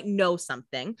or might know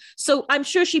something. So I'm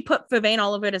sure she put vervain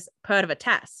all over it as part of a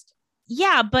test.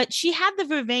 Yeah, but she had the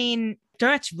vervain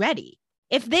darts ready.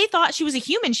 If they thought she was a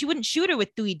human, she wouldn't shoot her with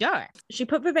 3 darts. She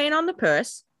put Vervain on the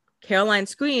purse. Caroline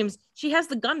screams. She has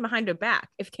the gun behind her back.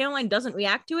 If Caroline doesn't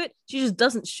react to it, she just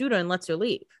doesn't shoot her and lets her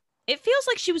leave. It feels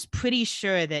like she was pretty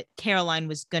sure that Caroline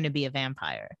was going to be a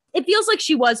vampire. It feels like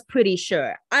she was pretty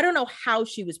sure. I don't know how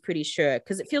she was pretty sure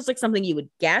because it feels like something you would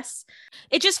guess.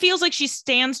 It just feels like she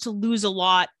stands to lose a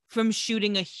lot from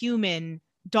shooting a human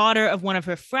daughter of one of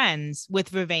her friends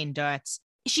with vervain darts.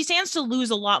 She stands to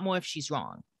lose a lot more if she's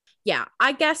wrong. Yeah,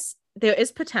 I guess there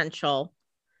is potential.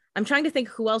 I'm trying to think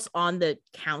who else on the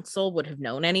council would have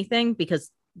known anything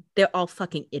because they're all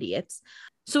fucking idiots.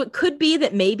 So it could be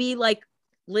that maybe like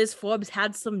Liz Forbes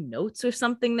had some notes or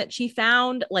something that she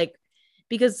found, like,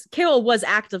 because Carol was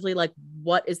actively like,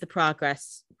 what is the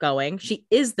progress going? She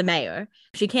is the mayor.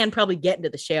 She can probably get into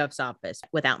the sheriff's office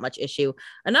without much issue.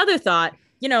 Another thought,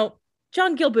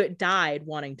 John Gilbert died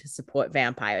wanting to support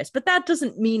vampires, but that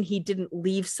doesn't mean he didn't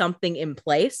leave something in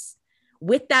place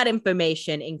with that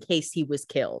information in case he was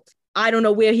killed. I don't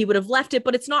know where he would have left it,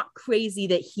 but it's not crazy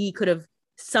that he could have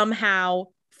somehow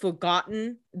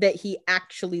forgotten that he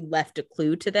actually left a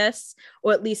clue to this,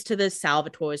 or at least to the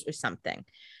Salvatores or something.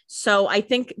 So I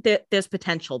think that there's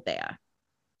potential there.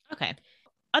 Okay.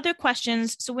 Other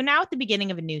questions. So we're now at the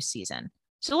beginning of a new season.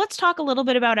 So let's talk a little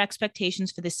bit about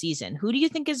expectations for the season. Who do you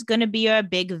think is going to be our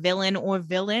big villain or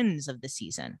villains of the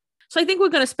season? So I think we're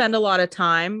going to spend a lot of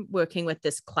time working with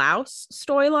this Klaus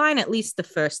storyline, at least the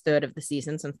first third of the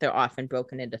season, since they're often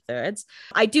broken into thirds.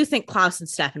 I do think Klaus and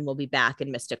Stefan will be back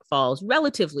in Mystic Falls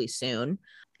relatively soon,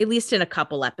 at least in a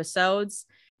couple episodes.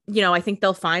 I think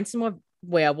they'll find some more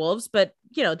werewolves, but,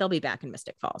 they'll be back in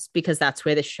Mystic Falls because that's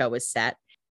where the show is set.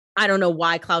 I don't know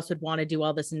why Klaus would want to do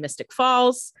all this in Mystic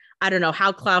Falls. I don't know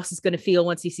how Klaus is going to feel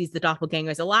once he sees the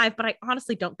doppelgangers alive, but I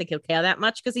honestly don't think he'll care that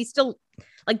much because he's still,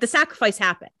 like, the sacrifice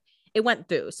happened. It went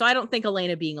through. So I don't think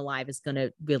Elena being alive is going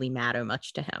to really matter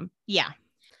much to him. Yeah.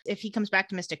 If he comes back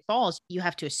to Mystic Falls, you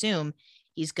have to assume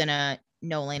he's going to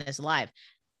know Elena's alive.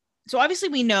 So obviously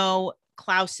we know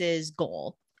Klaus's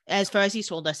goal, as far as he's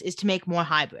told us, is to make more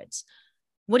hybrids.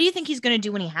 What do you think he's going to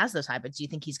do when he has those hybrids? Do you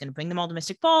think he's going to bring them all to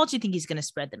Mystic Falls? Do you think he's going to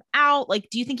spread them out? Like,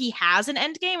 do you think he has an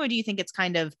end game, or do you think it's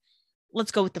kind of,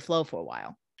 let's go with the flow for a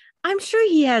while? I'm sure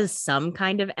he has some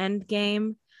kind of end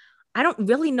game. I don't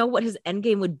really know what his end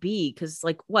game would be because,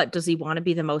 like, what does he want to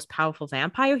be the most powerful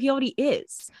vampire? He already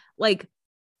is. Like,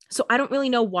 so I don't really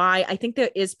know why. I think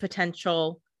there is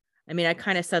potential. I mean, I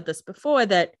kind of said this before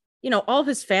that, all of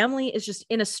his family is just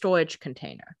in a storage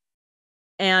container.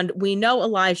 And we know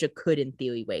Elijah could, in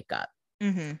theory, wake up.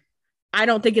 Mm-hmm. I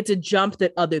don't think it's a jump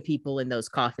that other people in those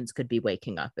coffins could be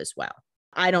waking up as well.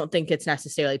 I don't think it's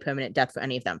necessarily permanent death for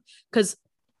any of them. Because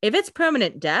if it's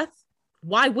permanent death,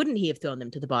 why wouldn't he have thrown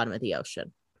them to the bottom of the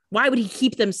ocean? Why would he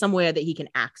keep them somewhere that he can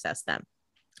access them?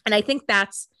 And I think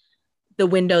that's the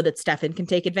window that Stefan can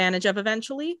take advantage of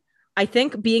eventually. I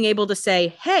think being able to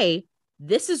say, hey,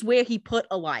 this is where he put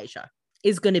Elijah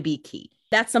is going to be key.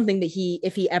 That's something that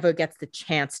if he ever gets the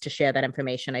chance to share that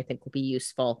information, I think will be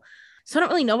useful. So I don't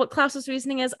really know what Klaus's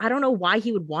reasoning is. I don't know why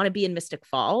he would want to be in Mystic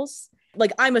Falls.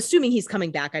 Like, I'm assuming he's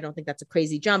coming back. I don't think that's a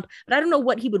crazy jump, but I don't know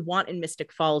what he would want in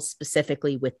Mystic Falls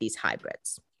specifically with these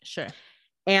hybrids. Sure.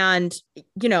 And,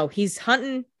 he's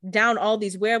hunting down all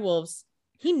these werewolves.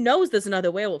 He knows there's another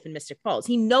werewolf in Mystic Falls.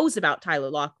 He knows about Tyler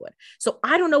Lockwood. So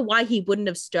I don't know why he wouldn't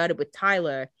have started with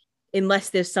Tyler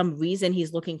unless there's some reason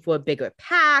he's looking for a bigger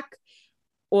pack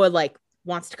or like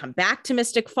wants to come back to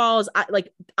Mystic Falls.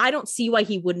 I don't see why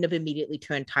he wouldn't have immediately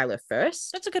turned Tyler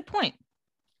first. That's a good point.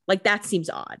 Like, that seems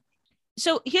odd.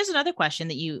 So here's another question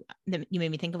that you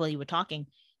made me think of while you were talking.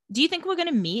 Do you think we're going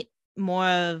to meet more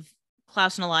of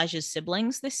Klaus and Elijah's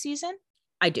siblings this season?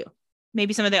 I do.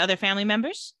 Maybe some of their other family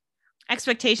members?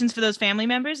 Expectations for those family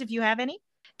members, if you have any?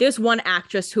 There's one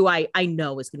actress who I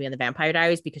know is going to be on the Vampire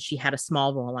Diaries because she had a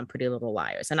small role on Pretty Little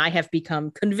Liars. And I have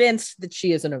become convinced that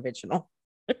she is an original.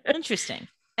 Interesting.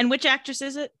 And which actress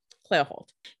is it? Claire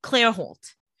Holt. Claire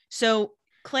Holt. So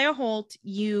Claire Holt,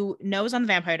 is on the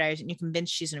Vampire Diaries and you're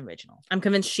convinced she's an original. I'm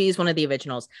convinced she's one of the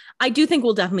originals. I do think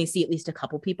we'll definitely see at least a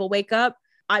couple people wake up.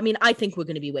 I mean, I think we're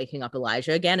going to be waking up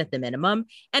Elijah again at the minimum.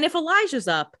 And if Elijah's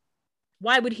up,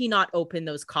 why would he not open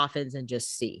those coffins and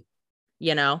just see?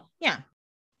 Yeah.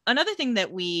 Another thing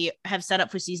that we have set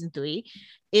up for season 3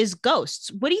 is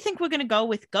ghosts. What do you think we're going to go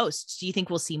with ghosts? Do you think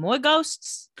we'll see more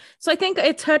ghosts? So I think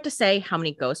it's hard to say how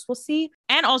many ghosts we'll see.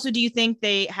 And also, do you think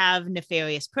they have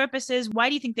nefarious purposes? Why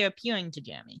do you think they're appealing to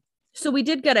Jeremy? So we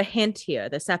did get a hint here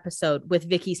this episode with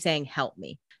Vicky saying, help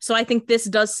me. So I think this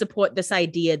does support this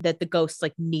idea that the ghosts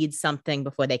like need something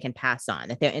before they can pass on,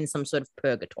 that they're in some sort of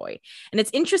purgatory. And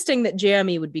it's interesting that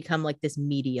Jeremy would become like this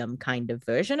medium kind of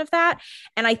version of that.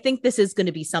 And I think this is going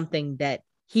to be something that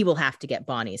he will have to get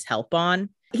Bonnie's help on.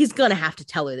 He's going to have to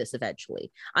tell her this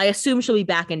eventually. I assume she'll be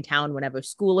back in town whenever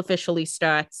school officially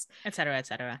starts, et cetera, et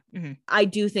cetera. Mm-hmm. I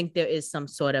do think there is some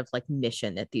sort of like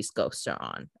mission that these ghosts are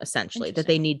on, essentially, that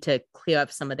they need to clear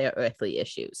up some of their earthly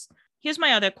issues. Here's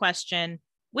my other question.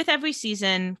 With every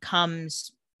season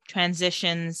comes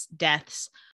transitions, deaths.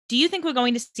 Do you think we're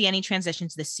going to see any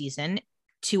transitions this season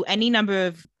to any number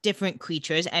of different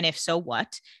creatures? And if so,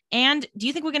 what? And do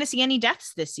you think we're going to see any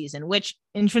deaths this season, which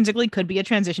intrinsically could be a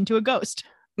transition to a ghost?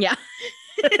 Yeah.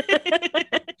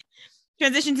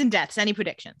 Transitions and deaths. Any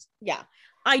predictions? Yeah.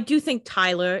 I do think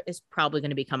Tyler is probably going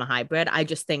to become a hybrid. I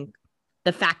just think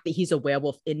the fact that he's a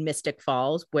werewolf in Mystic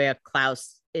Falls, where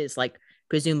Klaus is like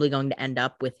presumably going to end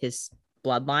up with his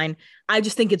bloodline, I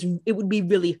just think it would be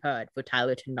really hard for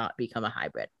Tyler to not become a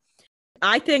hybrid.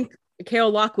 I think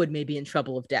Carol Lockwood may be in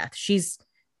trouble of death. She's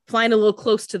flying a little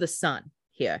close to the sun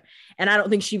here, and I don't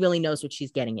think she really knows what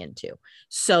she's getting into.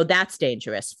 So that's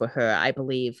dangerous for her, I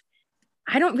believe.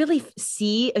 I don't really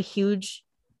see a huge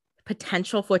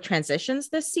potential for transitions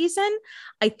this season.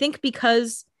 I think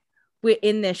because we're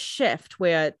in this shift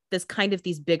where there's kind of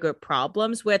these bigger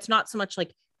problems where it's not so much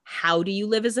like, how do you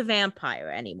live as a vampire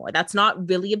anymore? That's not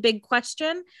really a big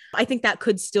question. I think that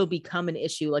could still become an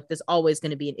issue. Like there's always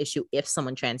going to be an issue if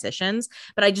someone transitions,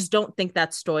 but I just don't think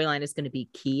that storyline is going to be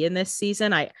key in this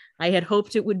season. I had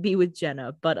hoped it would be with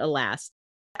Jenna, but alas.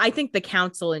 I think the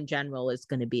council in general is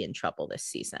going to be in trouble this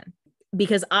season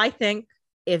because I think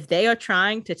if they are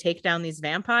trying to take down these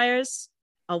vampires,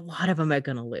 a lot of them are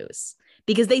going to lose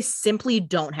because they simply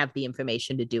don't have the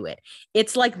information to do it.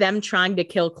 It's like them trying to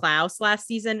kill Klaus last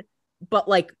season, but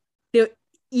like they're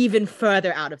even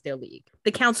further out of their league.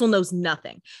 The council knows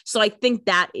nothing. So I think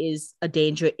that is a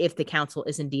danger if the council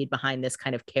is indeed behind this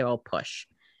kind of Carol push.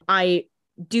 I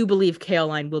do believe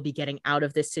Caroline will be getting out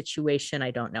of this situation.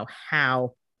 I don't know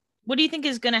how. What do you think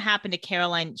is going to happen to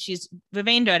Caroline? She's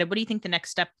Vervain daughter. What do you think the next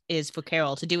step is for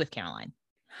Carol to do with Caroline?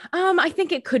 I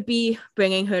think it could be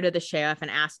bringing her to the sheriff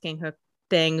and asking her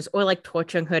things, or like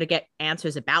torturing her to get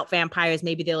answers about vampires.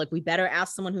 Maybe they're like, we better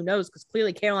ask someone who knows, because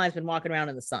clearly Caroline's been walking around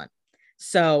in the sun.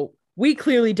 So we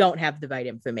clearly don't have the right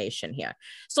information here.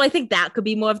 So I think that could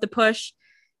be more of the push,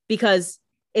 because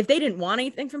if they didn't want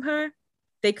anything from her,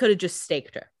 they could have just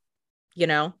staked her, you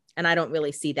know? And I don't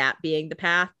really see that being the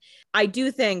path. I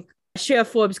do think Sheriff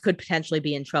Forbes could potentially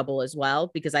be in trouble as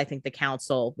well, because I think the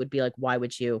council would be like, why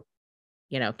would you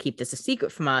keep this a secret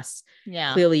from us?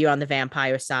 Yeah. Clearly you're on the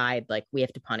vampire side. Like, we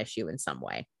have to punish you in some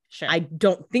way. Sure. I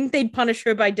don't think they'd punish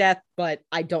her by death, but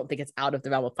I don't think it's out of the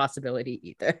realm of possibility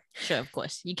either. Sure, of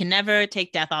course. You can never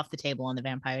take death off the table on the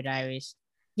Vampire Diaries.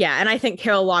 Yeah, and I think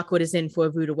Carol Lockwood is in for a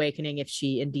rude awakening if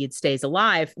she indeed stays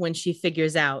alive when she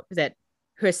figures out that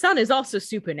her son is also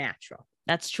supernatural.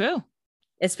 That's true.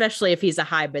 Especially if he's a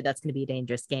hybrid, that's going to be a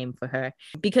dangerous game for her,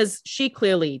 because she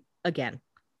clearly, again,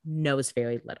 knows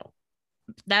very little.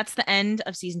 That's the end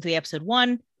of season 3, episode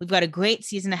 1. We've got a great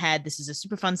season ahead. This is a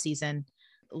super fun season.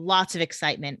 Lots of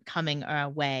excitement coming our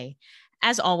way.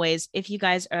 As always, if you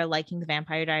guys are liking the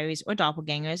Vampire Diaries or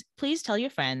Doppelgangers, please tell your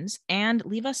friends and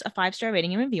leave us a 5-star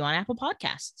rating and review on Apple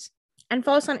Podcasts. And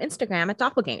follow us on Instagram at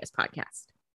Doppelgangers Podcast.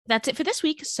 That's it for this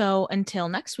week. So until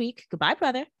next week, goodbye,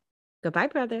 brother. Goodbye,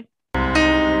 brother.